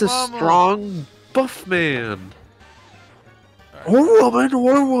 It's Fat It's a Mama! strong buff man! Right.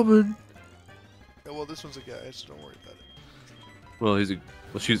 Or woman! Yeah, well, this one's a guy, so don't worry about it.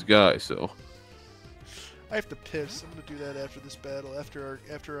 Well, she's a guy, so. I have to piss. I'm gonna do that after this battle, after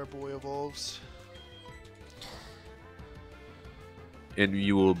our boy evolves. And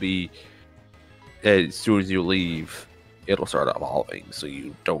you will be, as soon as you leave, it'll start evolving, so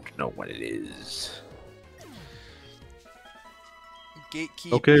you don't know what it is.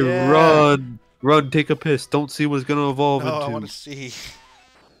 Gatekeep. Okay, yeah. run! Run, take a piss. Don't see what's gonna evolve No, into. I want to see.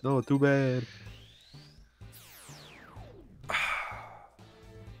 No, too bad.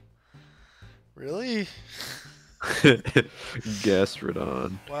 Really?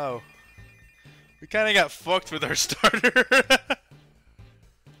 Gastrodon. Wow. We kind of got fucked with our starter.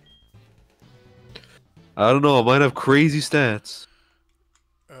 I don't know, it might have crazy stats.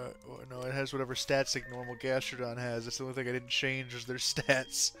 No, it has whatever stats like normal Gastrodon has. That's the only thing I didn't change was their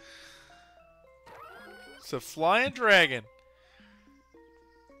stats. It's a flying dragon.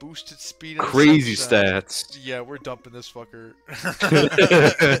 Boosted speed and Crazy sunshine. stats. Yeah, we're dumping this fucker.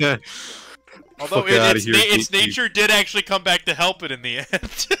 Fuck Although outta its here, Gatekeep. nature did actually come back to help it in the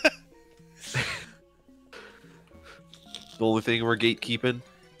end. The only thing we're gatekeeping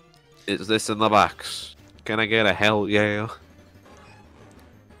is this in the box. Can I get a hell yeah?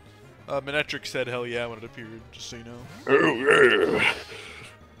 Minetric said hell yeah when it appeared, just so you know. Oh yeah.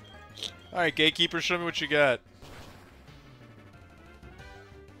 Alright, Gatekeeper, show me what you got.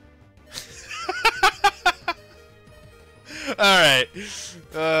 Alright.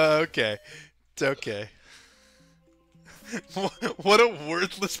 Okay. It's okay. What a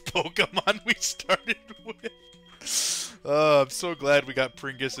worthless Pokemon we started with. I'm so glad we got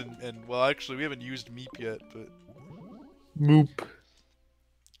Pringus and well, actually, we haven't used Meep yet, but... Moop.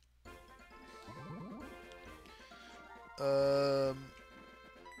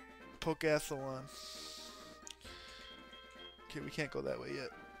 Pokathlon. Okay, we can't go that way yet.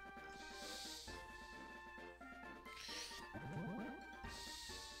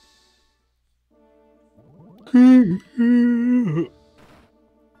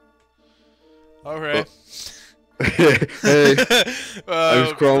 Alright. Hey, I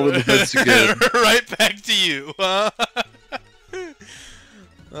was crawling the fence again. Right back to you. I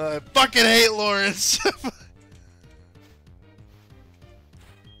fucking hate Lawrence.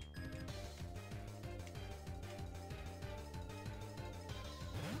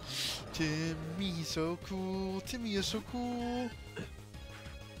 Timmy so cool. Timmy is so cool.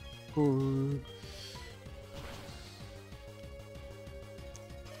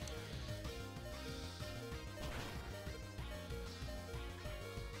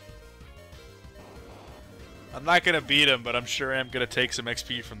 I'm not gonna beat him, but I'm sure I'm gonna take some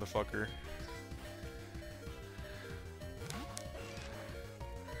XP from the fucker.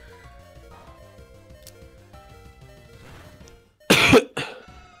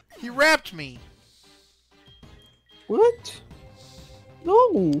 He wrapped me. What?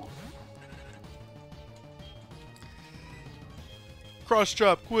 No. Cross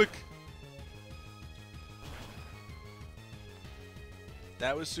chop, quick.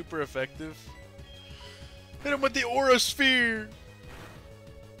 That was super effective. Hit him with the Aura Sphere.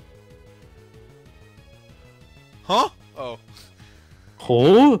 Huh? Oh.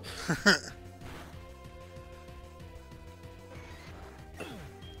 Huh?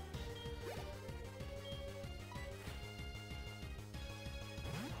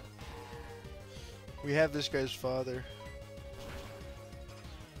 We have this guy's father.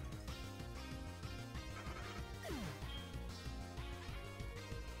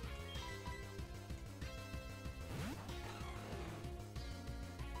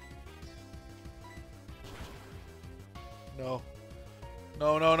 No.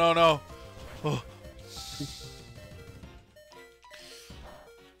 No, no, no, no. Oh.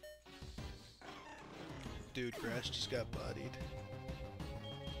 Dude, Grass just got bodied.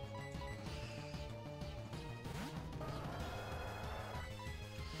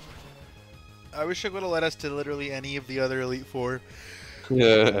 I wish it would have led us to literally any of the other Elite Four.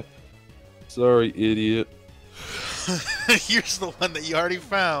 Yeah. Sorry, idiot. Here's the one that you already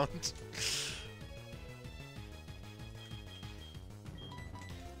found.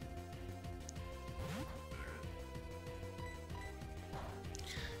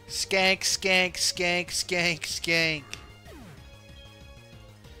 Skank, skank, skank, skank, skank.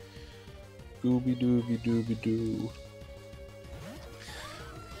 Gooby dooby dooby doo.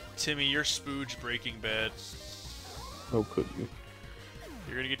 Timmy, you're spooge Breaking Bad. How could you?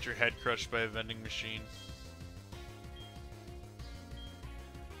 You're gonna get your head crushed by a vending machine.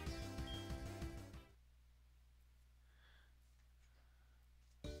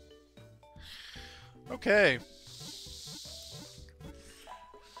 Okay.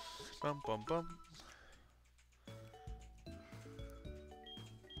 Bum bum bum.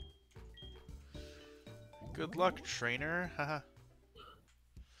 Good luck, trainer. Haha.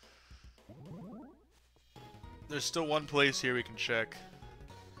 There's still one place here we can check.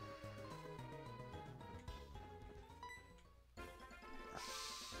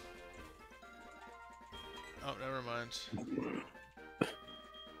 Oh, never mind.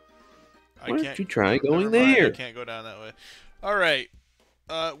 Why don't you try never going mind, there? I can't go down that way. Alright.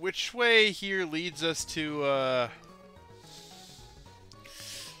 Which way here leads us to,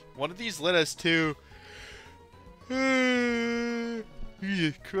 one of these led us to...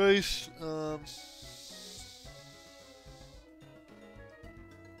 Jesus Christ.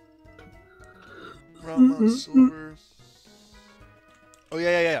 Around Mount Silver. Oh,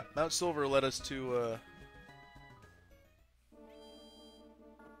 yeah. Mount Silver led us to,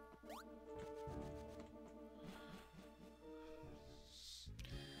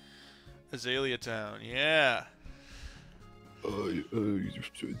 Azalea Town, yeah.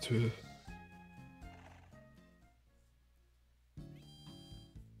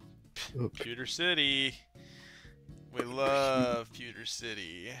 Pewter City. We love Pewter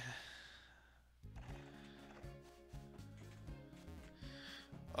City.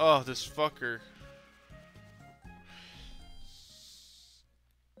 Oh, this fucker.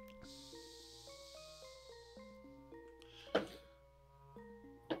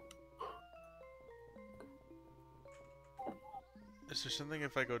 Is there something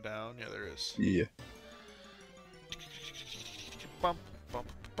if I go down? Yeah, there is. Yeah. Bump, bump,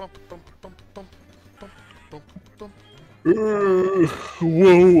 bump, bump, bump, bump, bump, bump, bump.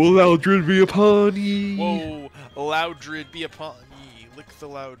 Whoa, Loudred be upon ye. Whoa, Loudred be upon ye. Lick the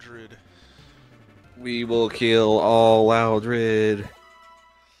Loudred. We will kill all Loudred.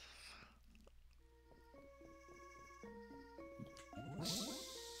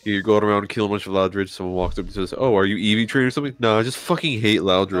 You're going around killing a bunch of Loudred. Someone walks up and says, "Oh, are you Eevee trained or something?" No, I just fucking hate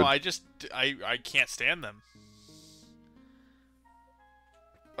Loudred. No, I can't stand them.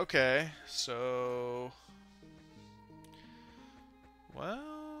 Okay, so...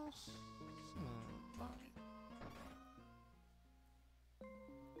 Well...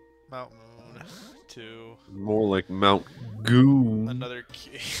 Mount Moon. 2. More like Mount Goon. Another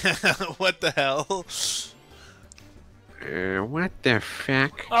key. What the hell? What the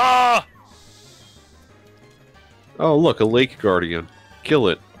fuck? Ah! Oh, look, a Lake Guardian. Kill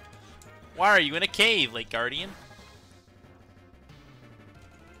it. Why are you in a cave, Lake Guardian?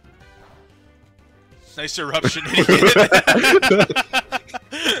 Nice eruption, idiot.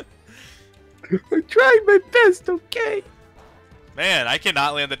 I tried my best, okay? Man, I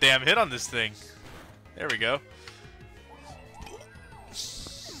cannot land the damn hit on this thing. There we go.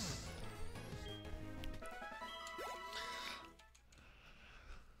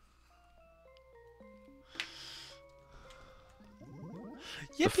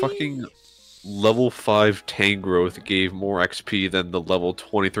 The fucking level 5 Tangrowth gave more XP than the level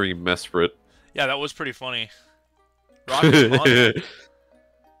 23 Mesprit. Yeah, that was pretty funny. Rocket's fun.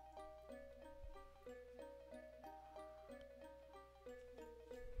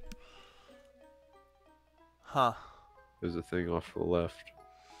 Huh. There's a thing off to the left.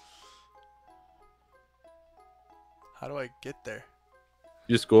 How do I get there?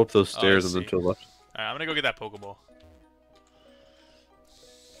 You just go up those Oh, I stairs and then see. to the left. Alright, I'm gonna go get that Pokeball.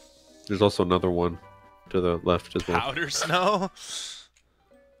 There's also another one to the left as well. Powder Snow?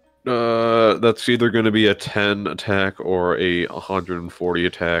 That's either going to be a 10 attack or a 140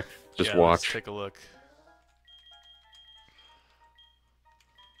 attack. Just Yeah, watch. Let's take a look.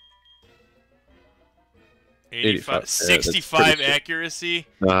 $85. 65 accuracy?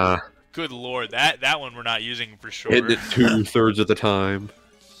 Nah, Good lord, that one we're not using for sure. hitting it 2/3 of the time.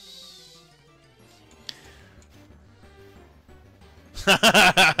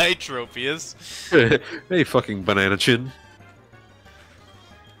 Hi, Tropius. Hey, fucking banana chin.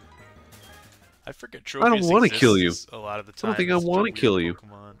 I forget I don't Tropius wanna kill you. exists a lot of the I time. don't think I It's such a wanna weird kill you.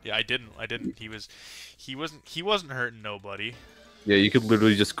 Pokemon. Yeah, I didn't. He wasn't hurting nobody. Yeah, you could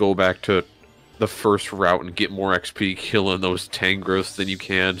literally just go back to the first route and get more XP killing those Tangros than you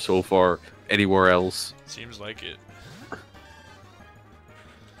can so far anywhere else. Seems like it.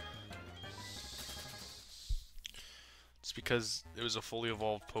 It's because it was a fully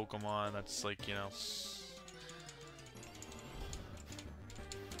evolved Pokemon. That's like, you know.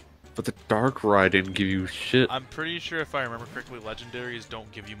 But the Darkrai didn't give you shit. I'm pretty sure if I remember correctly, legendaries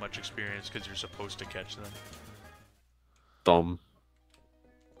don't give you much experience because you're supposed to catch them. Dumb.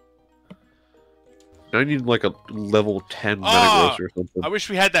 I need like a level 10 Metagross or something. I wish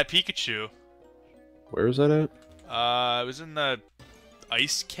we had that Pikachu. Where is that at? It was in the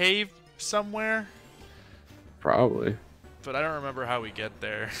ice cave somewhere, Probably. but I don't remember how we get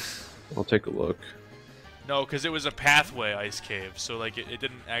there. I'll take a look. No, because it was a pathway ice cave, so like it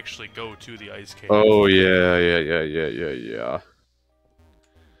didn't actually go to the ice cave. Oh, yeah.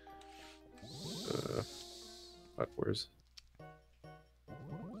 Where's...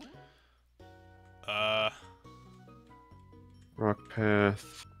 Rock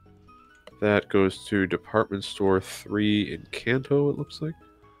Path. That goes to Department Store 3 in Kanto, it looks like.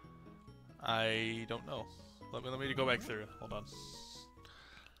 I don't know. Let me go back through. Hold on.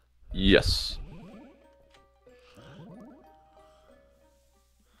 Yes.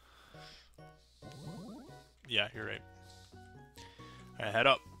 Yeah, you're right. Alright, head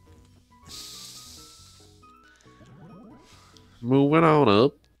up. Moving on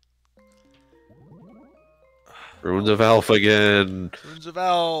up. Ruins of Alph again. Ruins of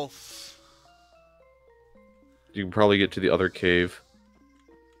Elf. You can probably get to the other cave.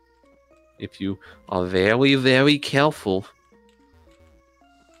 If you are very, very careful.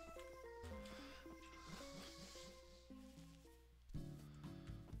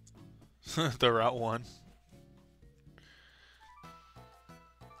 The Route 1.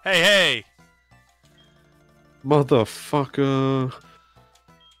 Hey! Motherfucker.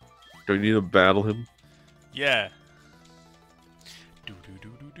 Do you need to battle him? Yeah.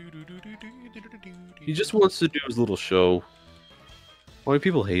 He just wants to do his little show. Why do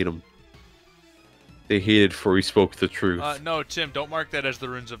people hate him? They hated before he spoke the truth. No, Tim, don't mark that as the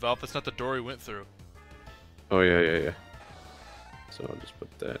Ruins of Elf. That's not the door we went through. Oh yeah. So I'll just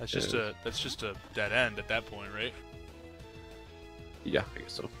put that. That's just a dead end at that point, right? Yeah, I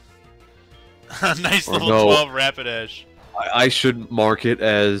guess so. Nice Or level no. 12 Rapidash. I shouldn't mark it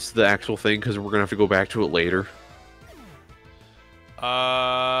as the actual thing because we're gonna have to go back to it later.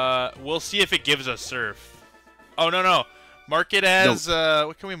 We'll see if it gives us Surf. Oh no. Mark it as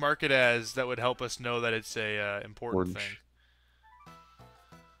what can we mark it as that would help us know that it's a important Orange.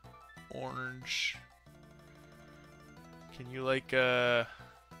 thing? Orange. Can you like can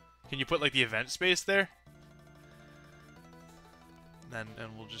you put like the event space there? And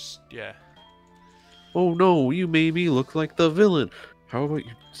we'll just yeah. Oh no, you made me look like the villain. How about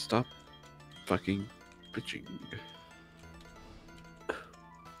you stop fucking bitching?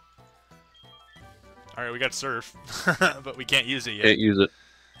 Alright, we got Surf. But we can't use it yet. Can't use it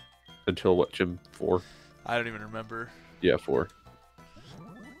until what, Gym 4? I don't even remember. Yeah, 4.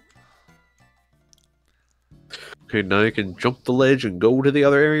 Okay, now you can jump the ledge and go to the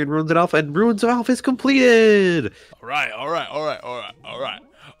other area and Ruins of Alpha, and Ruins of Alpha is completed! Alright.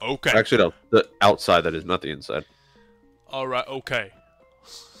 Okay. Actually, no, the outside that is, not the inside. Alright, okay.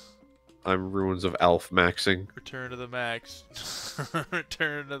 I'm Ruins of Alpha maxing. Return to the max.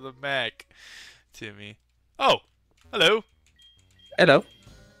 Return to the Mac, Timmy. Oh, hello. Hello,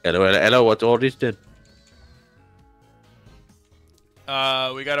 what's all this did?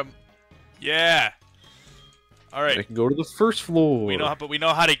 We got him. Yeah. All I right. can go to the first floor. We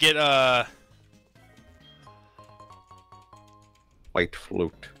know how to get White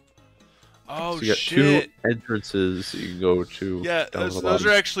float. Oh So you got shit. 2 entrances you can go to. Yeah, down those the are bottom.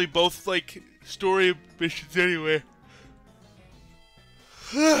 actually both like story missions anyway.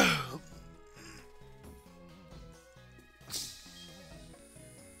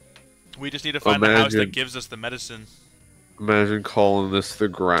 We just need to find the house that Imagine- gives us the medicine. Imagine calling this the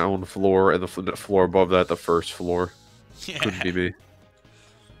ground floor and the floor above that the first floor. Couldn't be me.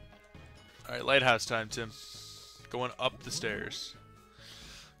 All right, lighthouse time, Tim. Going up the stairs.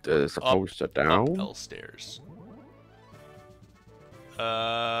 As opposed to down? Up L stairs.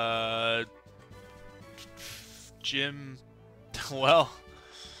 Jim. Well,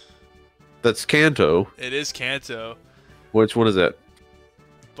 That's Kanto. it is Kanto, Which one is that?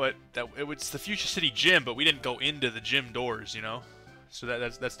 but it's the Future City Gym, but we didn't go into the gym doors, you know. So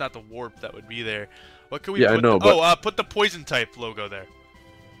that's not the warp that would be there. What can we? Yeah, I put know, but- put the poison type logo there.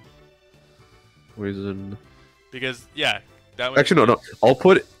 Poison. Because yeah, That would Actually, no. I'll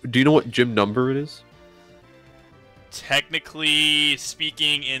put. Do you know what gym number it is? Technically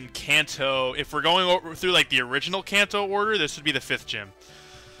speaking, in Kanto, if we're going through like the original Kanto order, this would be the 5th gym.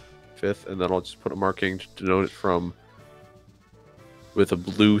 5th, and then I'll just put a marking to denote it from. With a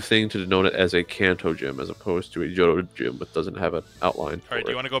blue thing to denote it as a Kanto gym, as opposed to a Johto gym, which doesn't have an outline. All right.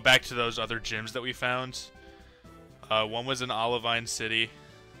 Do you want to go back to those other gyms that we found? One was in Olivine City.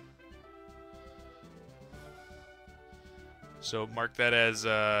 So mark that as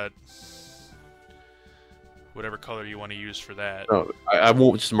whatever color you want to use for that. No, I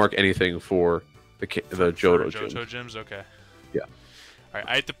won't just mark anything for the Johto gym. Johto gyms, okay. Yeah. All right,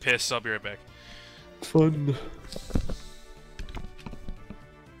 I have to piss. I'll be right back. Fun.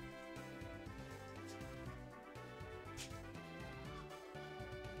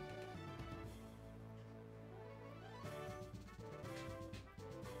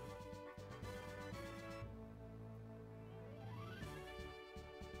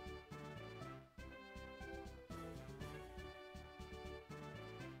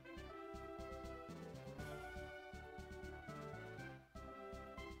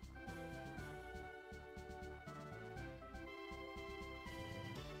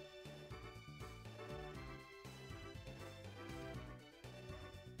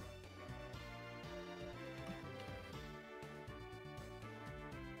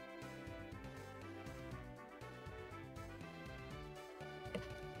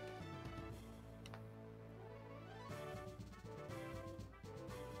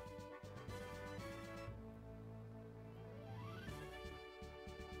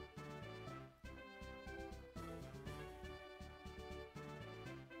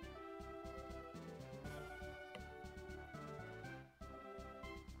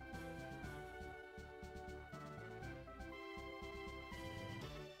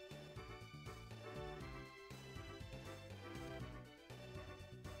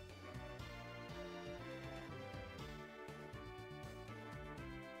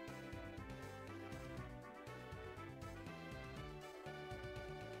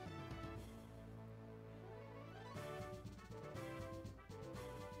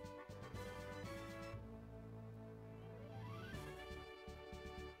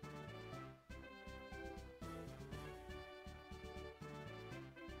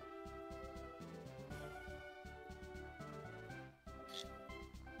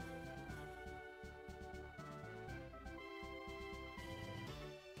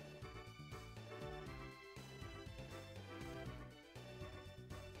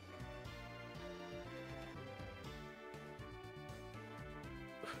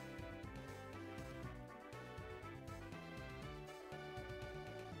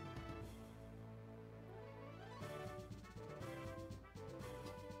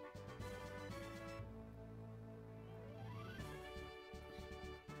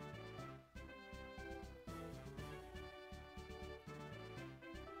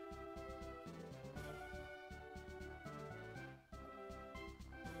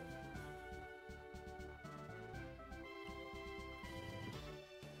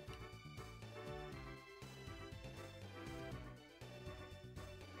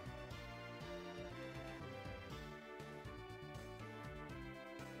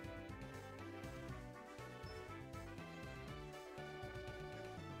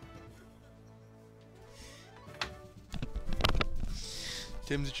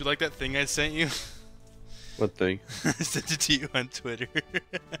 Tim, did you like that thing I sent you? What thing? I sent it to you on Twitter.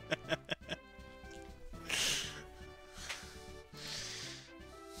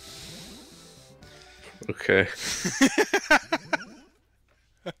 Okay.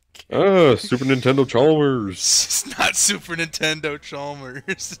 Ah, Super Nintendo Chalmers. It's not Super Nintendo Chalmers.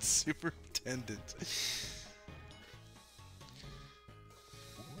 It's Superintendent.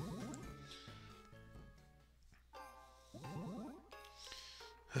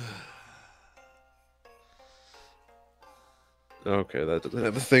 Okay, that doesn't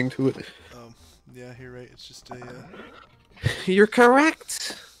have a thing to it. Yeah, you're right. It's just a. You're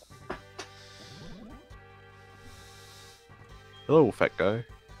correct. Hello, fat guy.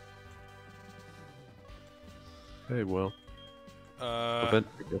 Hey, well. Event.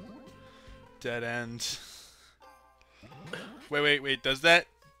 Dead end. Wait. Does that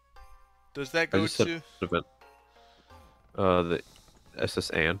go to? Event. The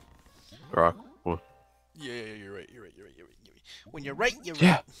SS Ann. Rock. Yeah, you're right. When you're right, you're right.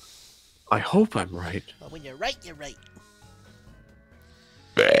 Yeah. I hope I'm right. Well, when you're right, you're right.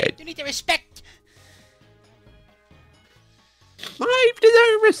 Bad. You need to respect. I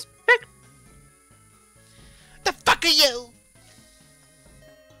deserve respect. The fuck are you?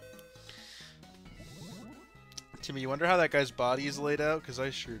 Timmy, you wonder how that guy's body is laid out? Because I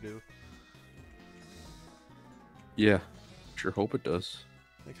sure do. Yeah. Sure hope it does.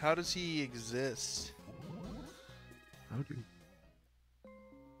 Like, how does he exist? How do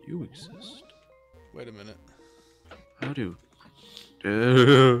you exist? Wait a minute. How do?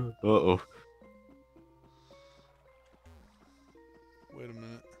 Uh-oh. Wait a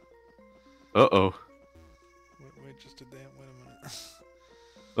minute. Uh-oh. Wait just a damn. Wait a minute.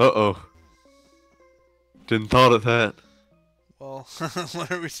 Uh-oh. Didn't thought of that. Well, what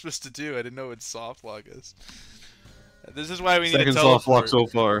are we supposed to do? I didn't know it'd soft lock us. This is why we need Second a teleport. soft lock so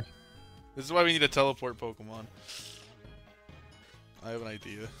far. This is why we need a teleport Pokemon. I have an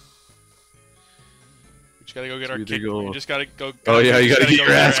idea. We just gotta go get our kick. We just gotta go. Oh yeah, you gotta get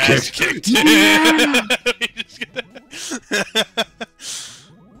your ass kicked.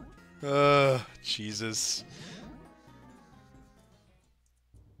 Yeah! Jesus.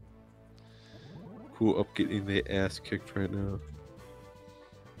 Who up getting their ass kicked right now?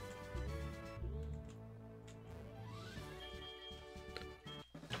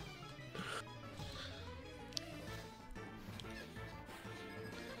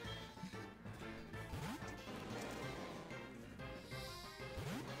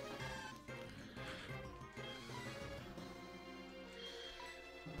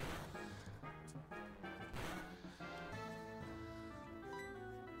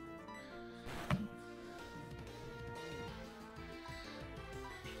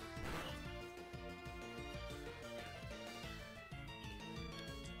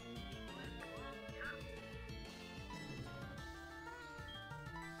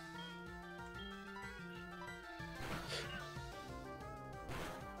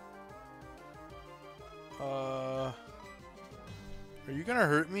 Are you gonna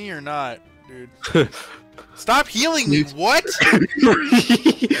hurt me or not, dude? Stop healing me! What?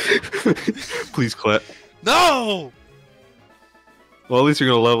 Please clap. No! Well, at least you're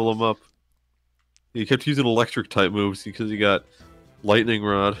gonna level him up. He kept using electric type moves because he got lightning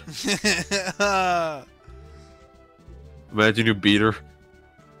rod. Imagine you beat her.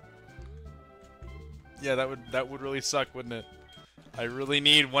 Yeah, that would really suck, wouldn't it? I really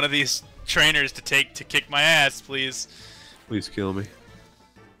need one of these trainers to kick my ass, please. Please kill me.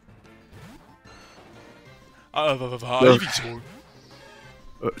 Ivysaur.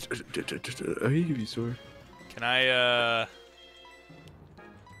 Ivysaur. Can I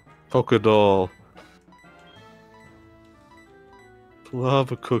Polka doll.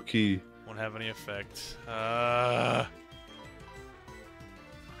 Lava cookie. won't have any effect.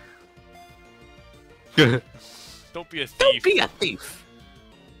 Don't be a thief. Don't be a thief.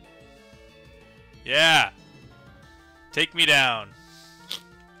 Yeah. Take me down.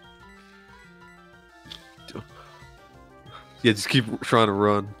 Yeah, just keep trying to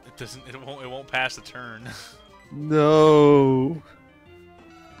run. It doesn't. It won't pass the turn. No.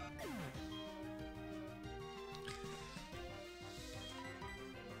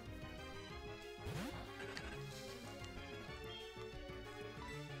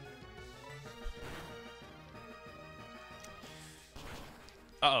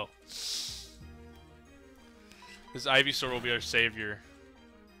 Uh-oh. This Ivysaur will be our savior.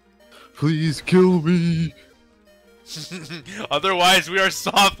 Please kill me. Otherwise, we are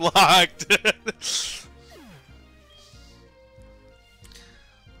soft locked.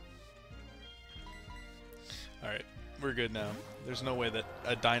 Alright, we're good now. There's no way that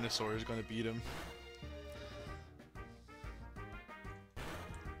a dinosaur is going to beat him.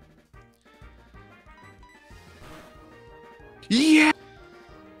 Yeah.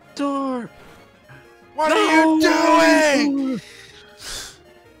 Door. What are you doing?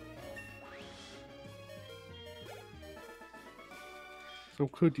 How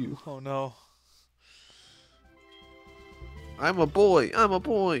could you? Oh no. I'm a boy. I'm a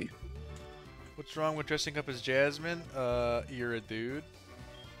boy. What's wrong with dressing up as Jasmine? You're a dude.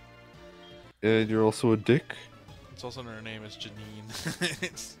 And you're also a dick. It's also her name is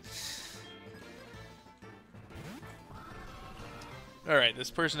Janine. Alright, this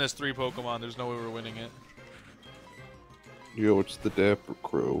person has 3 Pokemon. There's no way we're winning it. Yo, it's the Dapper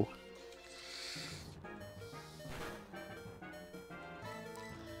Crow.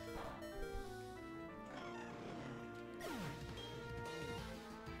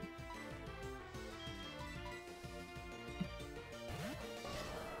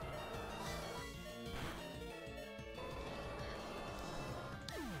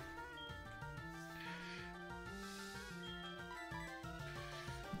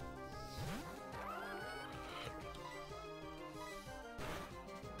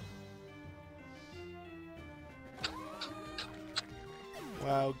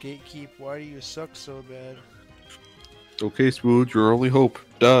 Wow, Gatekeep, why do you suck so bad? Okay, Spooge, your only hope.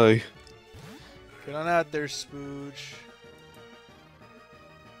 Die. Get on out there, Spooge.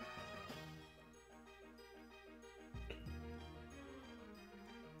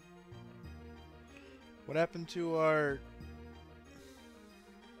 What happened to our...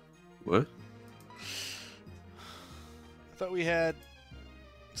 What? I thought we had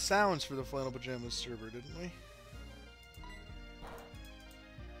sounds for the Flannel Pajamas server, didn't we?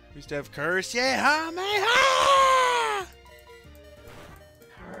 We used to have curse, yeah, ha, me, ha!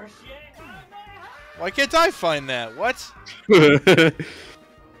 Curse, yeah, Why can't I find that? What?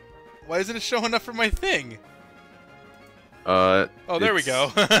 Why isn't it showing up for my thing? Oh, there we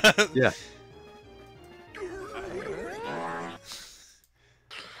go. Yeah.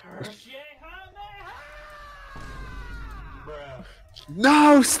 curse, yeah, bruh.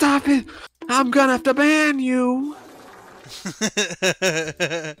 No, stop it! I'm gonna have to ban you.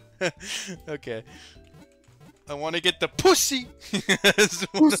 Okay. I want to get the pussy.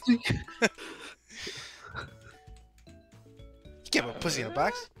 Pussy. You can't put pussy in a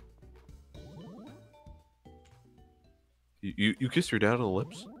box. You kissed your dad on the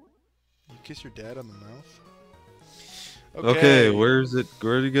lips? You kiss your dad on the mouth. Okay, where's it?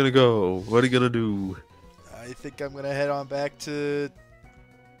 Where are you gonna go? What are you gonna do? I think I'm gonna head on back to.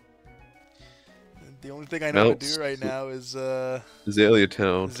 The only thing I know Nope. to do right now is Azalea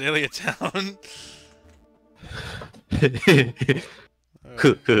Town. Azalea Town. Alright,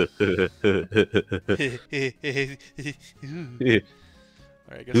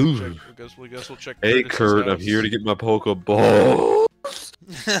 I guess we'll check. Hey Curtis's Kurt, I'm house. here to get my Pokeball.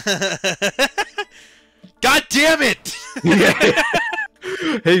 God damn it!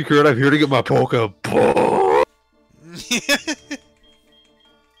 Hey Kurt, I'm here to get my Pokeball.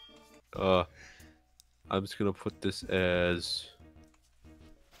 I'm just gonna put this as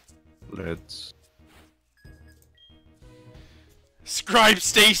let's Scribe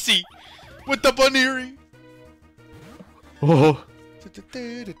Stacy with the Bunnery. oh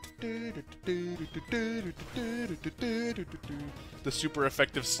The super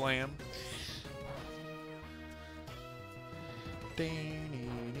effective slam.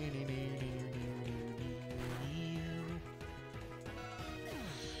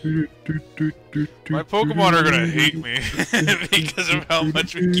 My Pokemon are gonna hate me because of how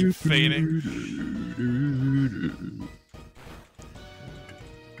much we keep fading.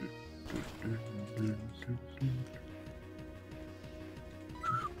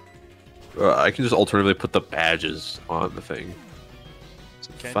 I can just alternatively put the badges on the thing.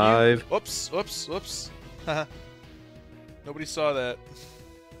 So Can you? 5. Whoops, whoops, whoops. Haha. Nobody saw that.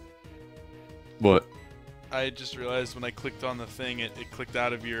 What? I just realized when I clicked on the thing, it clicked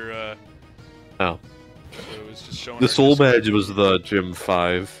out of your, Oh. so it was just showing The our soul Discord. badge was the gym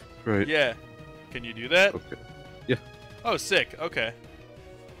 5, right? Yeah. Can you do that? Okay. Yeah. Oh, sick. Okay.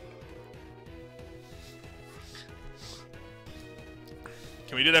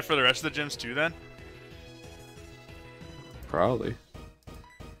 Can we do that for the rest of the gyms too, then? Probably.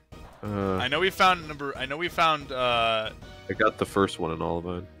 I know we found I got the first one in all of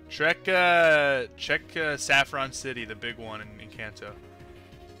mine. check Saffron City, the big one in Kanto.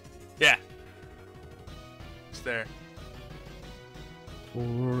 Yeah. It's there.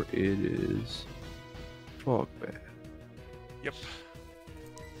 Or it is Fog Bat. Yep.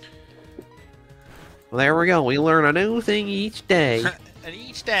 Well, there we go. We learn a new thing each day. And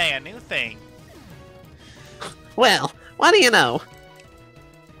each day a new thing. Well, what do you know?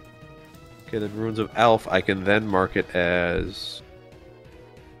 Okay, then Ruins of Alph, I can then mark it as...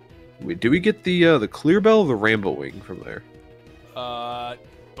 Wait, do we get the Clear Bell or the Rambo Wing from there?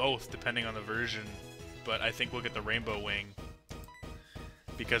 Both, depending on the version. But I think we'll get the Rainbow Wing.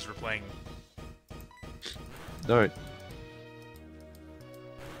 Because we're playing... Alright.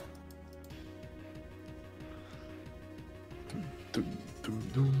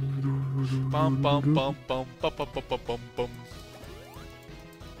 Bum bum bum bum bum bum bum bum bum.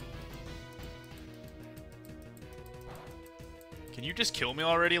 Can you just kill me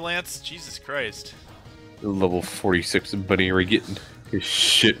already, Lance? Jesus Christ. Level 46 and Bunny are getting his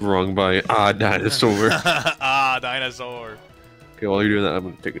shit wrong by dinosaur. Ah, dinosaur. Okay, while you're doing that, I'm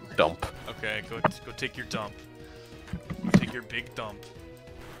gonna take a dump. Okay, go take your dump. Go take your big dump.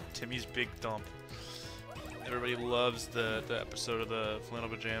 Timmy's big dump. Everybody loves the episode of the Flannel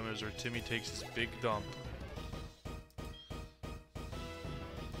Pajamas where Timmy takes his big dump.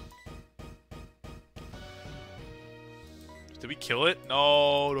 Did we kill it?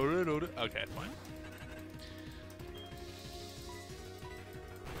 No. Okay, fine.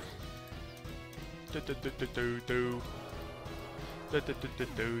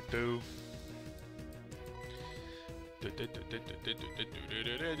 Timmy D,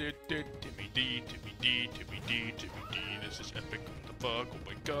 Timmy D, Timmy D, Timmy D. This is epic. What the fuck? Oh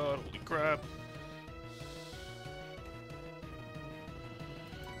my god, holy crap.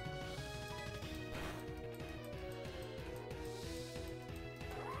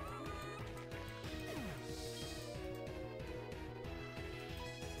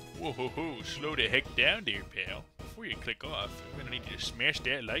 Whoa, ho, ho, slow the heck down there, pal. Before you click off, I'm gonna need you to smash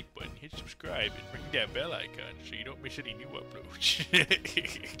that like button, hit subscribe, and ring that bell icon so you don't miss any new uploads.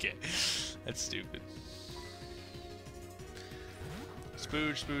 Okay, that's stupid.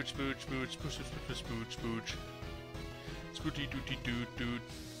 Spooch, spooch, spooch, spooch, spooch, spooch, spooch, spooch. Spoochy dooty doot doot.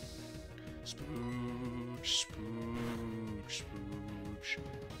 Spooch, spooch, spooch.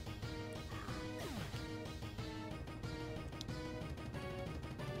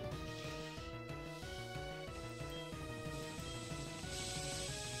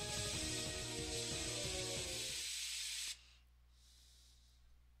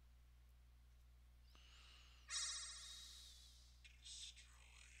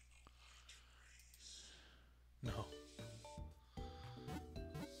 No.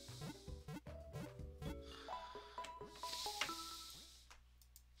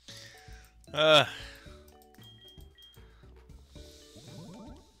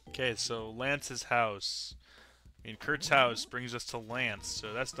 Okay, so Lance's house. I mean, Kurt's house brings us to Lance,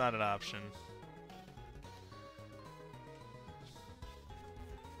 so that's not an option.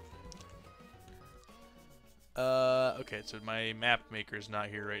 Okay, so my map maker is not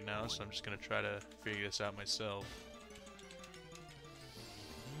here right now, so I'm just gonna try to figure this out myself.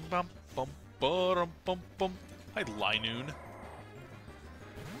 Bum bum bum bum bum. Hi, Linoon.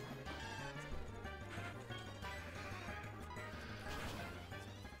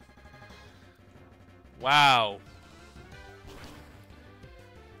 Wow.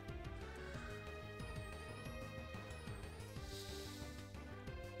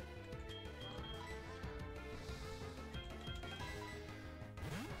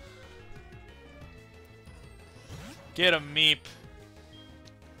 Get him, Meep.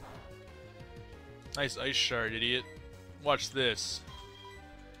 Nice ice shard, idiot. Watch this.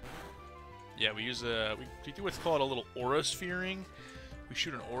 Yeah, we use a... We do what's called a little aura sphering. We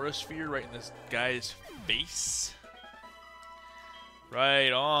shoot an aura sphere right in this guy's face.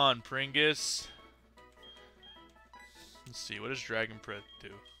 Right on, Pringus. Let's see, what does Dragon Breath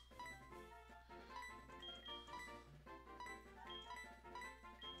do?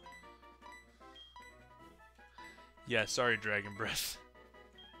 Yeah, sorry, Dragon Breath.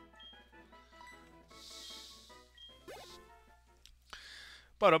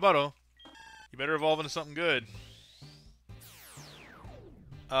 Butto. You better evolve into something good.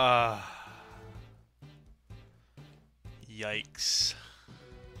 Yikes.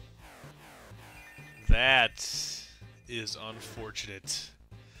 That is unfortunate.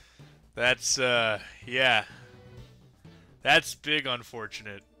 That's, yeah. That's big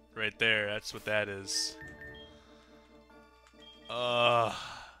unfortunate right there. That's what that is.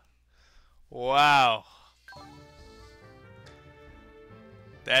 Wow.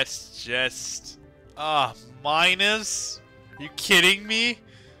 That's just... minus? Are you kidding me?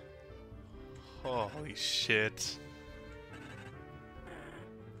 Holy shit.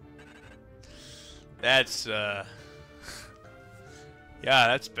 That's, yeah,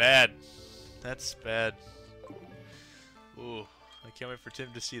 that's bad. That's bad. Ooh, I can't wait for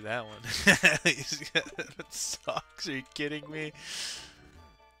Tim to see that one. That sucks. Are you kidding me?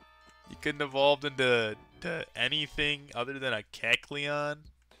 You couldn't evolve into anything other than a Kecleon?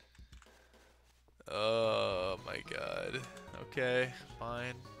 Oh my god. Okay,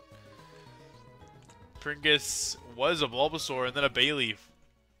 fine. Pringus was a Bulbasaur and then a Bayleaf.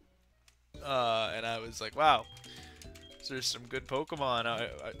 And I was like, wow, there's some good Pokemon.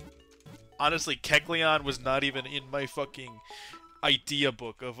 Honestly, Kecleon was not even in my fucking idea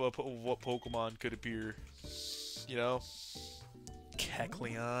book of what Pokemon could appear. You know?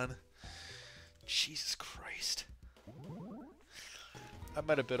 Kecleon. Jesus Christ. I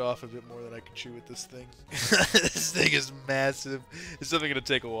might have bit off a bit more than I could chew with this thing. This thing is massive. It's definitely going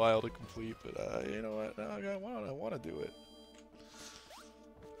to take a while to complete, but you know what? No, I want to do it.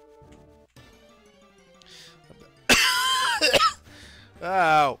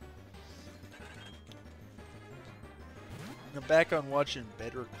 Ow! I'm back on watching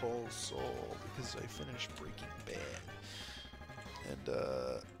Better Call Saul because I finished Breaking Bad. And,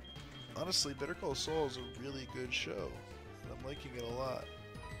 honestly, Better Call Saul is a really good show. And I'm liking it a lot.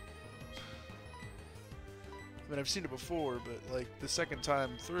 I mean, I've seen it before, but, like, the second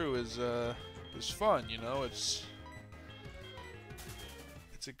time through is fun, you know? It's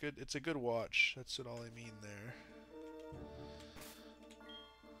a good watch. That's all I mean there.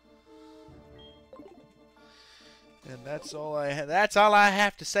 And that's all I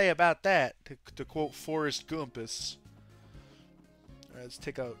have to say about that. To quote Forrest Gumpus. All right, let's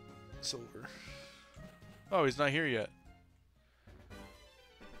take out Silver. Oh, he's not here yet.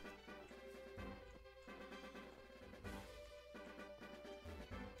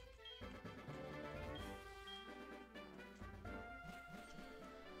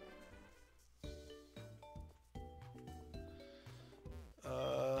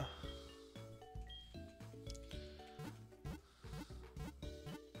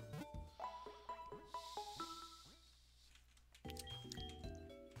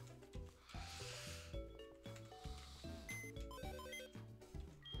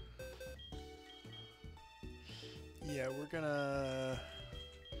 Yeah, we're gonna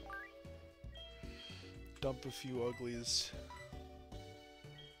dump a few uglies.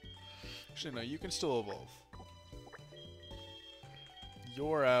 Actually, no, you can still evolve.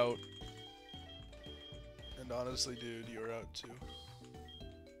 You're out. And honestly, dude, you're out too.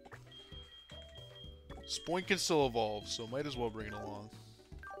 Spoink can still evolve, so might as well bring it along.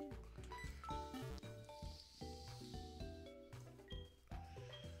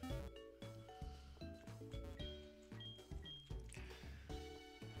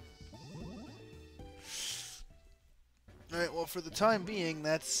 Alright, well, for the time being,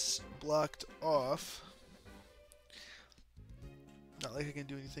 that's blocked off. Not like I can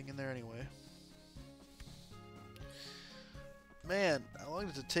do anything in there anyway. Man, how long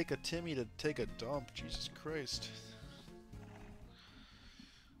does it take a Timmy to take a dump? Jesus Christ.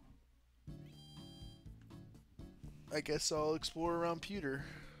 I guess I'll explore around Peter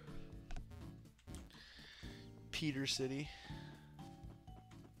City.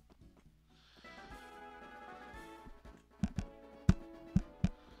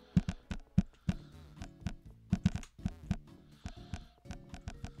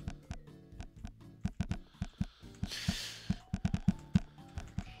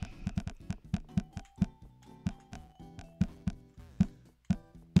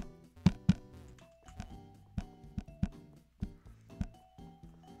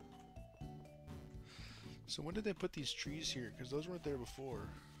 So when did they put these trees here? Because those weren't there before.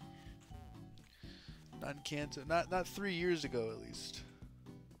 Not in Kanto. Not 3 years ago, at least.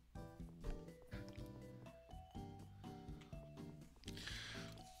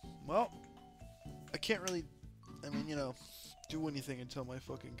 Well, I can't really, I mean, you know, do anything until my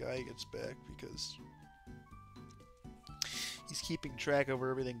fucking guy gets back, because he's keeping track of where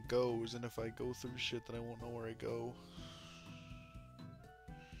everything goes, and if I go through shit, then I won't know where I go.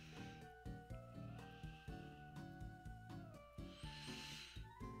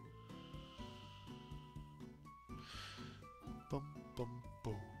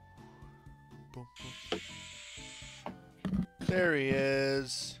 There he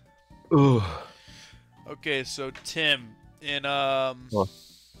is. Ugh. Okay, so Tim, in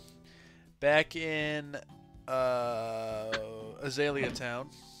back in Azalea Town.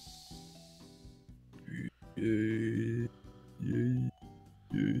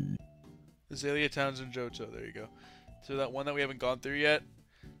 Azalea Town's in Johto. There you go. So that one that we haven't gone through yet,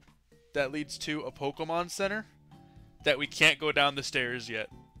 that leads to a Pokemon Center that we can't go down the stairs yet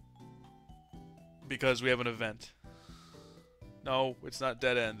because we have an event. No, it's not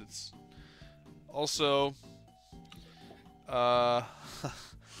dead end. It's also, well,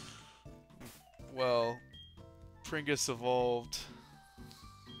 Pringus evolved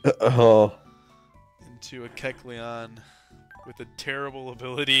Oh. into a Kecleon with a terrible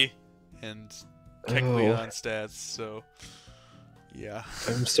ability and Kecleon stats, so yeah.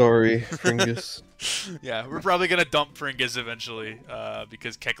 I'm sorry, Pringus. Yeah, we're probably gonna dump Pringus eventually,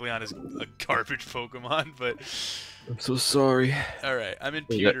 because Kecleon is a garbage Pokemon, but I'm so sorry. alright, I'm in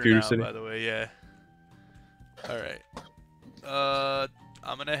You got Pewter Pewter now, City? by the way, yeah. Alright.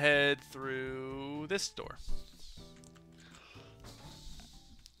 I'm gonna head through this door.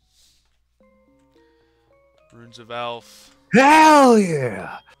 Runes of Elf. Hell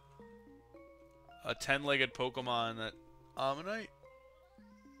yeah! A 10-legged Pokemon that Ammonite.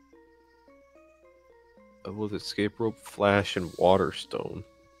 Was Escape Rope, Flash, and Water Stone?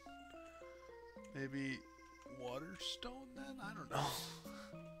 Maybe Waterstone then? I don't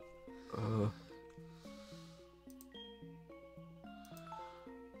know.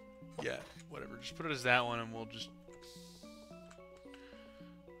 Yeah, whatever. Just put it as that one and we'll just...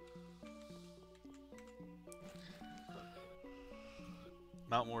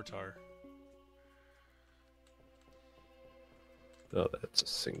 Mount Mortar. Oh, that's a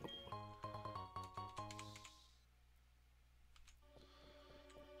single.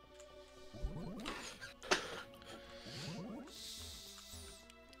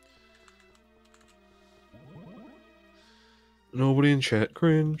 Nobody in chat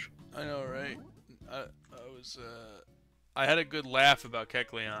cringe. I know, right? I had a good laugh about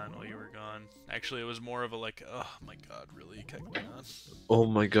Kecleon while you were gone. Actually, it was more of a like, oh my god, really, Kecleon? Oh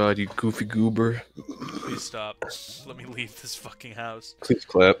my god, you goofy goober. Please stop. Let me leave this fucking house. Please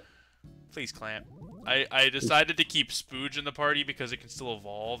clap. Please clamp. I decided to keep Spooge in the party because it can still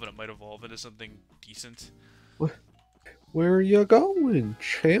evolve, and it might evolve into something decent. Where are you going,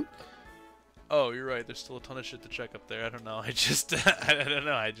 champ? Oh, you're right. There's still a ton of shit to check up there. I don't know. I just, I don't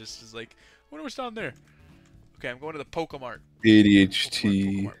know. I just was like, I wonder what's down there. Okay, I'm going to the Pokemart.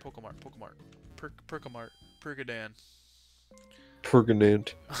 ADHT. Pokemart. Perkamart. Pergadan.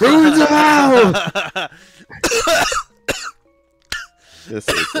 Perganant. Ruins of hell! Yes,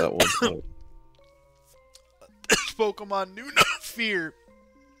 it's that one. Pokemon knew no fear.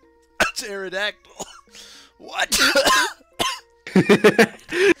 Pterodactyl. What?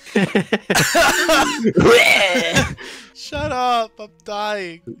 Shut up! I'm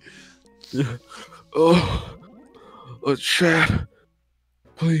dying. Oh, chat,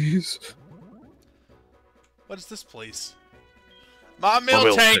 please. What is this place? My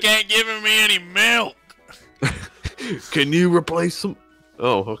milk tank ain't giving me any milk. Can you replace some?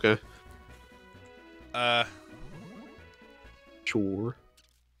 Oh, okay. Sure.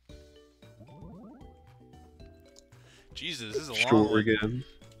 Jesus, this is a long Sure one. again.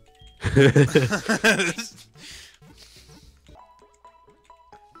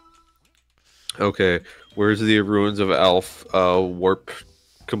 Okay, where's the ruins of Alf? Warp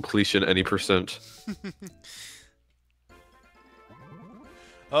completion any percent?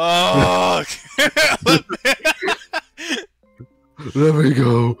 Oh. Let me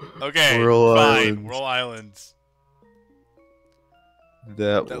go. Okay, Whirl fine. Islands. Whirl Islands.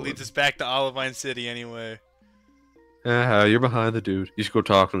 That That one. leads us back to Olivine City anyway. You're behind the dude. You should go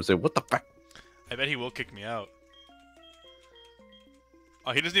talk to him and say, what the fuck? I bet he will kick me out.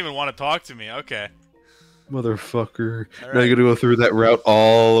 Oh, he doesn't even want to talk to me. Okay. Motherfucker. All Now right. you gotta go through that route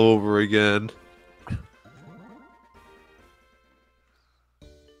all over again.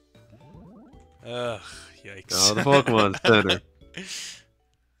 Ugh, yikes. Now the Pokemon Center.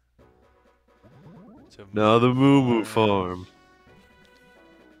 To Now the Moo Moo farm. Farm.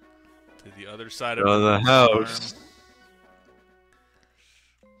 To the other side of Now the Moo house. Farm.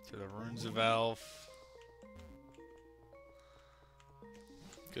 To the ruins of Alf.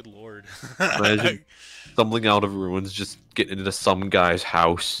 Good lord. Imagine stumbling out of ruins, just getting into some guy's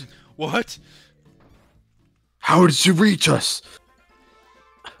house. What? How did you reach us?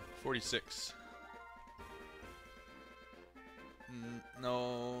 46.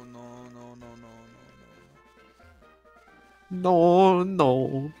 No.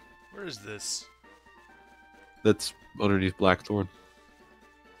 No. Where is this? That's underneath Blackthorn.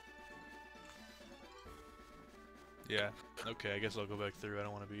 Yeah. Okay, I guess I'll go back through. I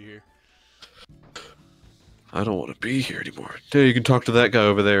don't want to be here. I don't want to be here anymore. There, you can talk to that guy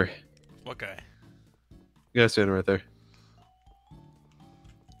over there. What guy? You guys standing right there.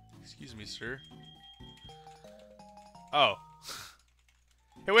 Excuse me, sir. Oh.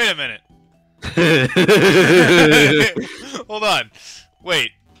 Hey, wait a minute. Hold on. Wait.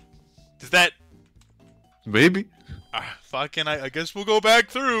 Does that... Maybe. Fucking, I guess we'll go back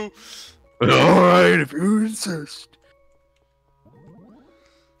through. Alright, if you insist.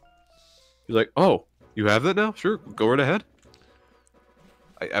 You're like, oh, you have that now? Sure, go right ahead.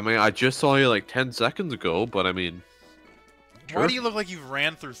 I mean, I just saw you like 10 seconds ago, but I mean... Why Sure. do you look like you've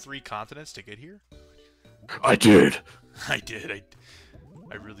ran through 3 continents to get here? I did. I did.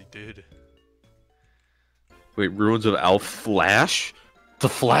 I really did. Wait, Ruins of Alf Flash? The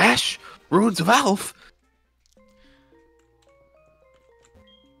Flash? Ruins of Alf?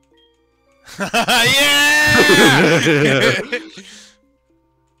 Yeah!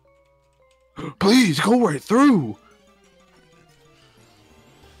 Please, go right through.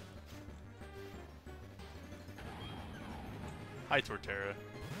 Hi, Torterra.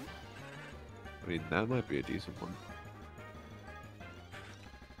 I mean, that might be a decent one.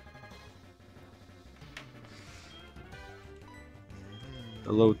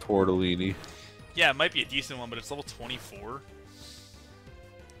 Hello, Tortellini. Yeah, it might be a decent one, but it's level 24.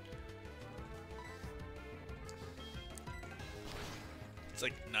 It's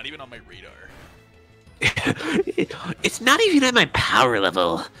like not even on my radar. It's not even at my power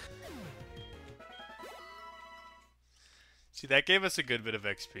level. See, that gave us a good bit of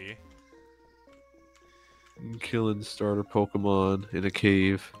XP. Killing starter Pokemon in a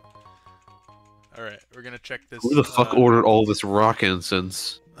cave. Alright, we're gonna check this. Who the fuck ordered all this rock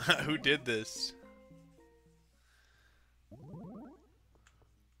incense? Who did this?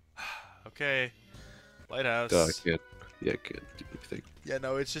 Okay. Lighthouse. Duh, kid. Yeah, I can't do anything. Yeah,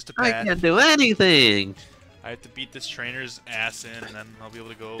 no, it's just a I bat. can't do anything. I have to beat this trainer's ass in, and then I'll be able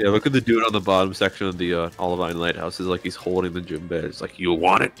to go. Yeah, look at the dude on the bottom section of the Olivine Lighthouse. Is like he's holding the gym bed. It's like, you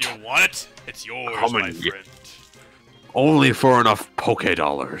want it? Do you want it? It's yours, Come my and get- friend. Only for enough Poke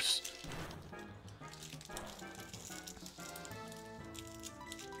dollars.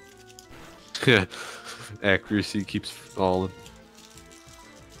 Accuracy keeps falling.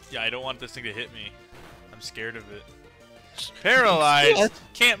 Yeah, I don't want this thing to hit me. I'm scared of it. Paralyzed. Yeah.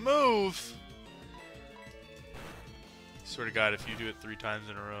 Can't move. Swear to God, if you do it 3 times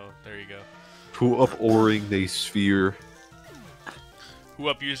in a row, there you go. Who up O-ring they sphere? Who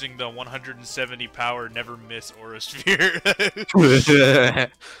up using the 170 power never miss aura sphere?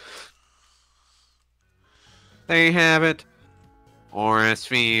 There you have it. Aura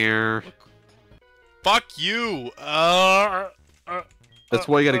sphere. Fuck you. That's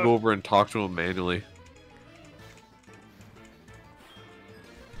why you gotta go over and talk to him manually.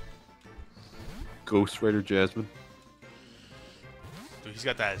 Ghost Rider Jasmine. Dude, he's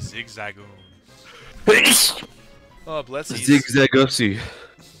got that zigzagoon. Oh, bless you. Zigzagusy.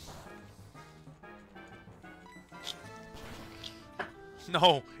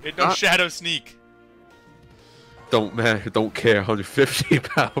 No, it don't shadow sneak. Don't matter. Don't care. 150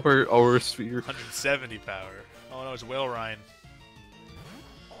 power Aura sphere. 170 power. Oh no, it's Whale Rhine.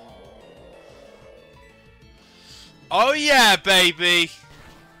 Oh yeah, baby.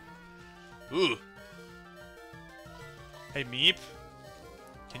 Ooh. Hey, Meep.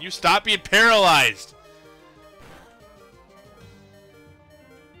 Can you stop being paralyzed?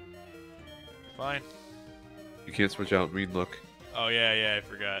 Fine. You can't switch out mean look. Oh yeah, I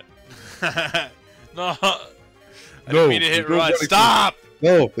forgot. No. I No, didn't mean to hit there's no Rod. running from- Stop!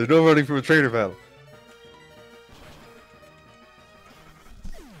 No, there's no running from a trainer battle.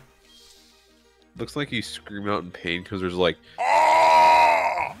 Looks like he's screaming out in pain because there's like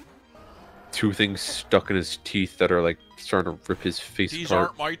Oh! 2 things stuck in his teeth that are like starting to rip his face These apart.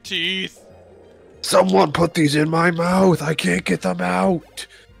 aren't my teeth. Someone put these in my mouth. I can't get them out.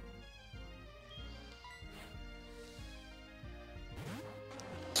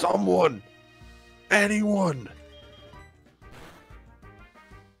 Someone. Anyone.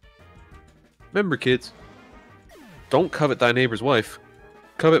 Remember, kids. Don't covet thy neighbor's wife.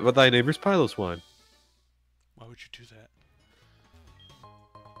 Covet but thy neighbor's Pylos wine. Why would you do that?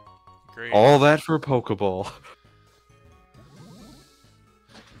 Great. All that for a Pokeball.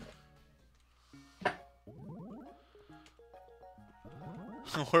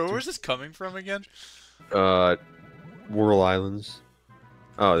 Where was this coming from again? Whirl Islands.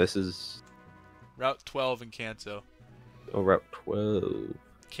 Oh, this is Route 12 in Kanto. Route 12.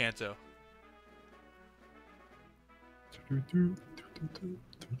 Kanto.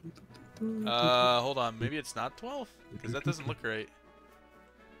 Hold on. Maybe it's not 12? Because that doesn't look right.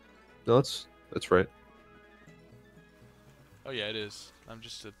 No, that's right. Oh, yeah, it is. I'm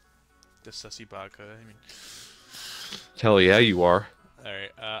just a sussy baka. I mean, Hell yeah, you are.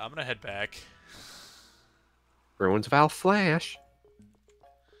 alright. I'm gonna head back. Ruins of Al Flash.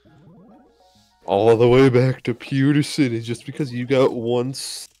 All the way back to Pewter City just because you got one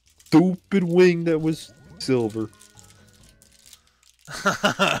stupid wing that was silver.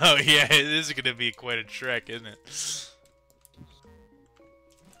 Oh, yeah. This is gonna be quite a trek, isn't it?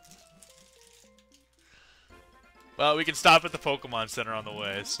 Well, we can stop at the Pokemon Center on the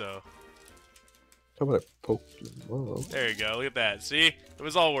way, so... How about I poke you? There you go. Look at that. See? It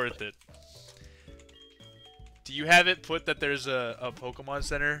was all worth it. Do you have it put that there's a Pokemon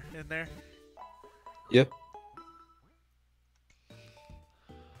Center in there? Yeah.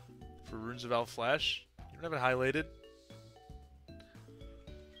 For Runes of Alflash? You don't have it highlighted?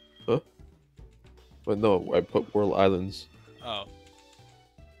 Huh? But no, I put Whirl Islands. Oh.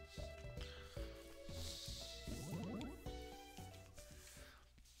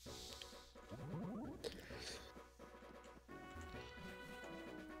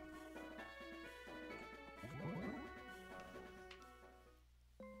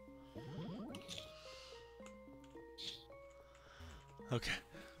 Okay.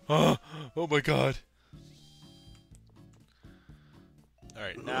 Oh my god.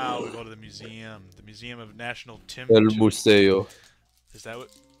 Alright, now we go to the museum. The Museum of National El Timbuktu. Museo. Is that what?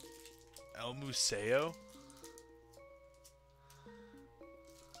 El Museo?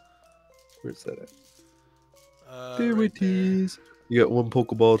 Where's that at? There There it is. You got one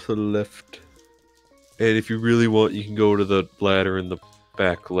Pokeball to the left. And if you really want, you can go to the ladder in the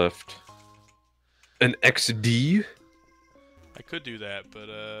back left. An XD? I could do that,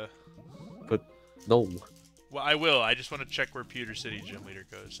 but No. well, I will. I just want to check where Pewter City Gym Leader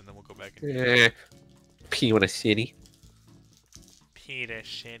goes, and then we'll go back in. Eh. Pewter City. Peter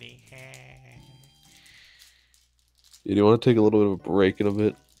shitty. Do you want to take a little bit of a break in a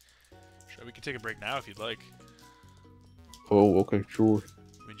bit? Sure, we can take a break now if you'd like. Oh, okay, sure.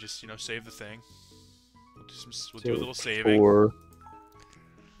 We just, save the thing. We'll So, do a little saving. Or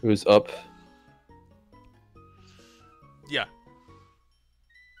it was up. Yeah.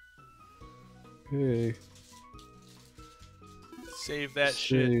 Okay. Save that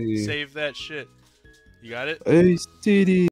shit. Save. Save that shit. You got it? Hey, Stevie.